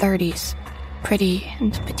mid-30s, pretty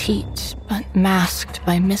and petite, but masked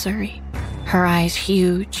by misery, her eyes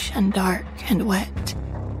huge and dark and wet.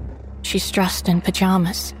 She's dressed in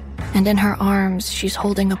pajamas, and in her arms she's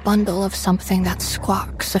holding a bundle of something that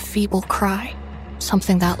squawks a feeble cry,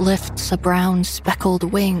 something that lifts a brown speckled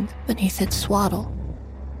wing beneath its swaddle.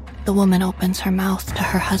 The woman opens her mouth to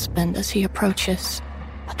her husband as he approaches,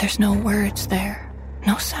 but there's no words there,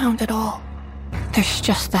 no sound at all. There's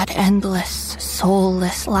just that endless,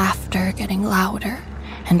 soulless laughter getting louder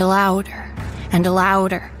and louder and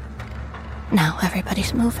louder. Now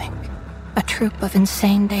everybody's moving. A troupe of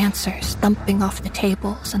insane dancers thumping off the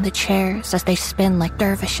tables and the chairs as they spin like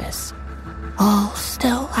dervishes. All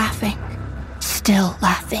still laughing. Still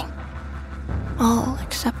laughing. All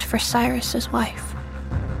except for Cyrus's wife.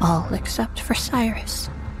 All except for Cyrus,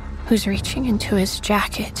 who's reaching into his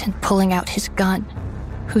jacket and pulling out his gun,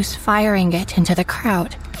 who's firing it into the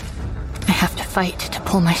crowd. I have to fight to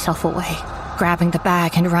pull myself away, grabbing the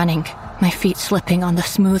bag and running, my feet slipping on the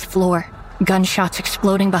smooth floor, gunshots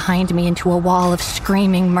exploding behind me into a wall of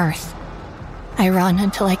screaming mirth. I run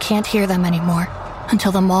until I can't hear them anymore,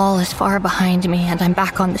 until the mall is far behind me and I'm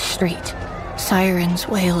back on the street, sirens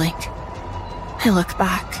wailing. I look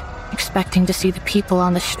back, expecting to see the people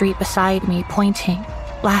on the street beside me pointing,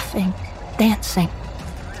 laughing, dancing.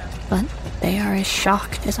 But they are as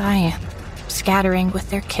shocked as I am, scattering with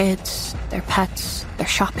their kids, their pets, their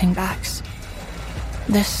shopping bags.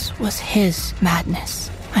 This was his madness,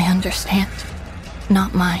 I understand,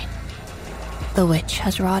 not mine. The witch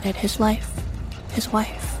has rotted his life, his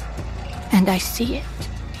wife, and I see it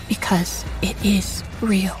because it is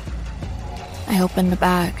real. I open the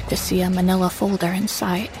bag to see a manila folder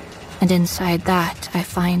inside, and inside that I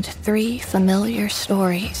find 3 familiar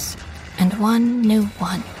stories and 1 new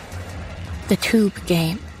one. The Tube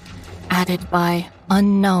Game, added by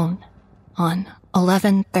Unknown on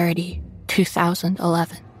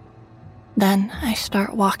 11/30/2011. Then I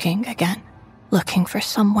start walking again, looking for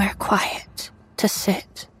somewhere quiet to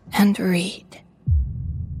sit and read.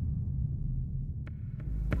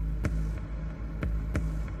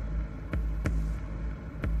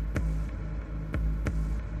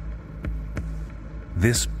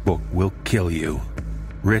 This Book Will Kill You,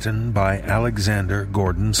 written by Alexander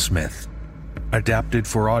Gordon Smith, adapted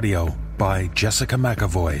for audio by Jessica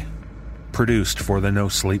McAvoy, produced for the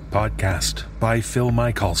NoSleep podcast by Phil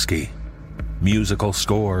Michalski, musical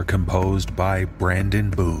score composed by Brandon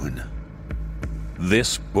Boone.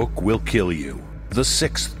 This Book Will Kill You, the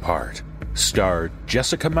 6th part, starred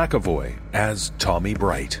Jessica McAvoy as Tommy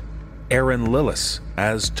Bright, Aaron Lillis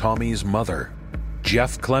as Tommy's mother,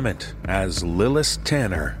 Jeff Clement as Lillis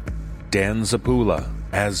Tanner, Dan Zapula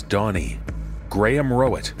as Donnie, Graham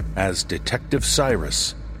Rowett as Detective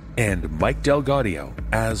Cyrus, and Mike Delgadio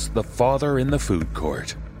as the father in the food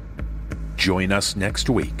court. Join us next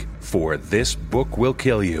week for This Book Will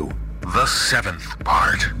Kill You, the 7th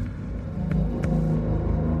part.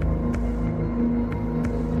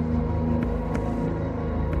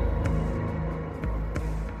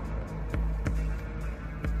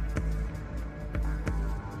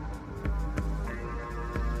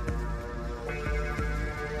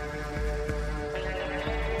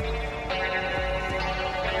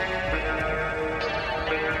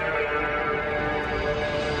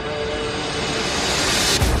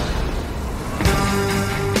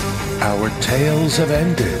 Our tales have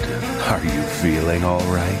ended. Are you feeling all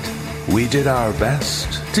right? We did our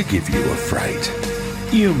best to give you a fright.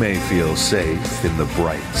 You may feel safe in the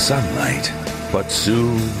bright sunlight, but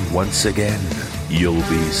soon, once again, you'll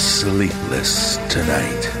be sleepless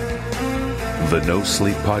tonight. The No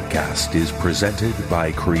Sleep podcast is presented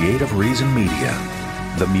by Creative Reason Media.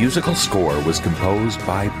 The musical score was composed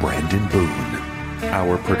by Brandon Boone.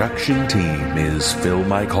 Our production team is Phil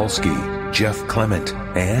Michalski, Jeff Clement,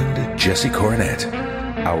 and Jesse Cornett.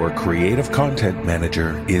 Our creative content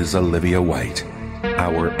manager is Olivia White.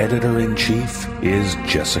 Our editor-in-chief is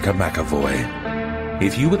Jessica McAvoy.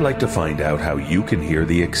 If you would like to find out how you can hear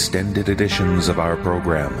the extended editions of our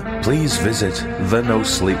program, please visit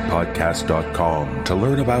thenosleeppodcast.com to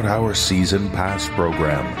learn about our season pass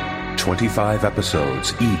program. 25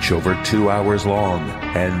 episodes, each over 2 hours long,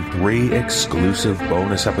 and 3 exclusive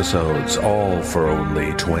bonus episodes, all for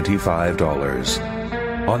only $25.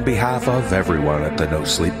 On behalf of everyone at the No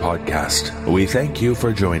Sleep Podcast, we thank you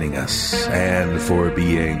for joining us and for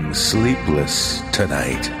being sleepless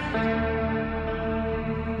tonight.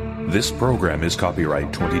 This program is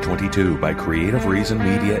copyright 2022 by Creative Reason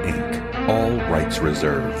Media, Inc., all rights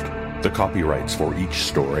reserved. The copyrights for each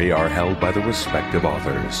story are held by the respective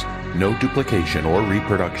authors. No duplication or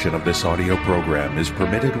reproduction of this audio program is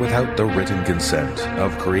permitted without the written consent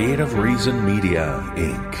of Creative Reason Media,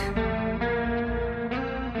 Inc.